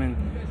to him, and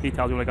he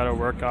tells me what I got to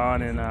work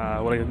on and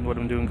what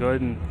I'm doing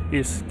good, and he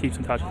just keeps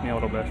in touch with me a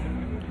little bit.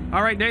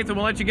 All right, Nathan,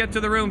 we'll let you get to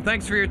the room.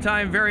 Thanks for your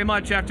time very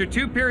much. After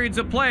 2 periods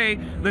of play,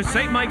 the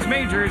St. Mike's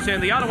Majors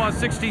and the Ottawa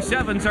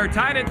 67's are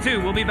tied at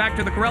 2. We'll be back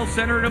to the Corel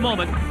Center in a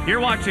moment. You're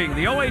watching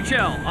the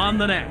OHL on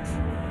the net.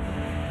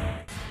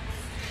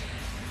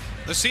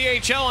 The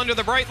CHL under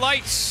the bright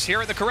lights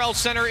here at the Corel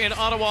Center in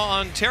Ottawa,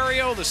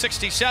 Ontario. The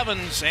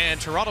 67's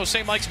and Toronto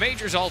St. Mike's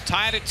Majors all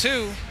tied at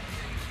 2.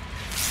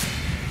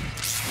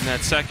 In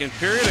that second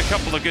period, a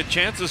couple of good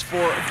chances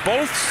for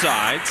both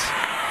sides.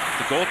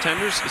 The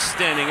goaltenders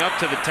standing up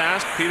to the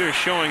task. Peter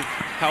showing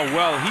how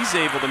well he's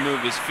able to move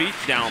his feet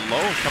down low.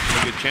 A couple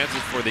of good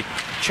chances for the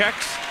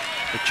Czechs.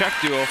 The Czech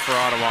duo for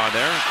Ottawa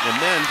there. And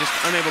then just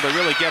unable to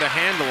really get a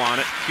handle on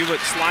it.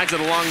 Hewlett slides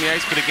it along the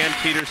ice, but again,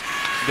 Peters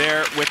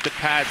there with the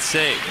pad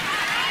save.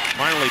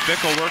 Finally,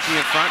 Bickell working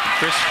in front.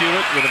 Chris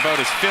Hewlett with about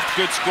his 5th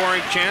good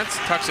scoring chance.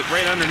 Tucks it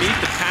right underneath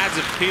the pads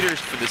of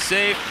Peters for the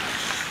save.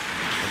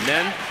 And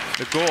then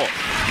the goal.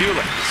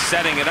 Hewlett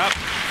setting it up.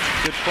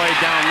 Good play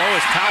down low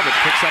as Talbot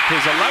picks up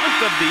his 11th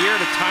of the year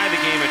to tie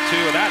the game at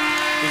 2. That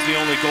was the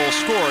only goal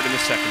scored in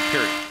the second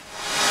period.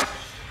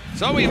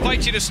 So we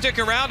invite you to stick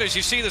around as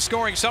you see the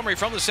scoring summary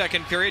from the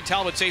second period.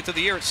 Talbot's 8th of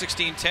the year at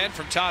 16-10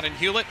 from Todd and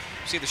Hewlett.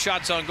 See the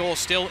shots on goal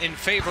still in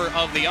favor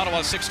of the Ottawa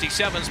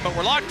 67's, but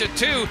we're locked at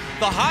 2.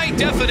 The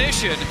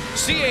high-definition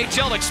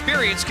CHL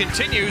experience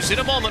continues in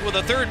a moment with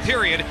a third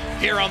period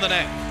here on the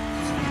net.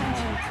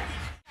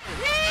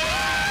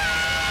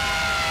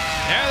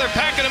 Yeah, they're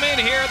packing them in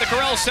here at the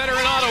Corel Center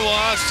in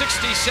Ottawa.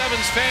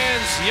 67's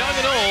fans, young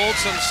and old.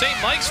 Some St.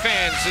 Mike's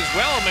fans as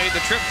well made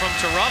the trip from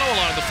Toronto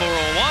along the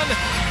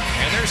 401.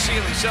 And they're seeing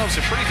themselves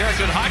a pretty darn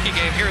good hockey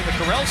game here in the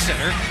Corel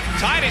Center.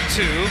 Tied at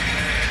 2.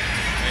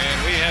 And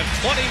we have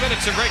 20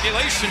 minutes of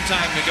regulation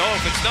time to go.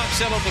 If it's not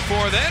settled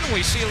before then,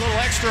 we see a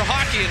little extra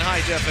hockey in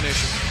high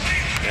definition.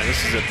 Yeah, this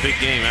is a big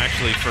game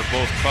actually for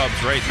both clubs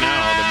right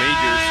now. The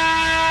Majors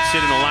sit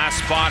in the last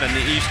spot in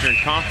the Eastern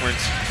Conference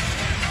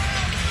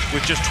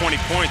with just 20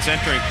 points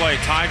entering play,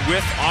 tied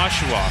with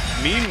Oshawa.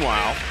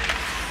 Meanwhile,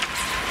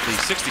 the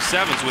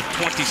 67's with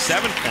 27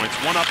 points,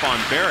 one up on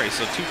Barrie.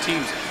 So two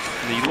teams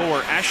in the lower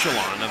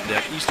echelon of the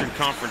Eastern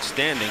Conference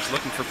standings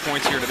looking for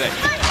points here today.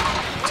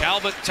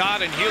 Talbot,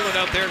 Todd, and Hewlett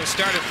out there to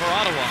start it for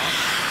Ottawa.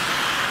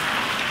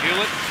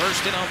 Hewlett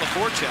first in on the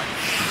forecheck,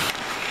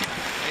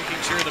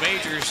 making sure the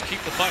Majors keep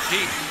the puck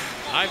deep.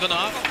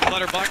 Ivanov,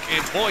 Clutterbuck,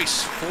 and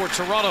Boyce for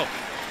Toronto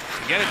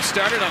to get it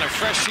started on a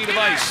fresh sheet of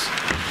ice.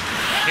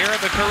 Here at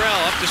the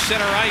Corel, up to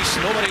center ice,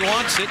 nobody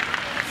wants it.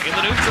 In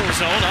the neutral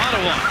zone,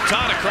 Ottawa.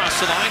 Todd across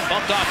the line,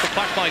 bumped off the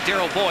puck by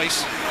Daryl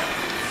Boyce.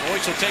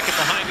 Boyce will take it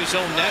behind his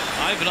own net.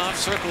 Ivanov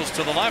circles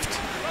to the left.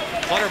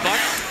 Clutterbuck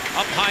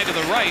up high to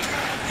the right.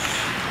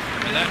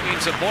 And that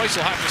means that Boyce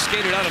will have to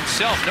skate it out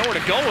himself. Nowhere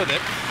to go with it,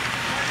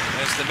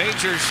 as the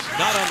Majors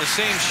not on the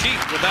same sheet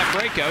with that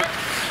breakout.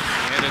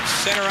 And it's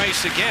center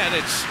ice again.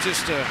 It's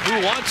just a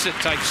who wants it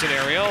type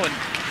scenario. And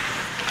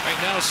right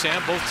now, Sam,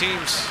 both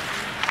teams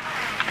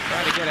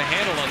trying to get a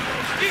handle on the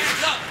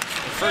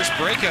first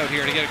breakout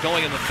here to get it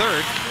going in the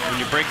third. When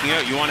you're breaking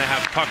out, you want to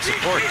have puck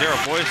support. Daryl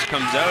Boyce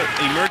comes out,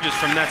 emerges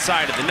from that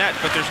side of the net,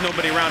 but there's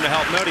nobody around to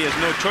help him out. He has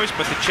no choice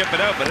but to chip it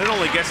out, but it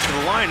only gets to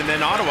the line, and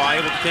then Ottawa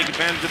able to take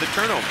advantage of the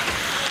turnover.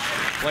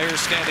 Players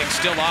standing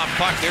still off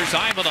puck. There's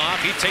Ivanov.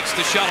 He takes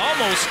the shot,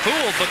 almost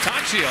fooled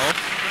Bataccio.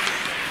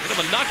 Bit of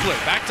a knuckler.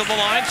 Back to the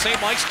line.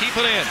 St. Mike's keep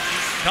it in.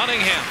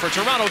 Cunningham for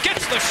Toronto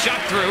gets the shot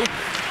through.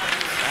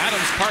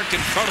 Adams parked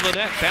in front of the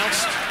net,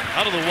 bounced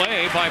out of the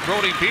way by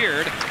Brody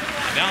Beard.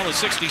 Now the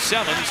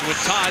 67's with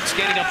Todd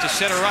skating up to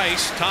center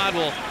ice. Todd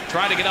will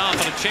try to get off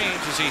on a change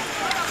as he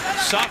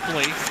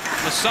softly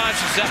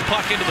massages that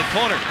puck into the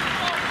corner.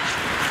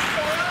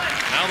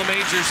 Now the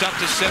Majors up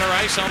to center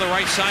ice on the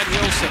right side.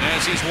 Wilson,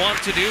 as he's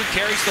wont to do,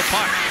 carries the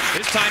puck.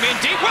 This time in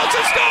deep.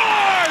 Wilson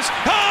scores!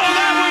 Oh,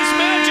 that was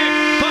magic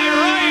by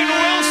Ryan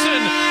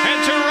Wilson. And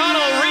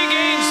Toronto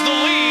regains the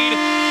lead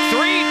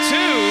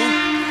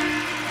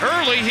 3-2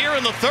 early here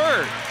in the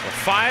third. Well,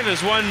 5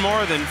 is one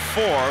more than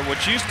 4,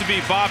 which used to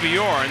be Bobby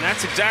Orr, and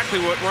that's exactly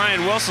what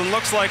Ryan Wilson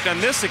looks like on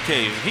this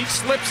occasion. He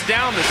slips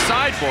down the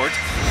sideboards.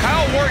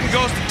 Kyle Wharton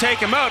goes to take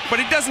him out, but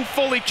he doesn't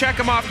fully check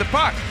him off the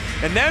puck.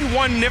 And then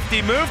one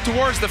nifty move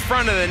towards the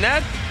front of the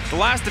net. The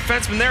last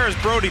defenseman there is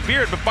Brody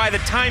Beard, but by the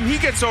time he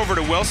gets over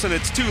to Wilson,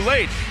 it's too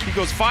late. He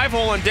goes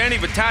 5-hole on Danny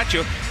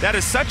Bataccio. That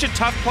is such a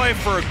tough play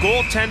for a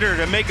goaltender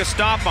to make a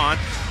stop on,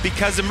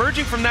 because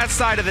emerging from that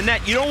side of the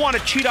net, you don't want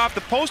to cheat off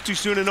the post too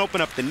soon and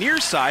open up the near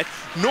side,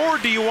 nor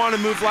do you want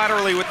to move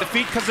laterally with the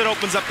feet, because it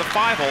opens up the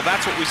 5-hole.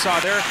 That's what we saw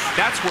there.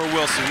 That's where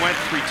Wilson went.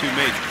 3-2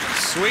 Major.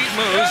 Sweet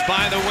moves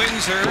by the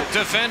Windsor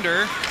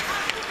defender,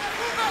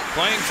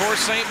 playing for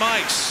St.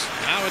 Mike's.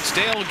 Now it's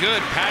Dale Good,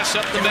 pass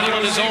up the middle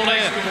in his own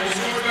end.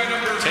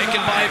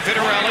 Taken by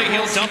Vitarelli,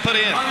 he'll dump it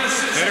in.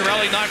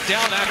 Vitarelli knocked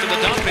down after the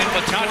dump in,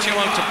 but Bataccio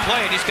out to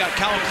play, and he's got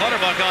Cal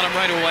Clutterbuck on him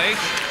right away.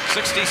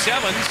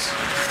 67's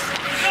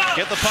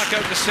get the puck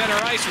out to center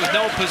ice with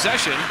no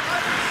possession.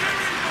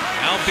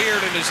 Now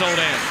Beard in his own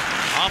end.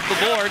 Off the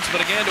boards,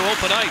 but again to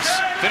open ice.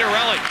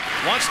 Vitarelli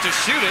wants to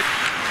shoot it.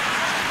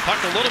 Puck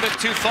a little bit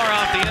too far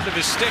off the end of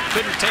his stick.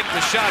 Couldn't take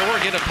the shot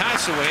or get a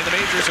pass away. The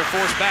Majors are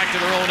forced back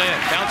to their own end.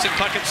 Bouncing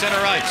puck at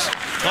center ice.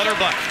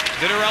 Clutterbuck.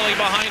 Vitarelli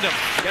behind him.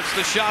 Gets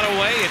the shot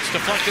away. It's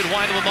deflected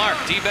wide of the mark.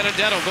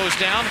 DiBenedetto goes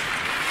down.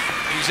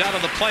 He's out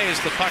of the play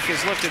as the puck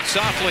is lifted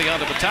softly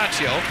onto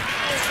Bataccio.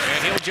 And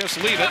he'll just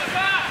leave it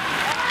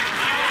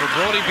for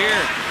Brody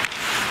Beard.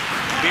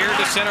 Beard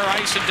to center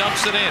ice and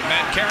dumps it in.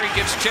 Matt Carey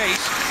gives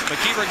chase.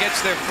 McKeever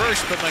gets there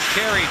first, but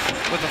McCarry,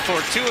 with a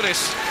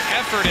fortuitous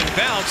effort and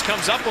bounce,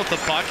 comes up with the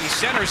puck. He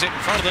centers it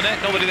in front of the net.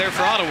 Nobody there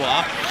for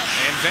Ottawa.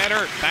 And Van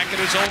Aert back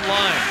at his own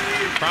line.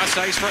 Cross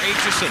ice for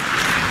Aitchison.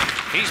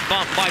 He's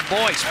bumped by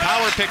Boyce.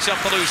 Power picks up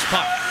the loose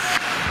puck.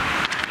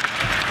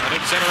 And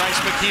in center ice,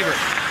 McKeever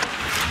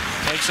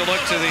takes a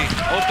look to the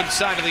open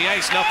side of the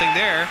ice. Nothing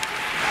there.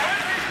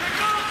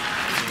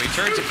 He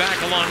turns it back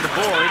along the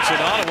boards.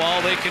 At Ottawa,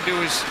 all they can do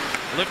is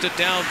lift it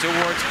down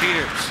towards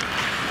Peters.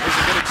 Here's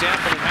a good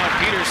example of how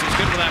Peters is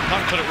good with that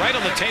puck. Put it right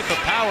on the tape of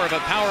Power,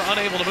 but Power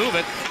unable to move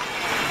it.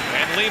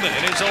 And Lehman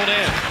in his own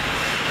end.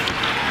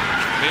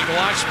 Being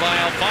watched by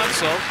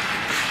Alfonso,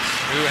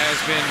 who has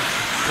been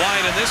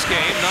quiet in this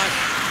game, not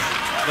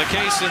the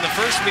case in the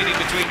first meeting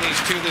between these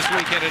two this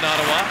weekend in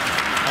Ottawa.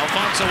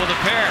 Alfonso with a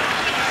pair.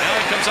 Now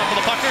he comes up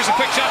with the puck. There's a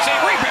quick shot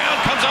save. Rebound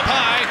comes up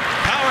high.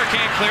 Power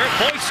can't clear it.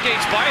 Boyd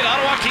skates by it.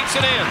 Ottawa keeps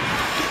it in.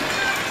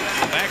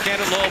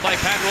 Backhanded low by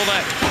Pat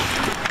Roulette.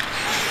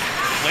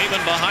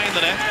 Lehman behind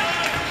the net.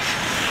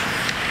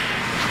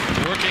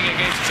 Working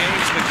against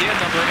James McGinn,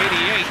 number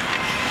 88.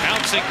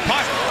 Bouncing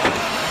puck.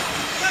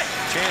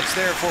 Chance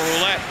there for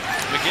Roulette.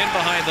 McGinn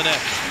behind the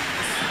net.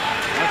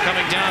 Now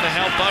coming down to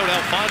help out.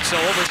 Alfonso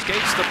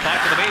overskates the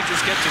puck, and the Majors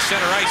get to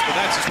center ice, but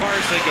that's as far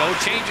as they go.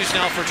 Changes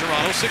now for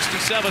Toronto.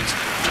 67's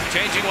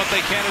changing what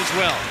they can as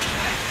well.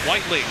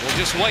 Whiteley will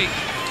just wait.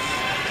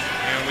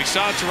 And we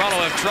saw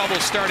Toronto have trouble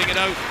starting it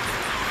out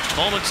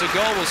moments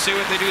ago. We'll see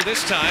what they do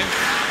this time.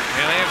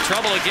 And they have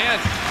trouble again.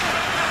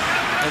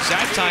 As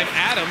that time,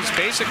 Adams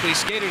basically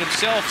skated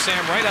himself,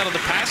 Sam, right out of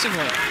the passing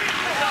lane.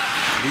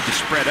 Need to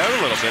spread out a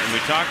little bit, and we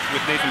talked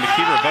with Nathan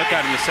McKeever about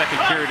that in the second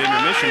period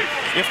intermission,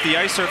 if the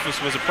ice surface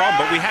was a problem.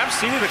 But we have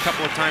seen it a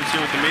couple of times here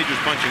with the Majors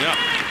bunching up.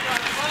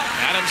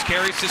 Adams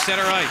carries to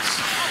center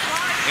ice.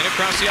 In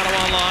across the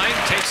Ottawa line,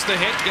 takes the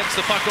hit, gets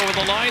the puck over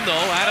the line,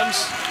 though.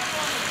 Adams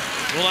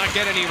will not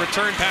get any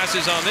return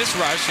passes on this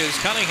rush as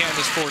Cunningham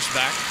is forced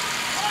back.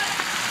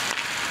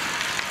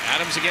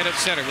 Adams again at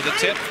center with a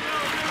tip.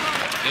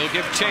 He'll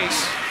give chase,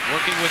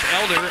 working with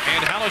Elder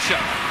and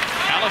Halishuk.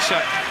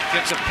 Halishuk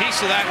gets a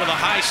piece of that with a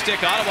high stick.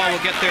 Ottawa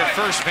will get there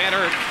first. Van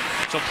Aert.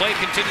 So play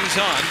continues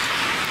on.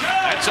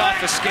 That's off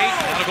the skate.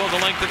 That'll go the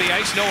length of the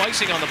ice. No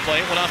icing on the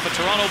play. It went off a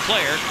Toronto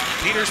player.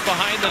 Peters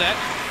behind the net.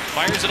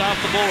 Fires it off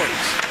the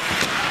boards.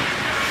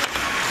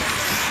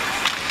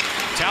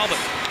 Talbot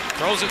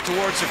throws it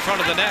towards the front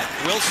of the net.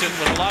 Wilson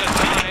with a lot of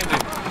time to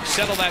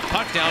settle that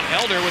puck down.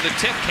 Elder with a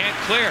tip. Can't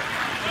clear.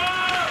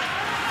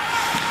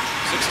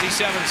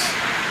 67's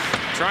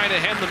trying to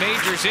hem the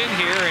Majors in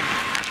here and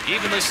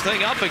even this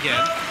thing up again.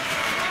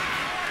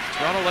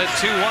 Toronto led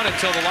 2-1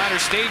 until the latter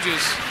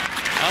stages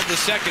of the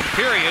second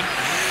period.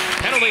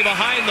 Penalty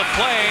behind the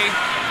play,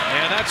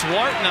 and that's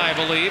Wharton, I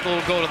believe,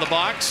 will go to the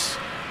box.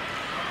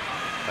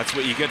 That's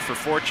what you get for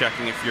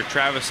forechecking if you're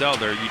Travis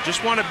Elder. You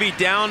just want to be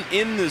down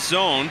in the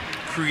zone,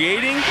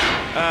 creating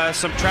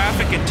some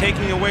traffic and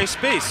taking away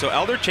space. So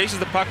Elder chases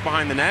the puck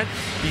behind the net.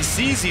 He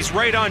sees he's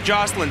right on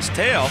Jocelyn's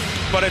tail,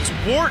 but it's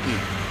Wharton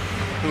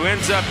who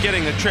ends up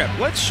getting the trip.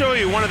 Let's show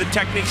you one of the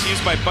techniques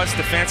used by Bud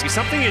Stefanski,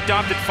 something he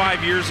adopted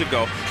 5 years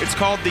ago. It's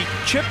called the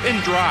chip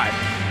and drive.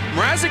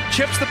 Mrazek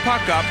chips the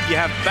puck up, you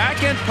have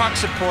backhand puck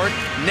support,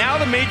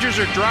 now the Majors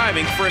are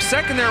driving. For a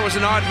second there was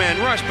an odd man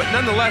rush, but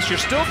nonetheless you're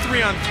still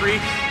 3-on-3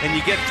 and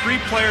you get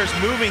three players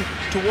moving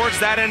towards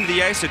that end of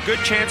the ice. A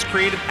good chance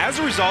created as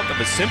a result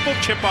of a simple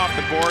chip off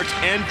the boards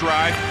and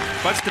drive.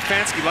 Bud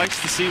Stefanski likes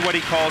to see what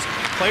he calls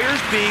players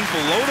being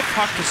below the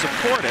puck to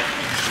support it.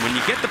 And when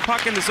you get the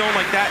puck in the zone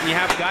like that and you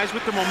have guys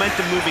with the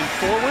momentum moving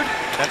forward,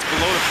 that's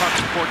below the puck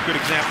support.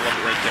 Good example of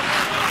it right there.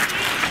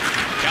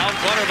 Cal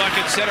Clutterbuck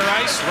at center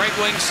ice, right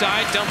wing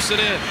side, dumps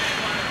it in.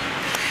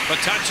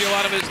 Bottaccio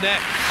out of his net,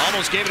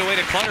 almost gave it away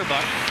to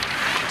Clutterbuck.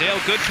 Dale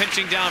Good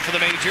pinching down for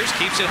the Majors,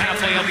 keeps it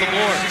halfway up the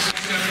boards.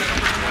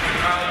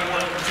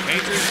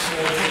 Majors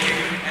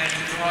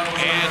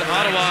and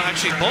Ottawa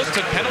actually both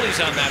took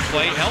penalties on that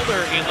play.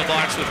 Elder in the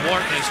box with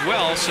Wharton as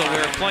well, so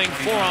we're playing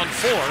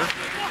 4-on-4.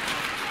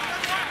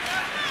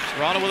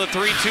 Toronto with a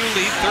 3-2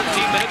 lead,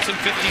 13 minutes and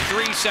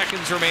 53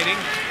 seconds remaining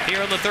here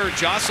in the third.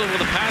 Jocelyn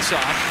with a pass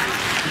off.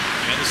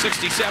 And the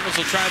 67's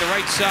will try the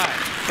right side.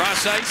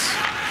 Cross ice.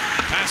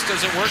 Pass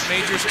doesn't work.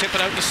 Majors tip it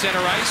out to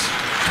center ice.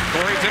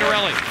 Corey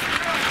Vitarelli.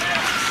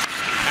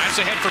 Pass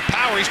ahead for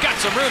Power. He's got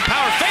some room.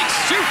 Power fakes,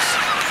 shoots.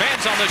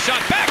 Fans on the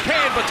shot.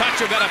 Backhand.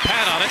 Bottaccio got a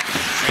pad on it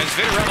as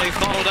Vitarelli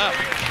followed up.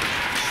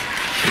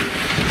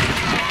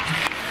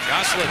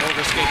 Jocelyn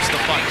overskates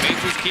the puck.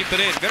 Majors keep it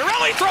in.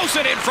 Vitarelli throws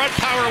it in front.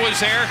 Power was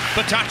there.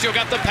 Bottaccio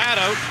got the pad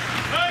out.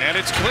 And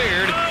it's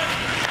cleared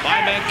by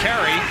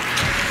Mancari.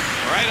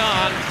 Right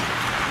on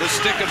the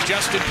stick of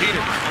Justin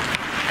Peters.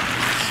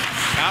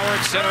 Power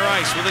at center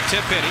ice with a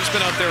tip in. He's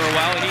been out there a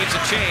while. He needs a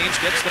change.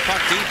 Gets the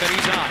puck deep and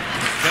he's on.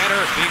 Van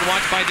Aert being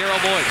watched by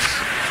Darryl Boyce.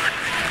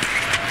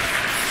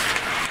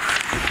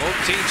 Both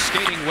teams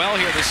skating well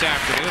here this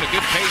afternoon. A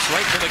good pace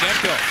right from the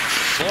get-go.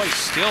 Boyce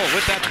still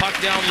with that puck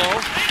down low.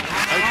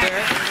 Out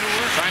there.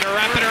 Trying to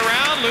wrap it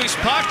around. Loose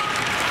puck.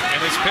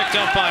 And it's picked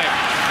up by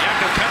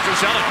Jakub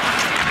Petrzelek.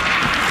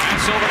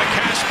 Pass over to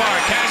Kaspar.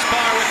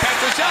 Kaspar with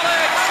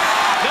Petrzelek.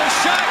 No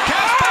shot.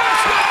 Kaspar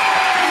scores!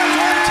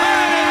 We're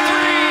tied at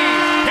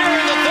 3 here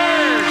in the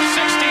third.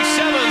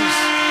 67's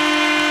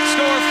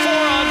score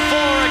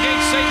 4-on-4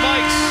 against St.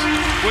 Mike's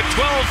with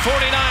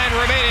 12:49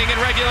 remaining in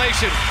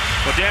regulation.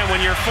 Well, Dan, when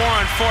you're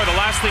 4-on-4, the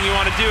last thing you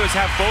want to do is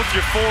have both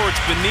your forwards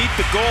beneath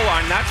the goal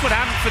line. That's what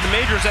happened for the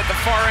Majors at the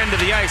far end of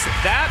the ice.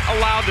 That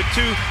allowed the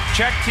two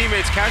Czech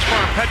teammates, Kaspar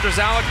and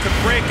Petrzelek, to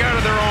break out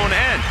of their own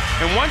end.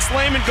 And once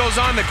Lehman goes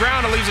on the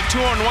ground, it leaves a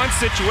 2-on-1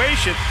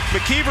 situation.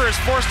 McKeever is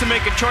forced to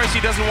make a choice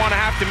he doesn't want to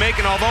have to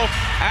make, and although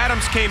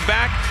Adams came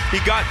back,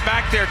 he got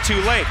back there too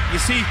late. You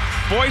see,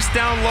 Boyce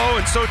down low,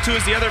 and so too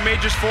is the other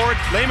Majors forward.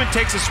 Lehman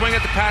takes a swing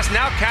at the pass.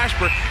 Now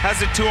Kaspar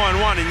has a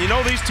 2-on-1, and you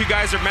know these two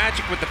guys are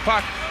magic with the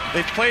puck.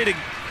 They've played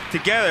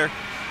together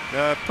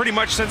pretty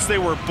much since they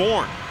were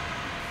born.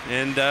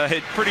 And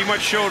it pretty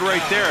much showed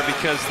right there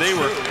because they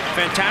were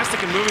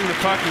fantastic in moving the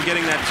puck and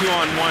getting that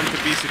 2-on-1 to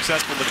be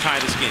successful to tie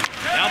this game.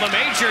 Now the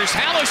Majors,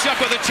 Halushuk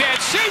with a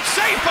chance. Shoots,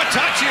 safe,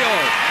 Pataccio.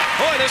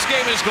 Boy, this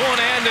game is going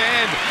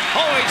end-to-end.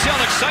 OHL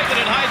excitement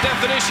in high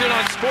definition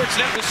on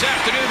Sportsnet this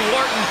afternoon.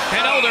 Wharton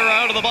and Elder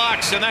out of the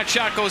box, and that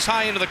shot goes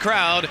high into the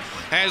crowd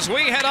as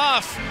we head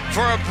off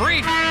for a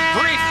brief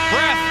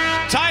breath.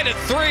 Tied at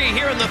 3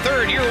 here in the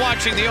third. You're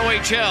watching the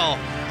OHL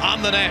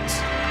on the net.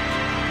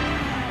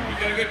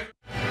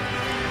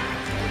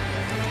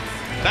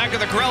 Back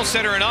at the Grell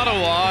Center in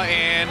Ottawa,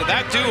 and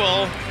that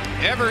duo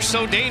ever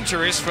so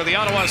dangerous for the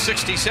Ottawa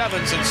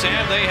 67's. And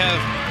Sam, they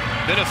have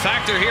been a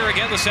factor here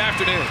again this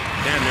afternoon.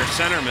 And their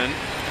centerman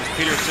is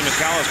Peter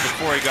Simikalis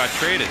before he got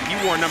traded. He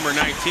wore number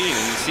 19,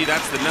 and you see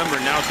that's the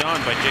number now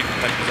donned by Jacob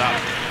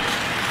Petkozada.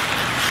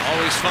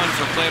 Always fun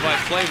for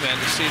play-by-play men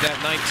to see that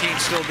 19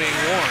 still being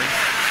worn.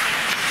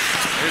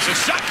 There's a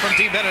shot from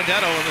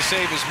DiBenedetto, and the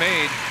save is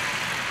made.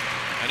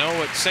 I know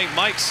at St.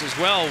 Mike's as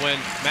well when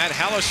Matt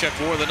Halushuk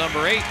wore the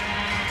number 8.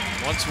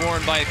 Once worn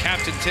by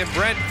Captain Tim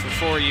Brent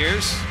for 4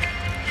 years.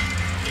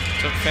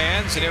 Took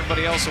fans and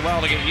everybody else a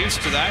while to get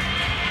used to that.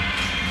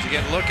 To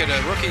get a look at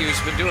a rookie who's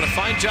been doing a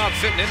fine job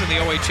fitting into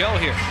the OHL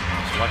here.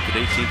 Selected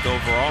 18th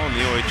overall in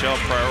the OHL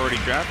priority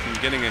draft and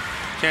getting a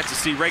chance to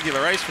see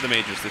regular ice for the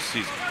Majors this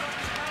season.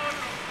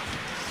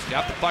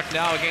 Got the puck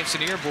now against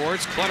the near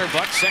boards.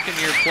 Clutterbuck,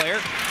 second-year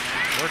player,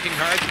 working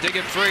hard to dig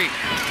it free.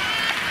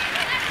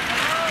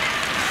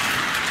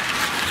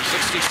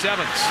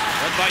 67's,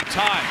 led by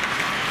Ty.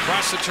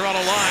 Across the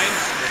Toronto line.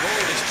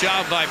 Nice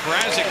job by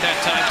Brazic that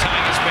time,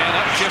 tying his man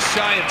up just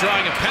shy of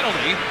drawing a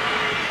penalty.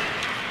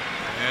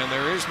 And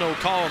there is no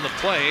call on the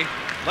play.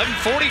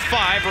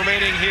 11:45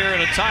 remaining here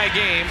in a tie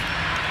game.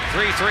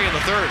 3-3 in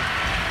the third.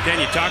 Dan,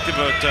 you talked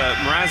about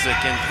Mrazek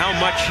and how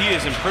much he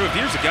has improved.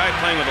 Here's a guy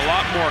playing with a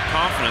lot more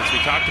confidence.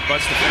 We talked to Bud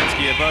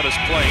Stefanski about his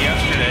play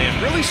yesterday and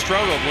really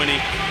struggled when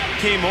he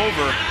came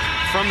over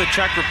from the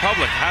Czech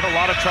Republic. Had a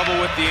lot of trouble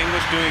with the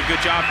English, doing a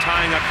good job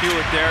tying up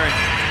Hewlett there, and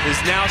is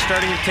now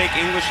starting to take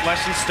English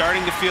lessons,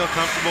 starting to feel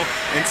comfortable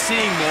and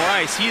seeing more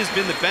ice. He has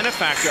been the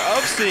benefactor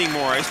of seeing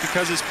more ice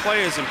because his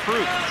play has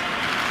improved.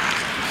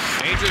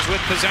 Majors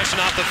with possession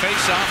off the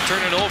face-off,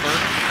 turn it over.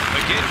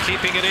 Again,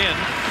 keeping it in.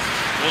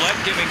 Willett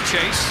giving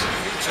chase.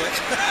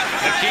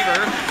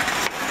 McKeever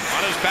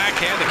on his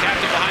backhand, the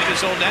captain behind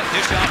his own net.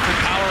 Dish off from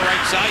Power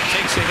right side,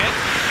 takes a hit.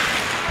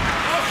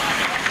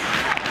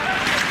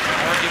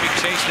 Power giving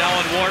chase now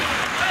on Wharton.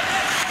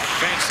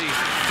 Fancy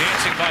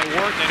dancing by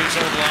Wharton at his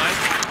own line.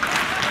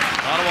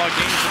 Ottawa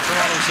gains the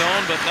Toronto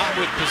zone, but not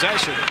with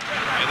possession.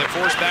 And they're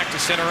forced back to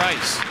center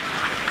ice.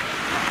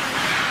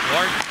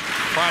 Wharton,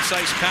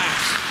 cross-ice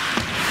pass.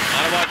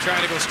 Ottawa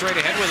trying to go straight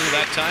ahead with it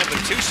that time, but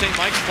two St.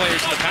 Mike's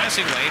players in the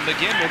passing lane.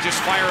 McGinn will just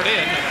fire it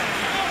in.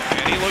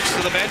 And he looks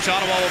to the bench.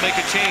 Ottawa will make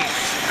a change.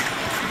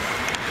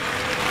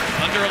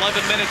 Under 11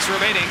 minutes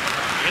remaining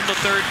in the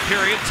third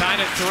period.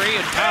 Tied at 3,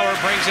 and Power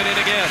brings it in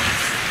again.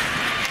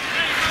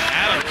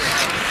 Adams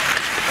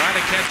trying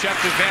to catch up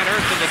to Van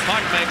Earth and the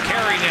puck. Man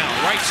carry now,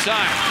 right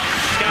side.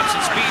 Scouts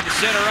at speed to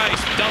center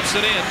ice, dumps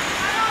it in.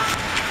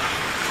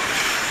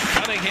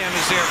 Cunningham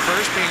is there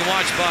first, being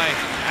watched by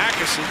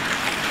Atkinson.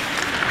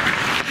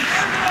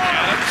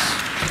 Adams.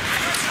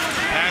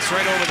 Pass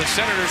right over the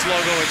Senators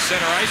logo at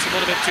center ice, a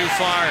little bit too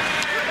far.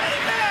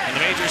 And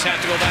the Majors have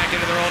to go back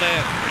into their own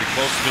end. Pretty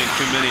close to being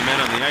too many men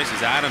on the ice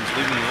as Adams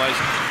leaving the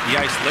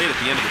ice late at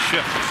the end of the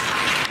shift.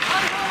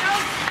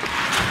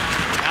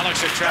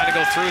 Halushuk trying to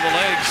go through the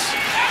legs.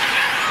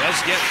 Does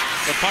get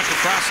the puck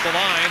across the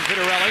line.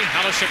 Vitarelli,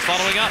 Halushuk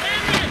following up.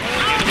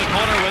 Into the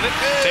corner with it.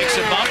 Takes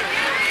a bump.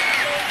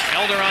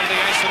 Elder onto the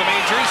ice for the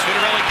Majors.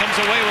 Vitarelli comes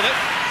away with it.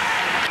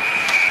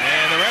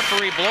 And the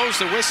referee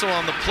blows the whistle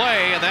on the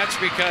play, and that's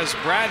because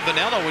Brad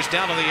Vanello was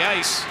down on the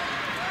ice.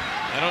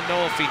 I don't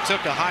know if he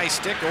took a high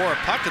stick or a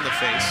puck in the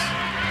face.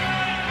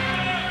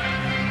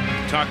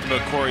 We talked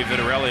about Corey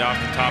Vitarelli off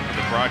the top of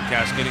the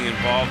broadcast getting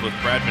involved with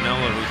Brad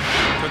Vanello, who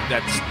took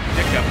that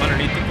stick up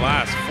underneath the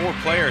glass. 4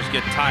 players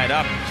get tied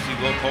up. You see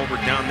Will Colbert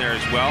down there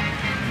as well.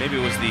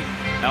 Maybe it was the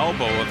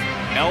elbow of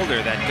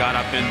Elder that got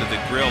up into the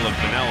grill of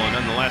Vanello.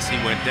 Nonetheless, he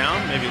went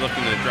down, maybe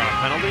looking to draw a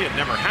penalty. It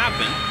never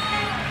happened.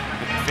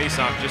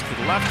 Face-off just to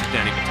the left of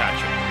Danny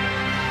Pataccio.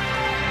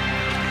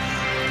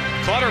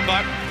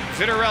 Clutterbuck,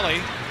 Vitarelli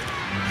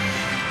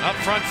up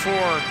front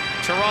for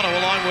Toronto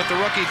along with the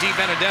rookie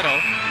DiBenedetto.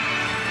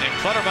 And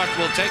Clutterbuck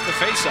will take the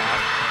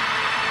face-off.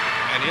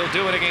 And he'll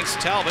do it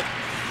against Talbot.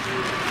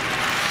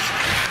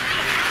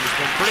 He's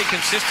been pretty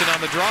consistent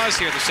on the draws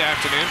here this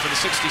afternoon for the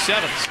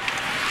 67's.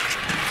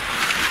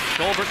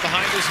 Colbert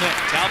behind his net.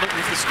 Talbot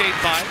with the skate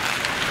by.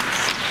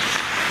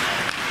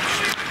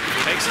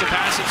 Takes the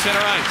pass at center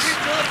ice.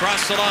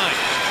 Across the line.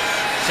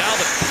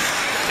 Talbot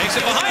takes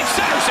it behind,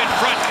 centers in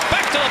front.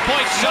 Back to the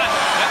point shot.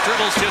 That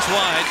dribble's just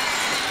wide.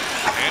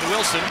 And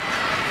Wilson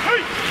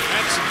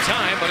Had some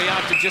time, but he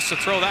opted just to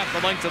throw that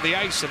the length of the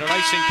ice, and an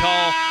icing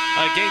call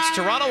against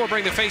Toronto will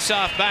bring the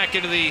face-off back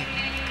into the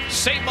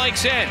St.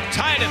 Mike's end.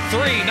 Tied at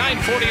 3,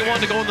 9:41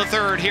 to go in the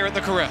third here at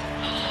the Corral.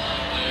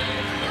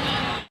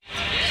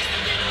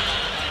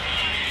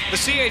 The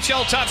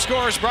CHL Top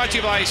Scorers brought to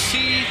you by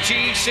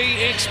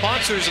CGC Inc.,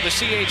 sponsors of the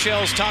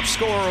CHL's Top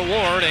Scorer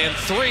Award, and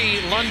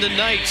 3 London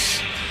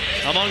Knights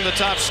among the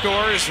top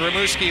scorers.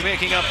 Rimouski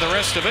making up the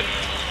rest of it.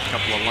 A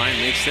couple of line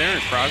mates there,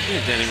 and Crosby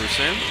and Denny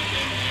Roussin.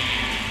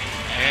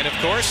 And of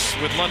course,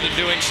 with London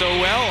doing so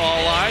well,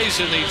 all eyes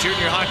in the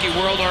junior hockey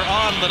world are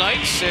on the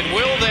Knights, and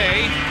will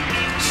they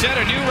set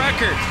a new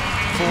record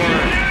for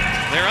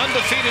their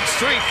undefeated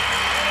streak?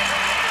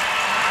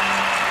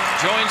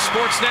 Join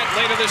Sportsnet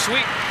later this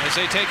week as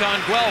they take on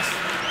Guelph,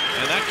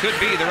 and that could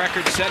be the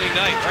record-setting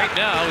night. Right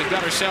now, we've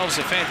got ourselves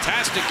a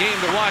fantastic game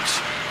to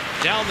watch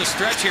down the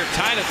stretch here.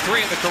 Tied at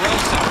 3 at the Corral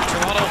Center,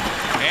 Toronto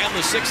and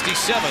the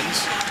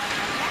 67's.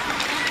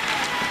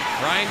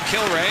 Ryan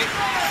Kilray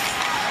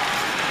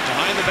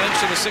behind the bench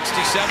of the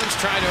 67's,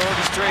 trying to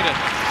orchestrate a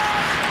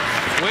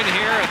win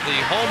here at the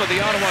home of the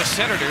Ottawa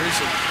Senators.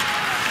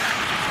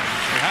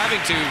 They're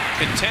having to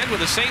contend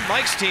with the St.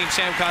 Mike's team,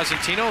 Sam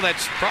Cosentino,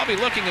 that's probably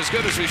looking as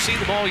good as we've seen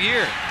them all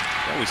year.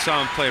 Yeah, we saw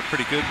him play a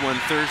pretty good one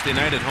Thursday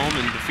night at home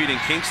and defeating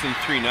Kingston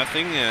 3-0.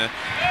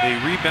 They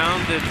have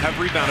rebounded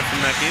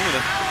from that game with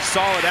a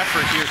solid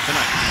effort here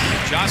tonight.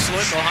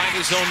 Jocelyn behind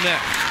his own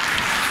net.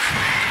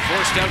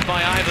 Forced out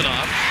by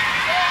Ivanov.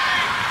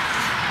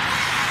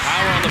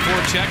 Power on the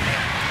forecheck,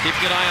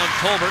 keeping an eye on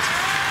Colbert.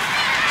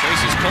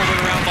 Chases Colbert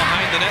around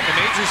behind the net. The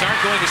Majors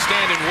aren't going to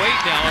stand and wait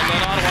now and let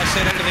Ottawa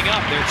set anything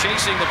up. They're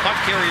chasing the puck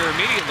carrier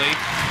immediately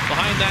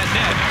behind that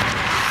net.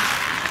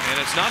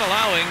 And it's not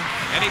allowing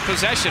any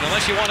possession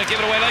unless you want to give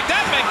it away like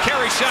that.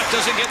 McCarry's shot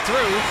doesn't get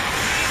through.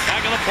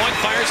 Back on the point,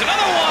 fires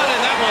another one,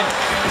 and that one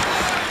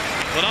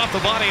went off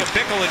the body of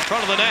Bickell in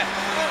front of the net.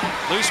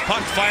 Loose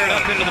puck fired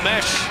up into the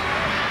mesh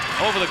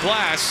over the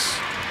glass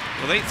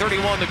with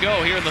 8:31 to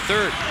go here in the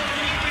third.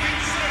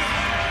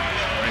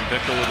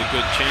 Bickell with a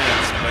good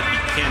chance, but he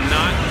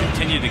cannot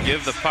continue to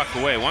give the puck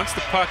away. Once the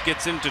puck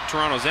gets into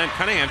Toronto's end,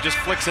 Cunningham just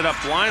flicks it up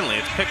blindly.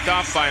 It's picked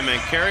off by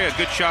Mancarry. A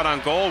good shot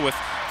on goal with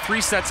 3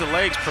 sets of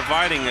legs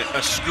providing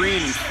a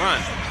screen in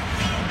front.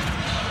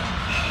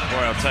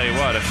 Boy, I'll tell you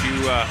what, if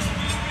you are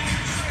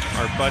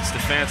Bud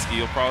Stefanski,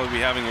 you'll probably be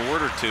having a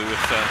word or two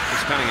with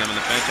Cunningham on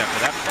the bench after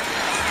that.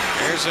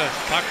 There's a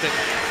puck that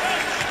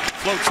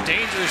floats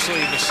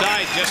dangerously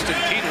beside Justin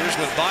Peters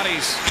with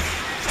bodies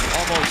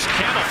almost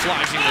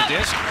camouflaging the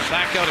disc.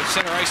 Back out at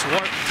center ice,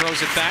 Wharton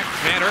throws it back.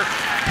 Manner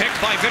picked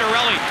by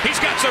Vitarelli. He's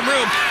got some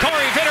room.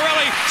 Corey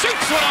Vitarelli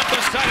shoots one off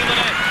the side of the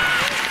net.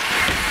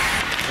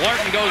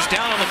 Wharton goes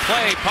down on the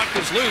play. Puck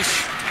is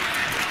loose.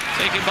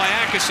 Taken by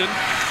Atkinson.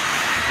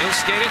 He'll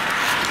skate it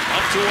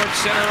up towards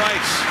center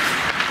ice.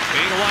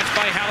 Being watched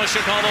by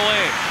Halishuk all the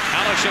way.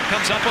 Halishuk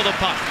comes up with a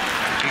puck.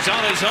 He's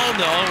on his own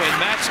though, and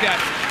Matt's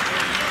got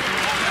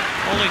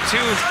only 2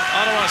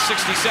 Ottawa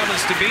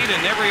 67's to beat,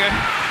 and every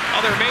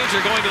other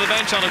Major going to the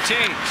bench on a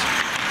change.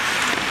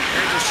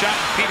 There's a shot.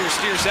 Peter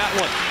steers that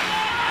one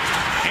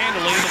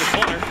handily into the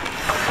corner.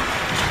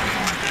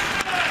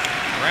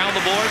 Around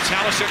the boards,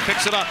 Halishuk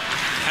picks it up.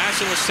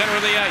 Pass in the center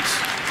of the ice.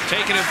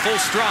 Taken in full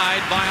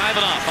stride by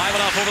Ivanov.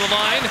 Ivanov over the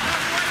line.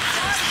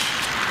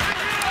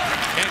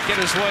 Can't get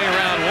his way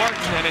around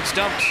Wharton, and it's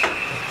dumped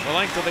the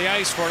length of the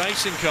ice for an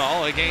icing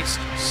call against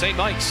St.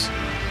 Mike's.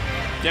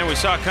 Yeah, we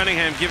saw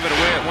Cunningham give it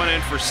away at one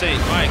end for St.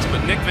 Mike's,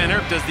 but Nick Van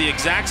Erp does the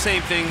exact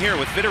same thing here.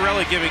 With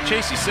Vitarelli giving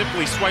chase, he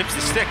simply swipes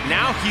the stick.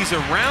 Now he's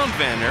around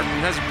Van Erp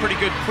and has a pretty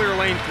good clear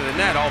lane to the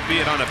net,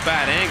 albeit on a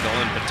bad angle,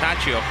 and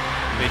Pataccio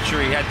made sure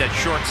he had that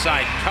short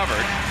side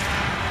covered.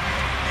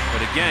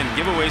 But again,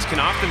 giveaways can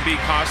often be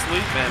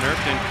costly. Van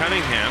Erp and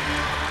Cunningham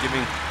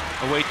giving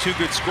away 2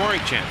 good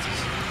scoring chances.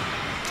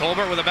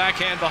 Colbert with a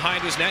backhand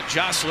behind his net.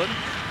 Jocelyn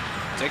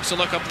takes a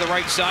look up the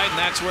right side, and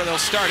that's where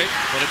they'll start it.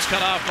 But it's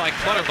cut off by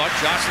Clutterbuck.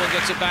 Jocelyn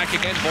gets it back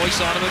again. Boyce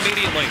on him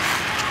immediately.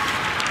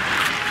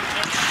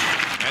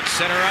 At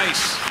center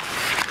ice.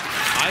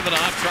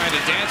 Ivanov trying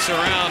to dance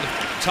around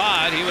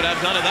Todd. He would have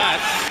none of that.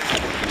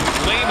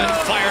 Lehman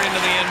fired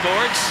into the end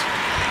boards.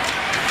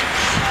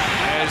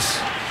 As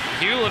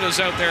Hewlett is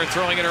out there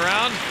throwing it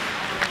around.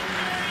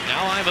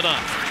 Now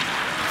Ivanov.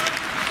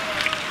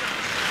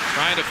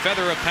 Trying to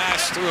feather a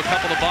pass through a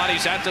couple of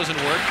bodies. That doesn't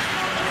work.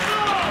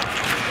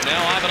 Now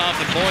Ivanov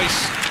and Boyce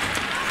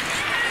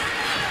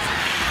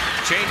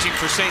changing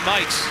for St.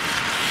 Mike's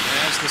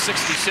as the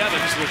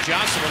 67's with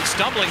Jocelyn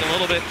stumbling a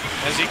little bit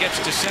as he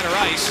gets to center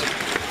ice.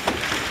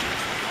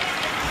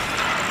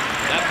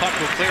 That puck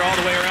will clear all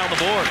the way around the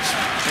boards.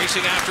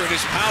 Chasing after it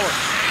is Power.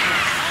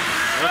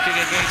 Working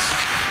against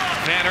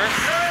Vanner.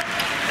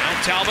 Now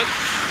Talbot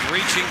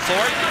reaching for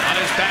it on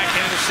his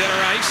backhand to center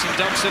ice and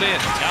dumps it in.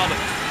 Talbot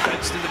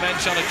heads to the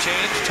bench on a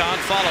change. Todd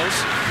follows.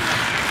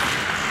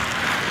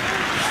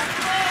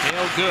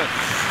 Hale good.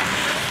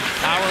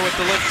 Power with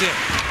the lift in.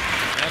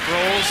 That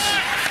rolls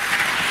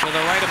to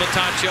the right of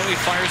Mataccio. He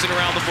fires it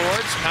around the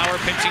boards. Power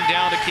pinching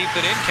down to keep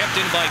it in. Kept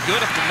in by Good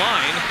up the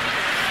line.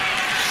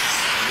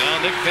 Now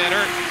Nick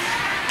Vanner,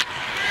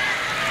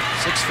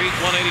 6 feet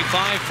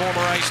 185,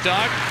 former Ice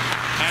Dog.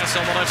 Pass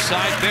on the left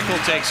side. Bickell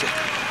takes it.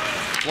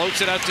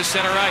 Floats it out to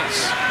center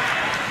ice.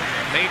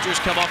 Majors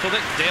come up with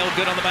it. Dale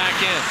good on the back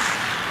end.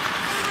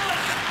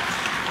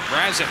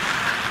 Brazen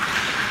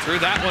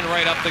threw that one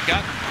right up the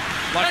gut.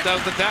 Lucked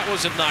out that that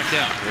wasn't knocked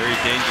out. Very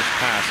dangerous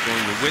pass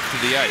going the width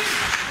of the ice.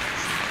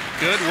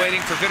 Good, waiting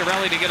for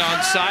Vitarelli to get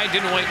onside.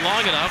 Didn't wait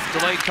long enough.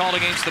 Delayed call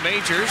against the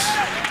Majors.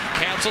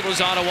 Canceled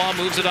as Ottawa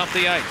moves it up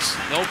the ice.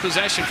 No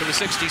possession for the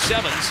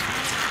 67's.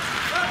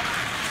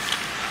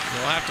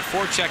 They'll have to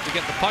forecheck to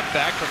get the puck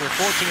back, but they're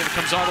fortunate it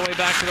comes all the way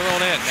back to their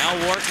own end. Now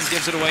Wharton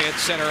gives it away at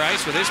center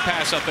ice with his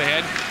pass up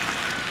ahead.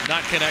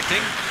 Not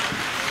connecting.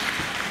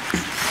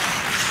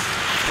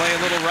 Play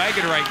a little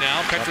ragged right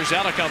now.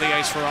 Petrozalek on the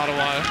ice for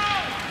Ottawa,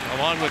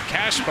 along with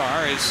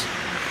Kaspar. Is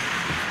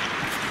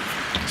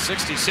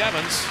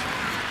 67's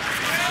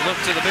look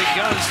to the big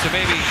guns to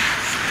maybe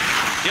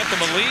get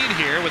them a lead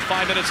here with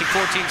 5 minutes and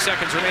 14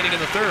 seconds remaining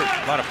in the third.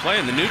 A lot of play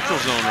in the neutral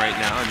zone right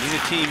now. I mean, the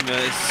team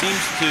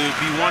seems to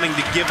be wanting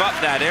to give up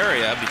that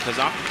area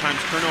because oftentimes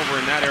turnover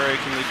in that area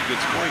can lead to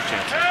good scoring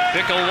chances.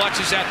 Bickell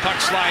watches that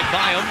puck slide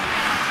by him.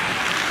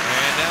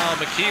 And now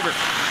McKeever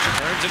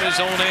turns in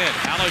his own end.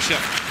 Halushek,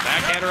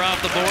 backhander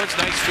off the boards.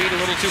 Nice feed, a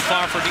little too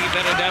far for Di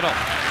Benedetto.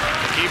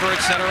 McKeever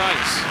at center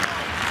ice.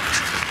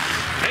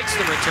 Makes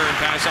the return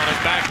pass on his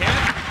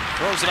backhand.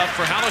 Throws it up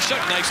for Halushek.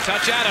 Nice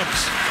touch,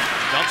 Adams.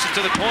 Dumps it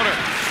to the corner.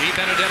 Di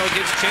Benedetto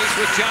gives chase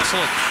with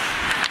Jocelyn.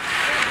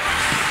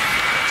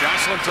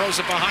 Jocelyn throws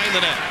it behind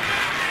the net.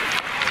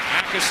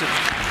 Atkinson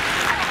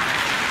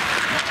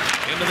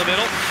into the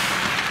middle.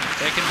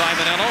 Taken by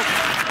Manello.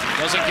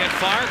 Doesn't get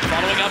far.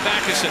 Following up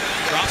Atkinson.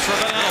 Drops for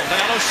Manello.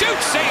 Manello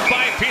shoots. Saved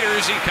by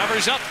Peters. He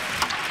covers up.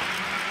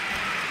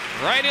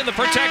 Right in the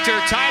protector.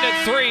 Tied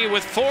at 3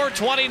 with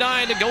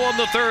 4:29 to go in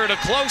the third. A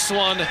close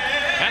one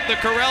at the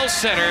Corral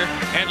Center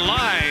and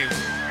live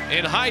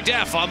in high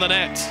def on the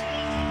net.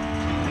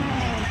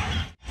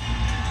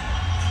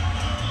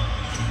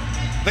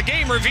 The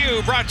game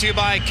review brought to you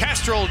by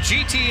Castrol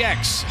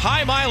GTX.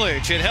 High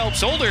mileage, it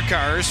helps older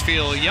cars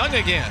feel young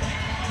again.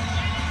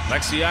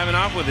 Alexei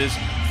Ivanov with his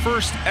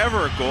first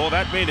ever goal.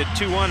 That made it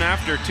 2-1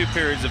 after 2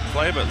 periods of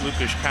play, but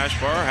Lukas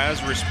Kaspar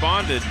has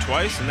responded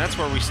twice, and that's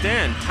where we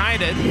stand,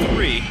 tied at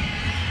 3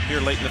 here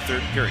late in the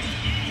third period.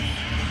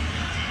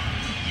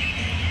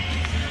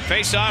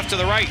 Face off to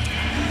the right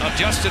of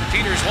Justin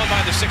Peters, won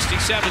by the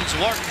 67's.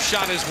 Larkin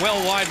shot is well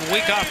wide and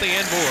weak off the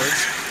end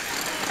boards.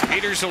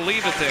 Peters will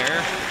leave it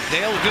there.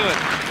 Dale good.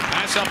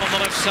 Pass up on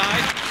the left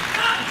side.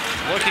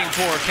 Looking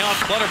for Cal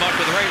Clutterbuck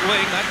with the right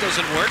wing. That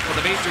doesn't work, but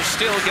the Majors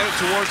still get it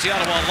towards the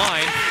Ottawa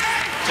line.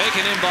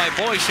 Taken in by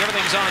Boyce.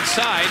 Everything's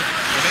onside.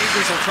 The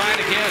Majors will try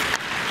it again.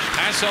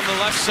 Pass on the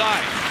left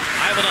side.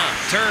 Ivanov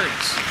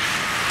turns.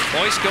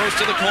 Boyce goes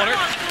to the corner.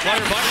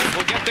 Clutterbuck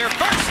will get there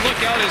first.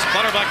 Look out as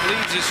Clutterbuck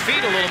leaves his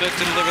feet a little bit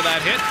to deliver that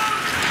hit.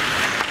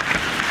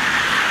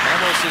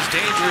 Almost as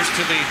dangerous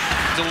to the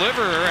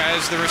deliverer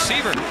as the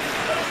receiver.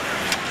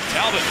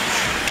 Talbot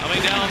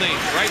coming down the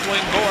right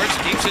wing boards,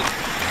 keeps it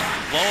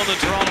low on the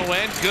Toronto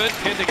end. Good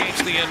pinned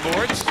against the end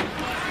boards.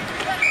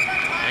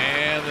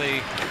 And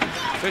the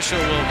official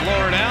will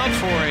blow it out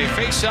for a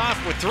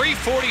face-off with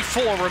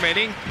 3:44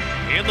 remaining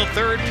in the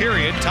third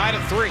period, tied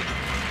at 3.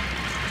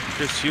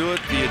 Chris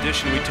Hewlett, the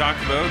addition we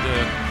talked about,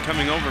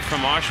 coming over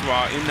from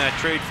Oshawa in that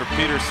trade for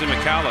Peter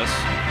Simikalis.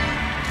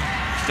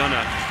 He's done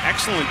an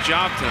excellent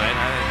job tonight,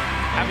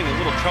 having a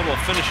little trouble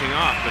finishing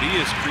off, but he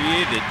has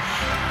created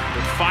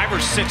 5 or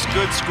 6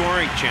 good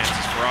scoring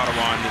chances for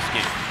Ottawa in this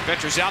game.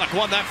 Petrozalek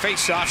won that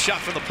face-off,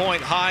 shot from the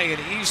point high and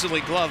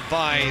easily gloved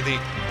by the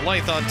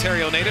Blythe,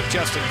 Ontario native,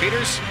 Justin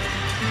Peters.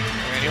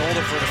 And he'll hold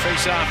it for the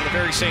face-off in the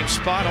very same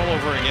spot all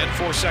over again.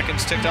 4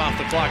 seconds ticked off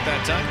the clock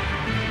that time.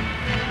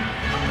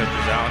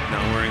 Petrozalek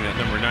now wearing that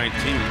number 19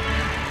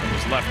 that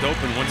was left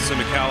open once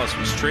Simikalis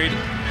was traded.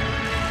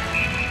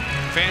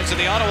 Fans in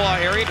the Ottawa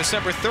area,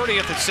 December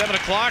 30th at 7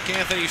 o'clock.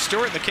 Anthony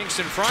Stewart and the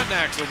Kingston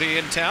Frontenacs will be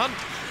in town.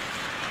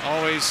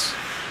 Always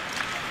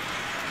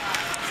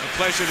a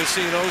pleasure to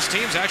see those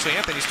teams. Actually,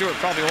 Anthony Stewart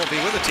probably won't be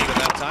with the team at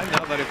that time,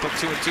 now that he put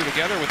 2 and 2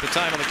 together with the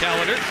time on the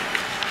calendar.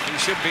 He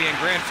should be in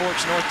Grand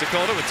Forks, North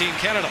Dakota with Team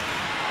Canada.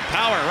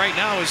 Power right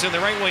now is in the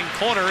right wing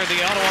corner in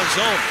the Ottawa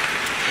zone.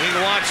 Being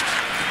watched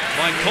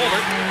by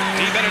Colbert.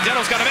 Di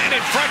Benedetto's got a man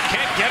in front,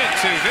 can't get it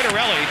to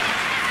Vitarelli,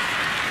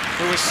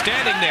 who was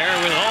standing there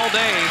with all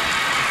day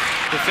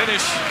to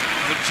finish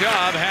the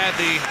job had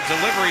the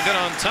delivery been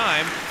on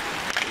time.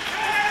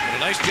 A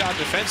nice job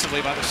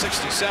defensively by the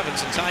 67's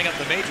and tying up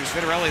the Majors.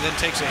 Vitarelli then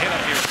takes a hit up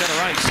here at center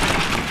ice.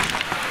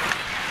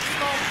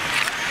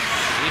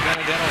 Di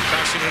Benedetto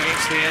crashing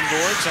against the end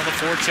boards on the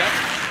forecheck.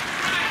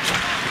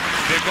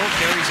 Bickell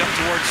carries up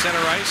towards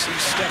center ice.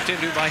 He's stepped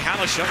into by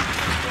Halushek,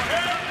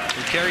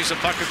 who carries the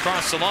puck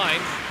across the line.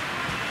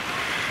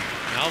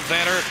 Now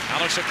Vanner,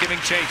 Halushek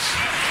giving chase.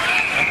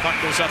 That puck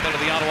goes up into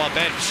the Ottawa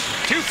bench.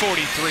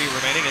 2:43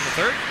 remaining in the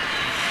third.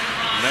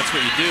 And that's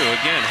what you do.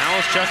 Again,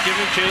 Haluschuk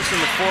giving chase in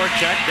the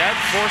forecheck. That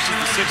forces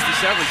the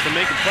 67s to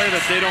make a play that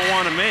they don't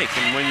want to make.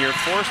 And when you're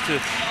forced to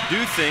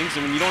do things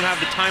and when you don't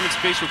have the time and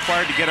space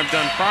required to get them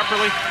done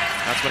properly,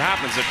 that's what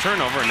happens. A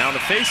turnover, and now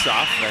the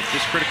face-off at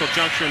this critical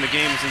juncture in the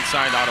game is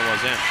inside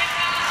Ottawa's end.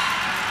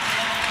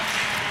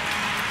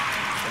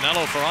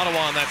 Finello for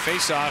Ottawa on that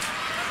face-off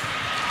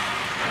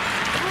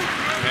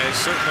has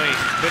certainly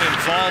been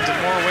involved in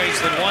more ways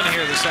than one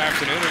here this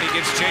afternoon, and he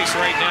gets chase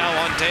right now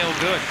on Dale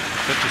Good.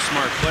 Such a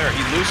smart player.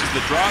 He loses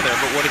the draw there,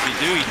 but what does he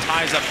do? He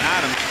ties up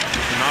Adams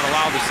to not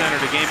allow the center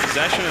to gain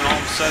possession, and all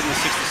of a sudden the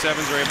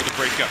 67s are able to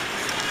break up.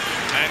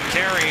 And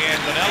Carey and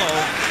Finello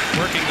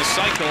working the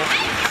cycle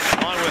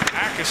on with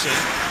Atkinson.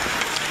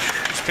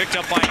 He's picked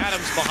up by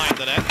Adams behind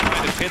the net,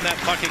 trying to pin that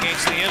puck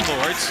against the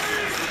inboards.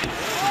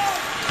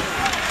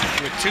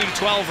 With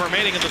 2:12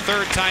 remaining in the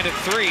third, tied at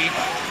 3.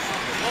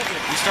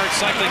 You start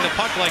cycling the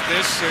puck like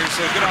this, there's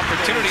a good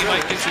opportunity. You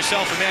might get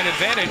yourself a man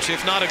advantage,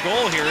 if not a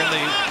goal here in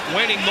the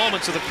waning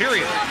moments of the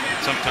period.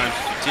 Sometimes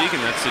fatigue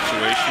in that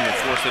situation will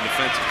force the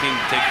defensive team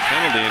to take the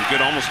penalty, and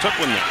Good almost took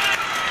one there.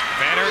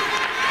 Banner,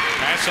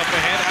 pass up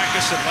ahead,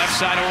 Atkinson left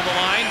side over the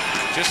line,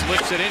 just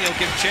lifts it in, he'll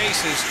give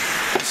chase as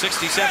the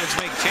 67s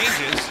make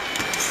changes.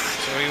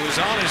 So he was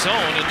on his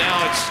own, and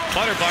now it's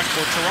Clutterbuck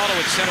for Toronto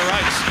at center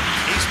ice.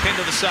 He's pinned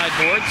to the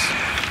sideboards,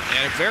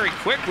 and a very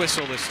quick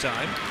whistle this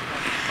time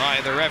by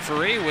the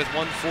referee with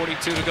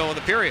 1:42 to go in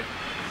the period.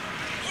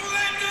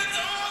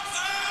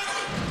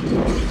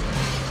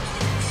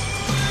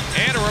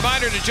 And a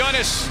reminder to join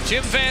us,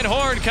 Jim Van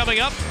Horn coming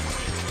up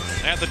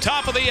at the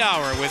top of the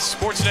hour with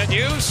Sportsnet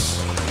News.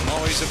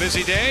 Always a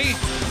busy day,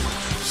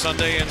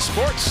 Sunday in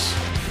sports.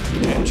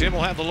 And Jim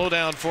will have the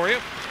lowdown for you.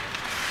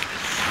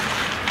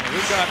 And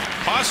we've got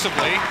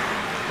possibly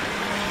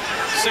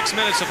 6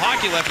 minutes of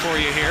hockey left for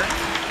you here.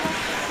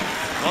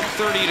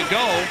 1:30 to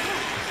go.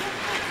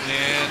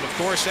 And, of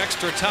course,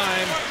 extra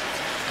time,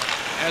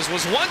 as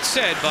was once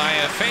said by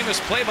a famous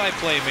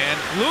play-by-play man,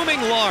 looming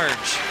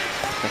large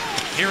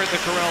here at the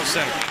Corral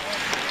Center.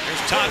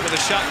 Here's Todd with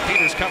a shot.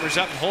 Peters covers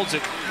up and holds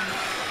it.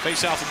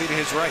 Face-off will be to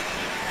his right.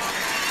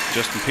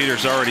 Justin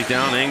Peters already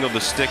down, angled the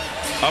stick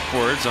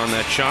upwards on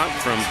that shot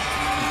from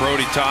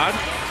Brody Todd.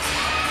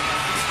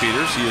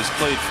 Peters, he has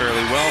played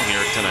fairly well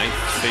here tonight.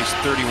 He's faced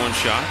 31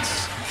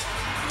 shots,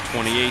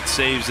 28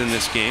 saves in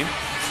this game.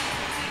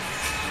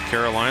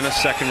 Carolina,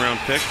 second-round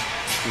pick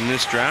in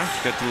this draft.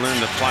 Got to learn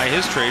to apply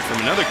his trade from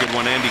another good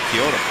one, Andy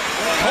Chiodo.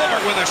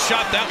 Colbert with a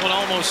shot. That one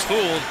almost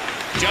fooled.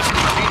 Justin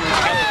Peters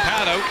got the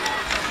pad out.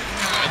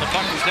 And the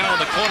puck is now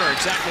in the corner,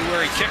 exactly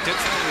where he kicked it.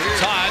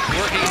 Todd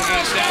working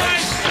against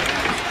Alex.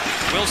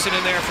 Wilson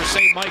in there for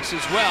St. Mike's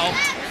as well.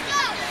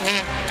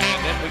 And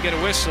then we get a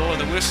whistle, and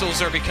the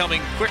whistles are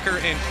becoming quicker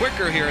and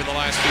quicker here in the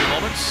last few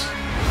moments.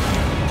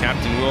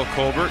 Captain Will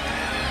Colbert,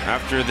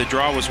 after the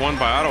draw was won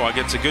by Ottawa,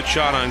 gets a good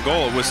shot on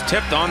goal. It was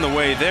tipped on the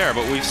way there,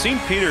 but we've seen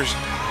Peters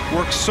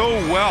work so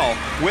well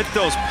with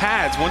those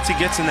pads. Once he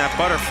gets in that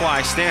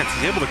butterfly stance,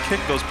 he's able to kick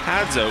those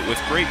pads out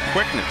with great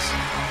quickness.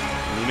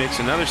 And he makes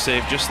another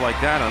save just like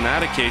that on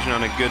that occasion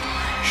on a good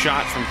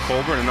shot from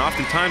Colbert. And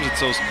oftentimes it's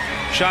those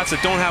shots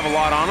that don't have a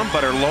lot on them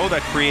but are low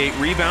that create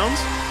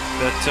rebounds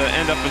that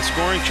end up in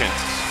scoring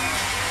chances.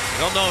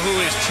 Don't know who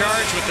is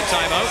charged with the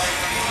timeout.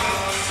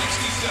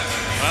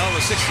 Well,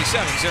 the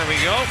 67s, there we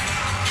go.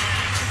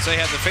 They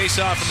had the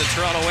face-off in the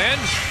Toronto end.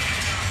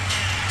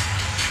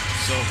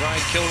 So Brian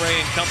Kilray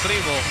and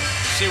company will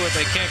see what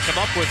they can't come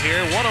up with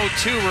here.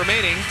 1:02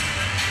 remaining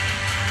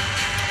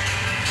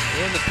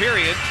in the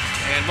period.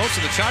 And most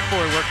of the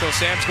chalkboard work, though,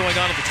 Sam's going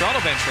on at the Toronto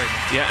bench right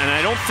now. Yeah, and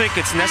I don't think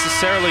it's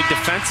necessarily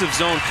defensive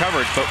zone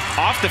coverage, but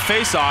off the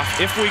face-off,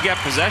 if we get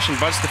possession,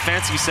 Bud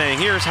Stefanski saying,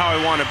 here's how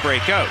I want to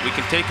break out. We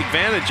can take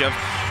advantage of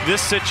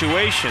this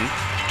situation,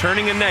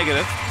 turning a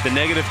negative, the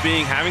negative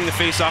being having the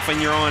face-off on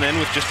your own end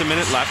with just a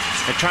minute left,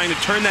 and trying to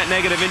turn that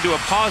negative into a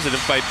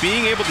positive by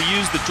being able to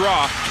use the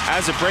draw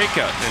as a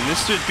breakout. And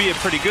this should be a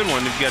pretty good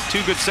one. You've got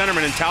two good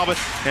centermen in Talbot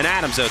and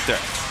Adams out there.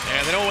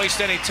 And they don't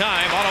waste any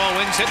time. Ottawa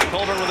wins it.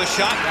 Colbert with a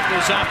shot. That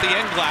goes off the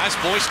end glass.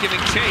 Boyce giving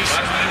chase.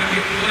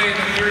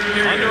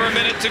 Under a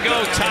minute to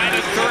go. Tied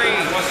at 3.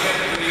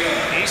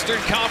 Eastern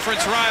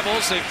Conference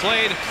rivals. They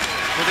played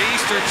for the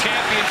Eastern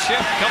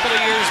Championship a couple of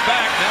years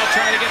back. Now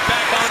trying to get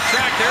back on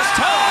track. There's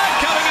Todd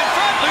coming in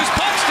front. Loose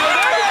puck still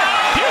there.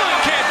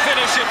 Hewlett can't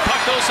finish it.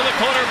 Puck goes to the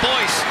corner.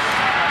 Boyce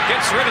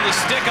gets rid of the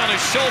stick on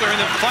his shoulder and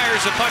then fires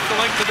the puck the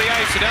length of the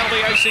ice. And that'll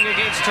be icing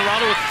against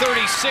Toronto with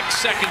 36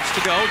 seconds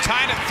to go.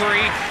 Tied at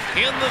 3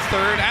 in the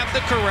third at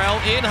the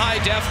Corral in high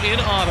def in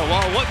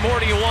Ottawa. What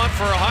more do you want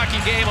for a hockey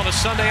game on a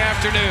Sunday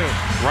afternoon?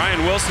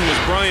 Ryan Wilson was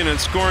brilliant in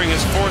scoring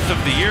his 4th of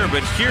the year,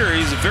 but here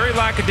he's very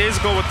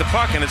lackadaisical with the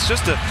puck, and it's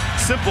just a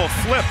simple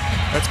flip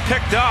that's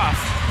picked off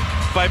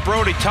by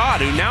Brody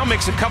Todd, who now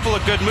makes a couple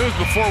of good moves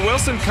before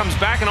Wilson comes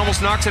back and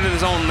almost knocks it in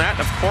his own net.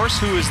 Of course,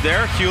 who is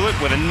there? Hewlett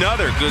with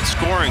another good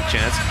scoring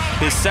chance,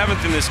 his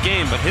 7th in this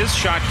game, but his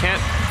shot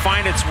can't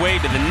find its way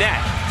to the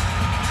net.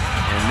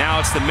 And now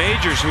it's the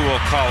Majors who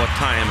will call a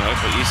timeout.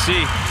 But you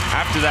see,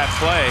 after that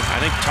play, I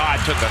think Todd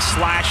took a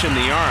slash in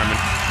the arm.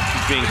 And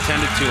he's being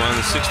tended to on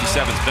the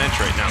 67's bench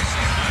right now.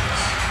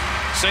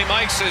 St.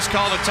 Mike's has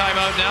called a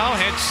timeout now,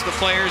 hence the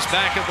players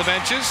back at the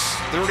benches.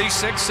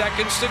 36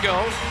 seconds to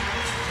go.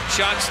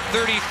 Shots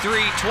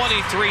 33-23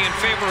 in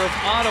favor of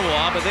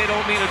Ottawa, but they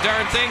don't mean a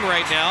darn thing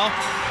right now.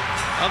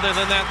 Other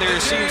than that, there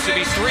seems to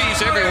be threes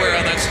everywhere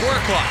on that score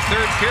clock.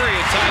 Third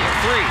period, tied at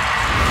 3.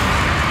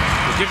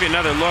 We'll give you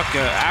another look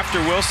after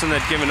Wilson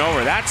had given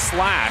over. That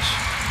slash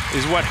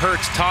is what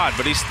hurts Todd,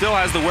 but he still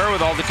has the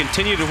wherewithal to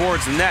continue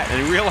towards the net. And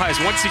he realized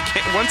once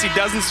he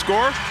doesn't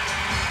score,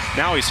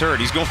 now he's hurt.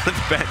 He's going to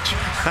the bench.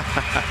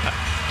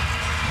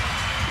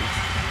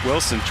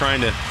 Wilson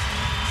trying to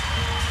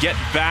get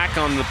back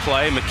on the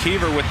play.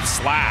 McKeever with the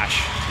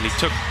slash, and he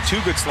took 2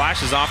 good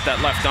slashes off that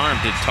left arm.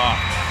 Did Todd.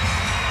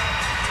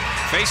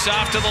 Face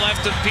off to the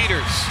left of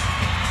Peters.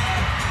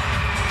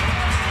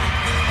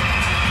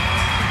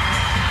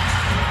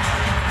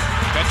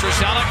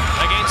 Petrosalik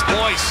against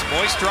Boyce.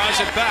 Boyce draws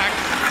it back.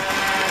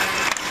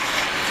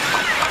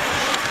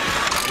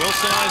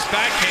 Wilson on his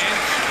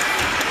backhand.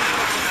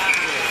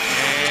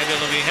 And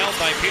it'll be held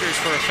by Peters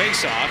for a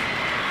face-off.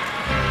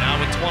 Now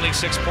with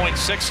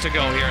 26.6 to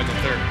go here in the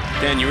third.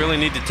 Dan, you really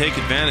need to take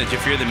advantage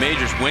if you're the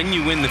Majors when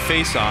you win the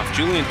face-off.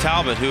 Julian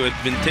Talbot, who had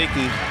been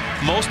taking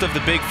most of the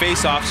big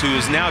face-offs, who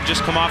has now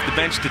just come off the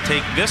bench to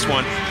take this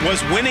one,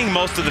 was winning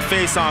most of the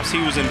face-offs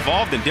he was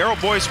involved in. Darryl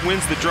Boyce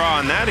wins the draw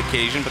on that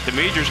occasion, but the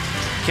Majors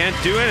can't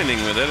do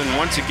anything with it, and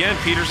once again,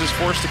 Peters is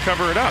forced to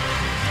cover it up.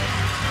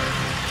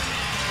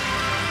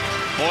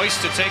 Boyce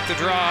to take the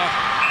draw.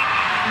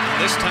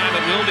 This time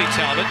it will be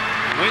Talbot.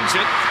 Wins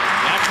it.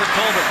 Out for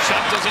Colbert.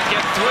 Shot doesn't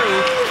get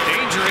through.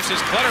 Dangerous as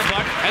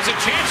Clutterbuck has a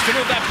chance to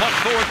move that puck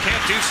forward.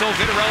 Can't do so.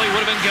 Vitarelli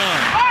would have been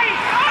gone.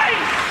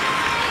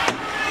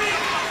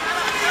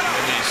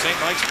 And the St.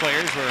 Mike's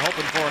players were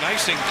hoping for an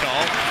icing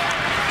call.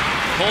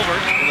 Colbert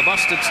with a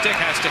busted stick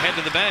has to head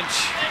to the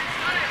bench.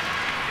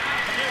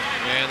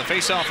 And the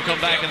faceoff will come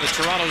back in the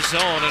Toronto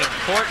zone. An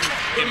important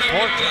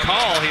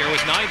call here with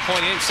 9.8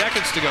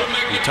 seconds to go.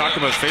 You talk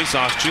about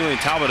faceoffs. Julian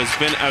Talbot has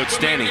been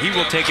outstanding. He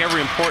will take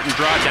every important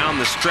draw down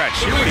the stretch.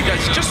 Here what he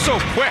does, he's just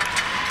so quick.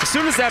 As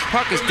soon as that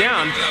puck is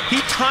down, he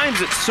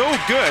times it so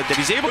good that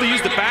he's able to use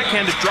the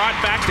backhand to draw it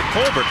back to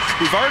Colbert.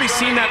 We've already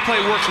seen that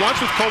play work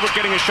once with Colbert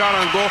getting a shot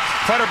on goal.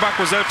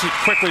 Clutterbuck was out too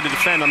quickly to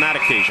defend on that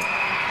occasion.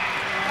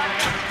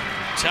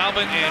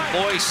 Talbot and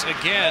Boyce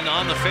again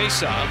on the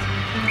faceoff.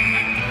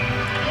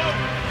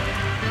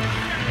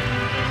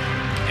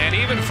 And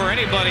even for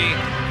anybody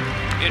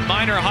in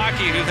minor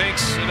hockey who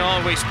thinks, you know,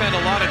 we spend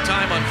a lot of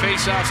time on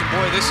faceoffs and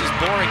boy, this is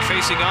boring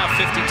facing off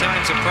 50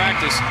 times in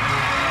practice.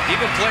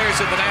 Even players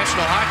at the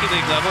National Hockey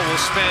League level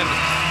will spend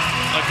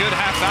a good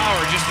half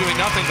hour just doing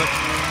nothing but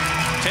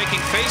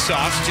taking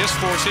faceoffs just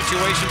for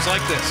situations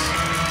like this.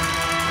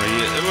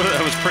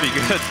 That was pretty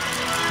good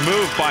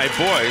move by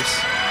Boyce.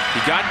 He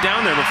got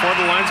down there before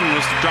the linesman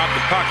was to drop the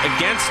puck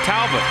against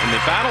Talbot, and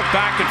they battled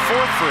back and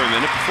forth for a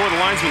minute before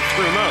the linesman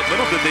threw him out.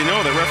 Little did they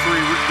know that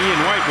referee Ian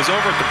White was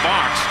over at the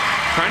box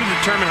trying to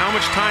determine how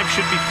much time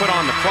should be put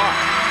on the clock.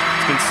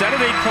 It's been set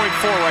at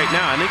 8.4 right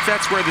now. I think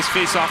that's where this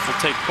face-off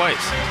will take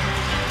place.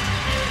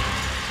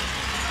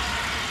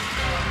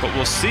 But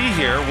we'll see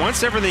here,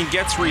 once everything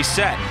gets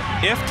reset,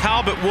 if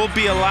Talbot will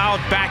be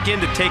allowed back in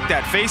to take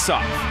that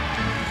face-off.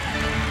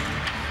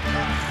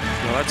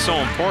 Well, that's so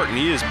important.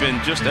 He has been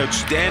just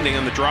outstanding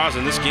on the draws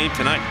in this game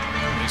tonight.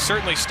 He's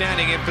certainly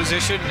standing in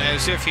position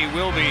as if he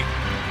will be.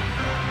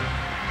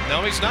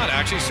 No, he's not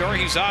actually. Sorry,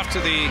 he's off to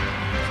the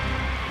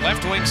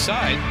left wing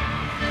side.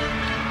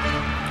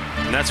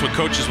 And that's what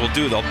coaches will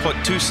do. They'll put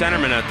 2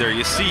 centermen out there.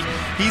 You see,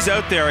 he's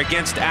out there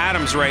against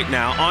Adams right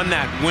now on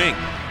that wing.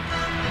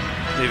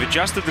 They've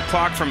adjusted the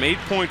clock from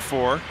 8.4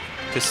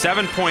 to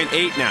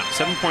 7.8 now.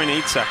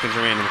 7.8 seconds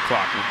remain on the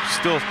clock. We're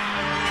still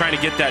trying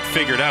to get that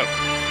figured out.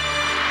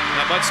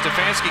 Now Bud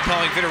Stefanski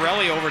calling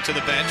Vitarelli over to the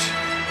bench.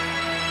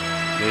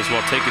 May as well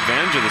take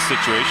advantage of the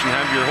situation,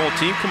 have your whole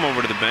team come over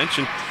to the bench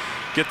and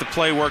get the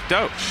play worked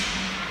out.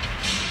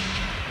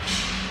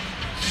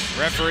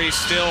 Referee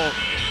still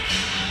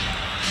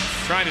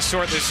trying to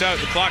sort this out.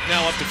 The clock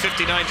now up to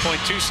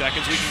 59.2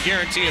 seconds. We can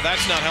guarantee you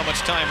that's not how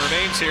much time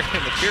remains here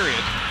in the period.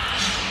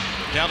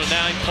 Down to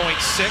 9.6.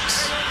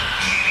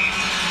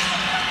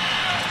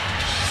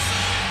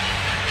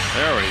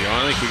 There we go.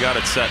 I think we got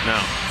it set now.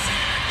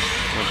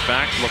 Went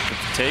back, looked at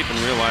the tape, and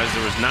realized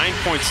there was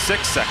 9.6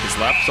 seconds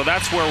left. So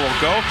that's where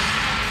we'll go.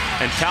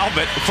 And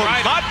Talbot will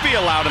not be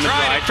allowed in the draw.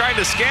 I tried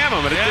to scam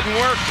him, but it didn't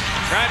work.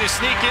 Tried to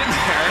sneak in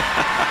there.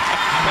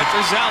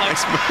 Petrosalik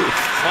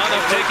wound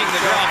up taking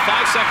the draw.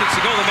 5 seconds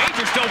to go. The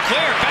Majors don't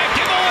clear. Back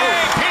giveaway.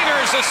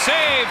 Peters a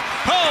save.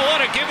 Oh, what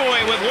a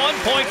giveaway with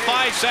 1.5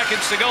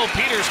 seconds to go.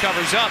 Peters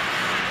covers up.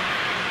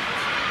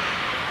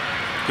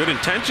 Good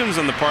intentions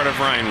on the part of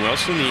Ryan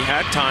Wilson. He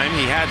had time.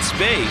 He had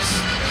space.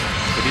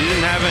 But he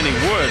didn't have any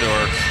wood or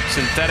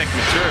synthetic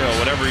material,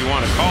 whatever you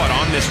want to call it,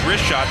 on this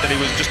wrist shot that he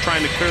was just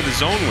trying to clear the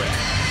zone with.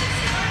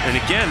 And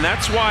again,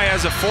 that's why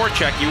as a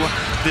forecheck, you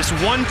this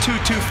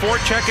 1-2-2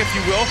 forecheck, if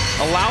you will,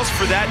 allows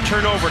for that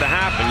turnover to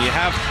happen. You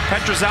have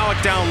Petrozalic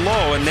down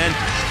low and then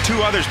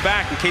two others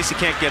back in case he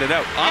can't get it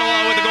out.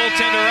 Ottawa with the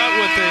goaltender out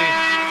with a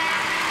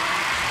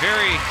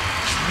very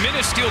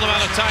minuscule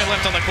amount of time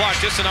left on the clock,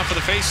 just enough for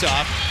the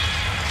face-off.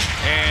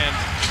 And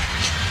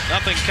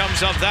nothing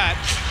comes of that.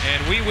 And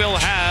we will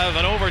have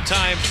an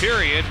overtime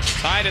period,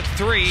 tied at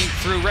 3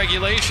 through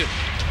regulation.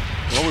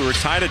 Well, we were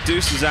tied at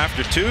deuces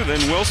after 2.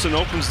 Then Wilson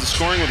opens the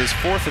scoring with his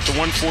 4th at the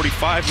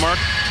 1:45 mark.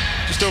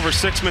 Just over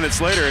 6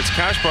 minutes later, it's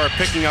Kaspar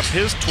picking up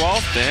his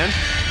 12th, and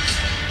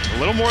a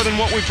little more than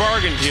what we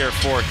bargained here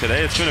for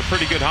today. It's been a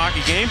pretty good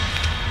hockey game.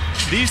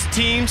 These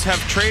teams have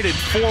traded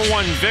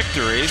 4-1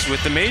 victories,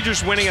 with the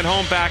Majors winning at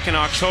home back in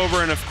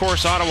October, and of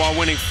course Ottawa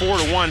winning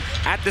 4-1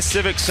 at the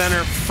Civic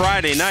Center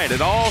Friday night. It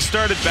all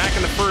started back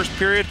in the first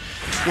period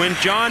when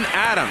John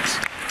Adams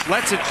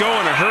lets it go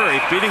in a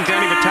hurry, beating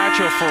Danny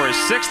Bottaccio for his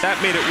 6th.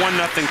 That made it 1-0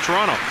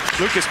 Toronto.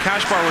 Lukas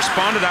Kaspar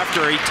responded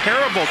after a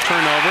terrible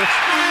turnover,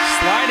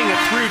 sliding it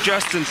through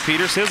Justin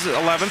Peters, his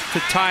 11th,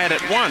 to tie it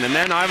at 1. And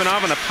then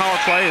Ivanov on a power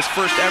play, his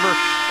first ever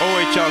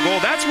OHL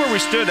goal. That's where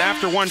we stood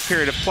after one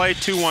period of play,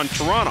 2-1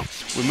 Toronto.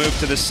 We moved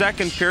to the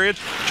second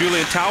period.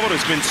 Julian Talbot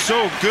has been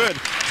so good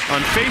on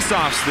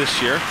face-offs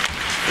this year,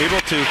 able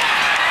to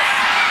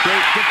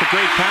get the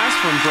great pass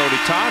from Brody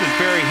Todd and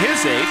bury his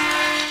 8th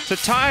to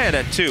tie it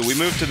at 2. We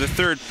move to the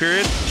third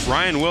period.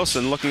 Ryan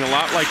Wilson, looking a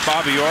lot like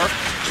Bobby Orr,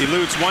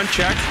 eludes one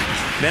check,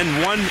 then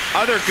one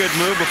other good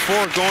move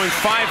before going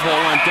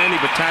 5-hole on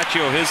Danny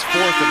Bottaccio, his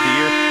 4th of the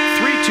year.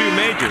 3-2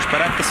 Majors,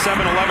 but at the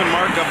 7-11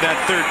 mark of that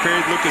third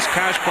period, Lukas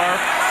Kaspar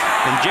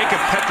and Jacob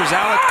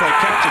Petrozalic play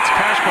catch. It's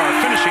Kaspar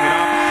finishing it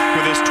off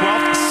with his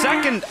 12th,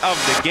 2nd of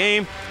the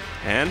game,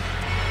 and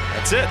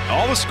that's it.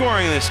 All the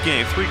scoring in this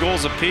game, 3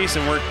 goals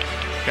apiece, and we're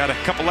got a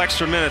couple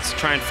extra minutes to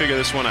try and figure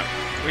this one out.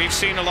 We've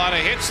seen a lot of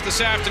hits this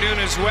afternoon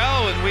as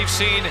well, and we've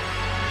seen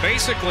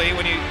basically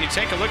when you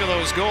take a look at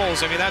those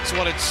goals, I mean, that's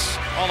what it's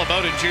all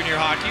about in junior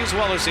hockey as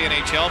well as the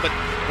NHL, but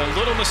the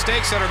little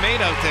mistakes that are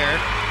made out there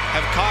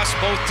have cost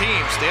both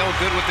teams. Dale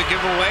good with the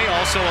giveaway,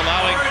 also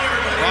allowing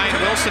Ryan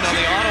Wilson on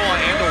the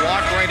Ottawa end to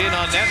walk right in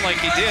on net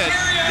like he did.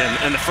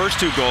 And the first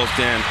 2 goals,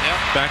 Dan,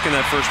 back in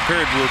that first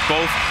period, were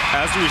both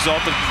as a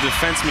result of the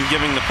defenseman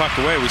giving the puck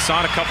away. We saw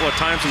it a couple of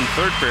times in the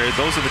third period.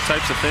 Those are the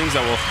types of things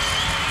that will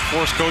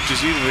force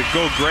coaches either to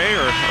go gray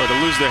or to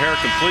lose their hair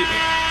completely.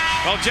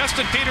 Well,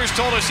 Justin Peters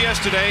told us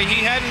yesterday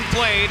he hadn't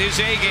played his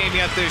A game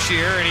yet this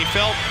year, and he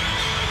felt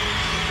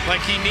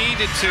like he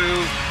needed to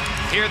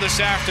here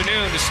this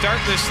afternoon to start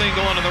this thing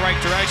going in the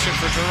right direction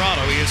for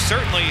Toronto. He has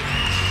certainly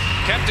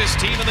kept his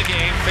team in the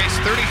game,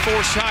 faced 34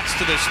 shots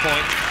to this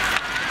point,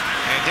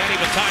 and Danny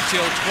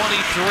Bottaccio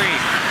 23.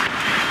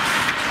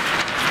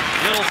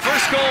 Little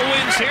first goal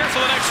wins here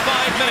for the next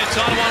 5 minutes.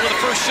 Ottawa with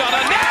the first shot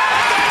on net.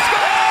 They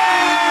score!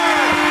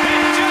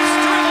 It just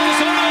dribbles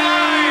over the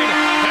line.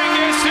 And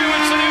guess who?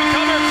 It's the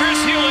newcomer, Chris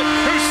Hewlett,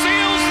 who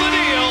seals the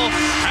deal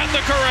at the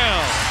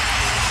corral.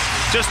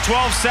 Just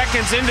 12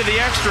 seconds into the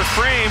extra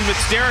frame,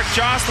 it's Derek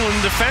Jocelyn,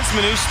 the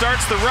defenseman, who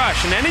starts the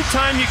rush. And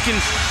anytime you can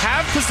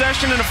have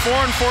possession in a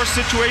 4-on-4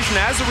 situation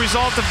as a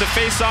result of the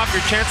face-off,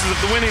 your chances of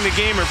winning the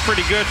game are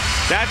pretty good.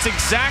 That's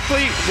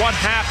exactly what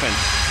happened.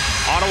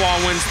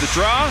 Ottawa wins the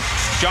draw.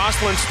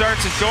 Jocelyn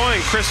starts it going.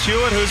 Chris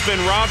Hewlett, who's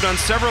been robbed on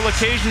several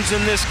occasions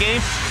in this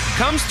game,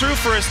 comes through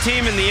for his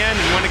team in the end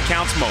and when it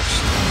counts most.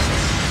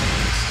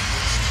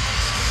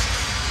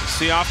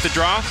 See off the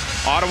draw.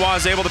 Ottawa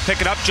is able to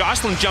pick it up.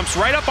 Jocelyn jumps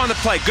right up on the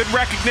play. Good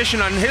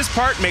recognition on his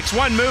part. Makes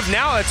one move.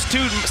 Now it's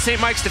 2 St.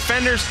 Mike's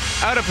defenders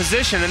out of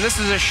position. And this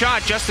is a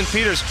shot Justin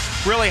Peters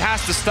really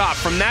has to stop.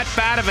 From that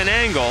bad of an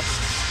angle,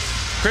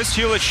 Chris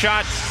Hewlett's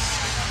shot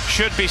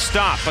should be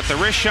stopped, but the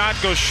wrist shot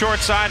goes short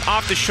side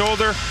off the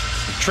shoulder,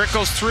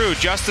 trickles through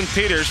Justin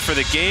Peters for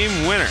the game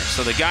winner.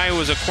 So the guy who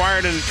was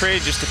acquired in a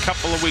trade just a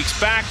couple of weeks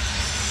back,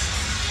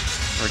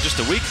 or just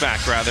a week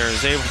back rather,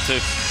 is able to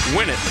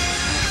win it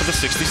for the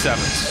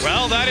 67's.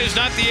 Well, that is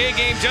not the A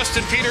game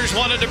Justin Peters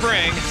wanted to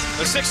bring.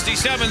 The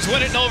 67's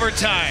win it in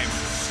overtime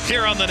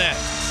here on the net.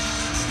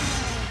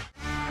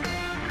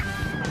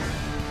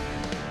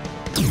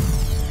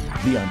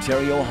 The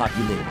Ontario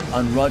Hockey League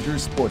on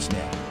Rogers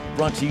Sportsnet.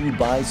 Brought to you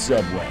by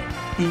Subway.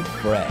 Eat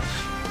fresh.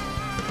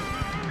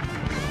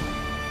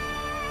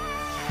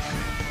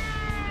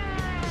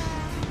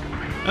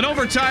 An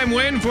overtime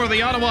win for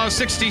the Ottawa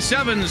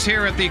 67's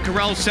here at the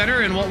Corral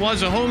Center in what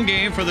was a home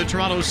game for the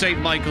Toronto St.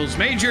 Michael's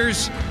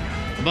Majors.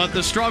 But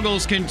the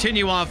struggles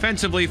continue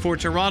offensively for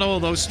Toronto.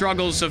 Those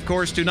struggles, of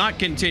course, do not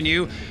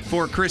continue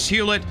for Chris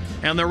Hewlett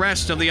and the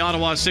rest of the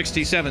Ottawa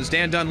 67's.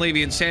 Dan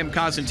Dunleavy and Sam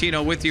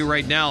Cosentino with you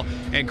right now.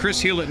 And Chris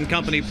Hewlett and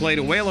company played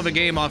a whale of a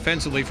game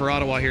offensively for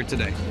Ottawa here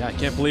today. Yeah, I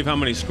can't believe how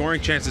many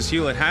scoring chances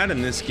Hewlett had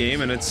in this game.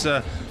 And it's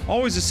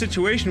always a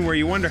situation where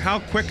you wonder how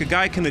quick a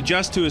guy can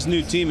adjust to his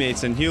new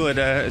teammates. And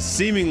Hewlett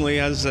seemingly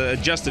has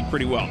adjusted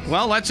pretty well.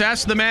 Well, let's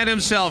ask the man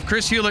himself.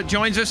 Chris Hewlett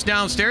joins us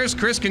downstairs.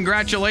 Chris,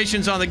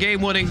 congratulations on the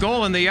game-winning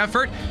goal and the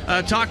effort.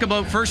 Talk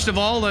about, first of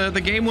all,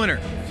 the game winner.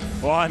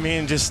 Well, I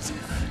mean, just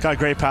got a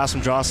great pass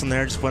from Jocelyn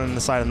there, just went in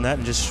the side of the net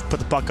and just put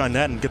the puck on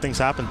net and good things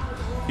happen.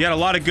 You had a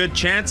lot of good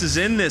chances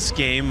in this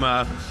game.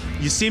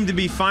 You seem to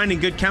be finding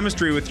good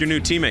chemistry with your new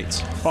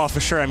teammates. Oh, for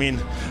sure. I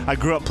mean, I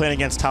grew up playing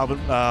against Talbot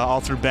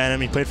all through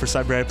Benham. He played for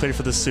Sudbury, I played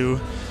for the Sioux.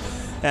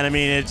 And I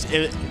mean,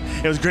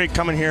 it was great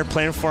coming here,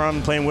 playing for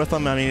him, playing with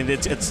him. I mean,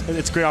 it's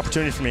a great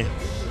opportunity for me.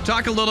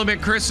 Talk a little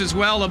bit, Chris, as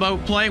well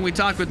about playing. We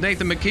talked with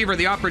Nathan McKeever,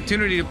 the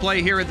opportunity to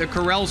play here at the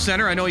Corel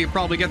Center. I know you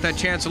probably get that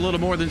chance a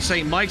little more than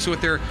St. Mike's with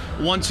their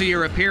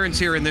once-a-year appearance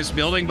here in this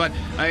building, but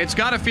it's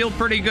got to feel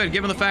pretty good,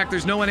 given the fact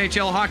there's no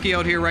NHL hockey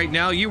out here right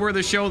now. You were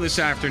the show this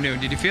afternoon.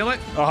 Did you feel it?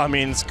 Oh, I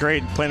mean, it's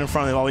great playing in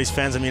front of all these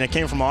fans. I mean, I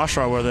came from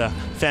Oshawa, where the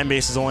fan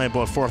base is only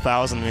about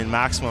 4,000, I mean,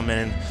 maximum,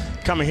 and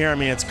coming here, I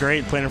mean, it's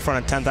great playing in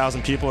front of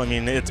 10,000 people. I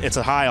mean, it's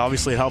a high.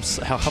 Obviously, it helps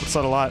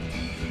out a lot.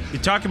 You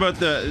talk about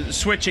the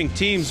switching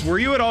teams. Were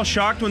you at all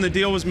shocked when the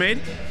deal was made?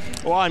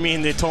 Well, I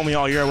mean, they told me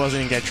all year I wasn't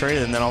going to get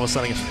traded, and then all of a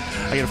sudden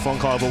I get a phone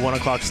call about 1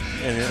 o'clock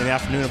in the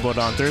afternoon about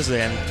on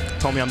Thursday and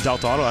told me I'm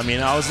dealt to Ottawa. I mean,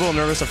 I was a little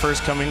nervous at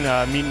first coming,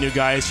 meeting new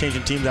guys,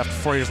 changing teams after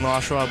 4 years in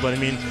Oshawa, but I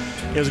mean,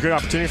 it was a great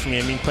opportunity for me.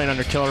 I mean, playing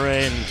under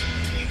Kilray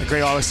and a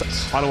great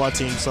Ottawa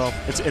team, so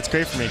it's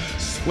great for me.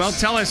 Well,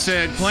 tell us,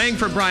 playing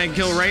for Bryan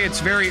Kilray,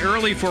 it's very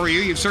early for you.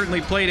 You've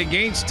certainly played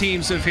against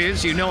teams of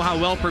his. You know how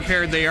well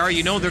prepared they are.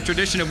 You know the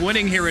tradition of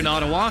winning here in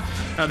Ottawa.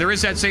 There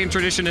is that same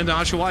tradition in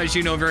Oshawa, as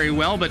you know very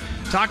well. But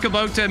talk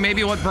about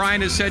maybe what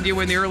Bryan has said to you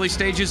in the early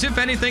stages, if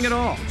anything at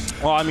all.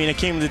 Well, I mean, I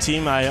came to the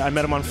team. I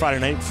met him on Friday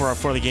night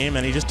before the game,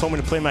 and he just told me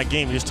to play my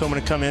game. He just told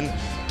me to come in,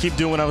 keep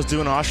doing what I was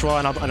doing in Oshawa,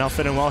 and I'll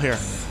fit in well here.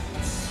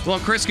 Well,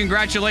 Chris,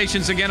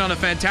 congratulations again on a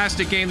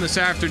fantastic game this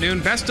afternoon.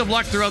 Best of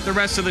luck throughout the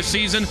rest of the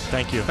season.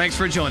 Thank you. Thanks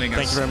for joining us.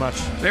 Thank you very much.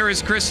 There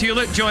is Chris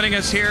Hewlett joining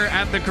us here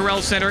at the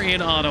Corel Center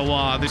in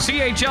Ottawa. The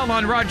CHL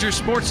on Rogers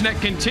Sportsnet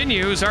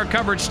continues. Our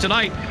coverage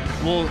tonight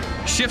will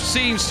shift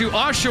scenes to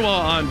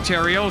Oshawa,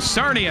 Ontario.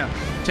 Sarnia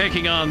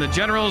taking on the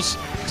Generals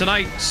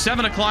tonight,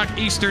 7 o'clock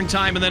Eastern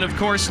time. And then, of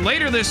course,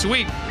 later this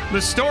week,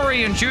 the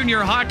story in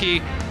junior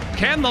hockey.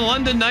 Can the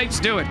London Knights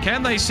do it?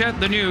 Can they set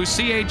the new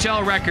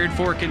CHL record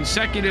for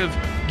consecutive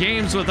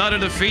games without a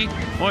defeat?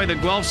 Boy, the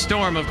Guelph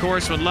Storm, of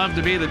course, would love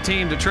to be the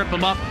team to trip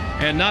them up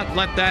and not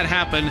let that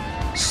happen.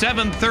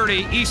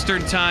 7:30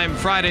 Eastern time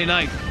Friday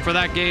night for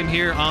that game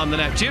here on the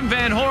net. Jim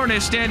Van Horn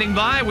is standing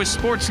by with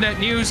Sportsnet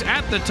News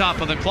at the top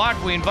of the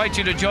clock. We invite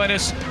you to join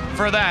us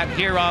for that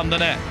here on the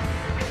net.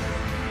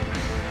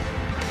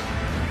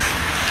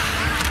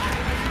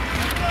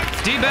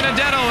 Di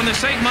Benedetto and the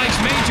St. Mike's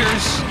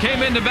Majors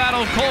came into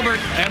battle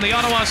Colbert and the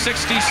Ottawa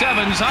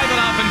 67's.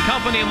 Ivanov and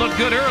company looked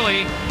good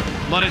early,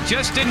 but it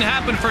just didn't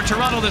happen for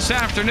Toronto this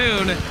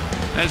afternoon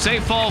as they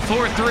fall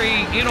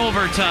 4-3 in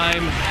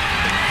overtime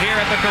here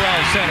at the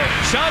Corel Center.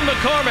 Sean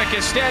McCormick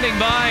is standing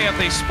by at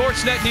the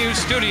Sportsnet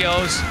News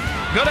studios.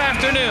 Good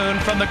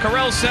afternoon from the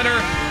Corel Center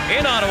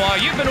in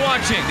Ottawa. You've been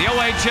watching the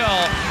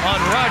OHL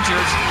on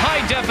Rogers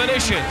High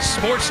Definition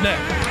Sportsnet.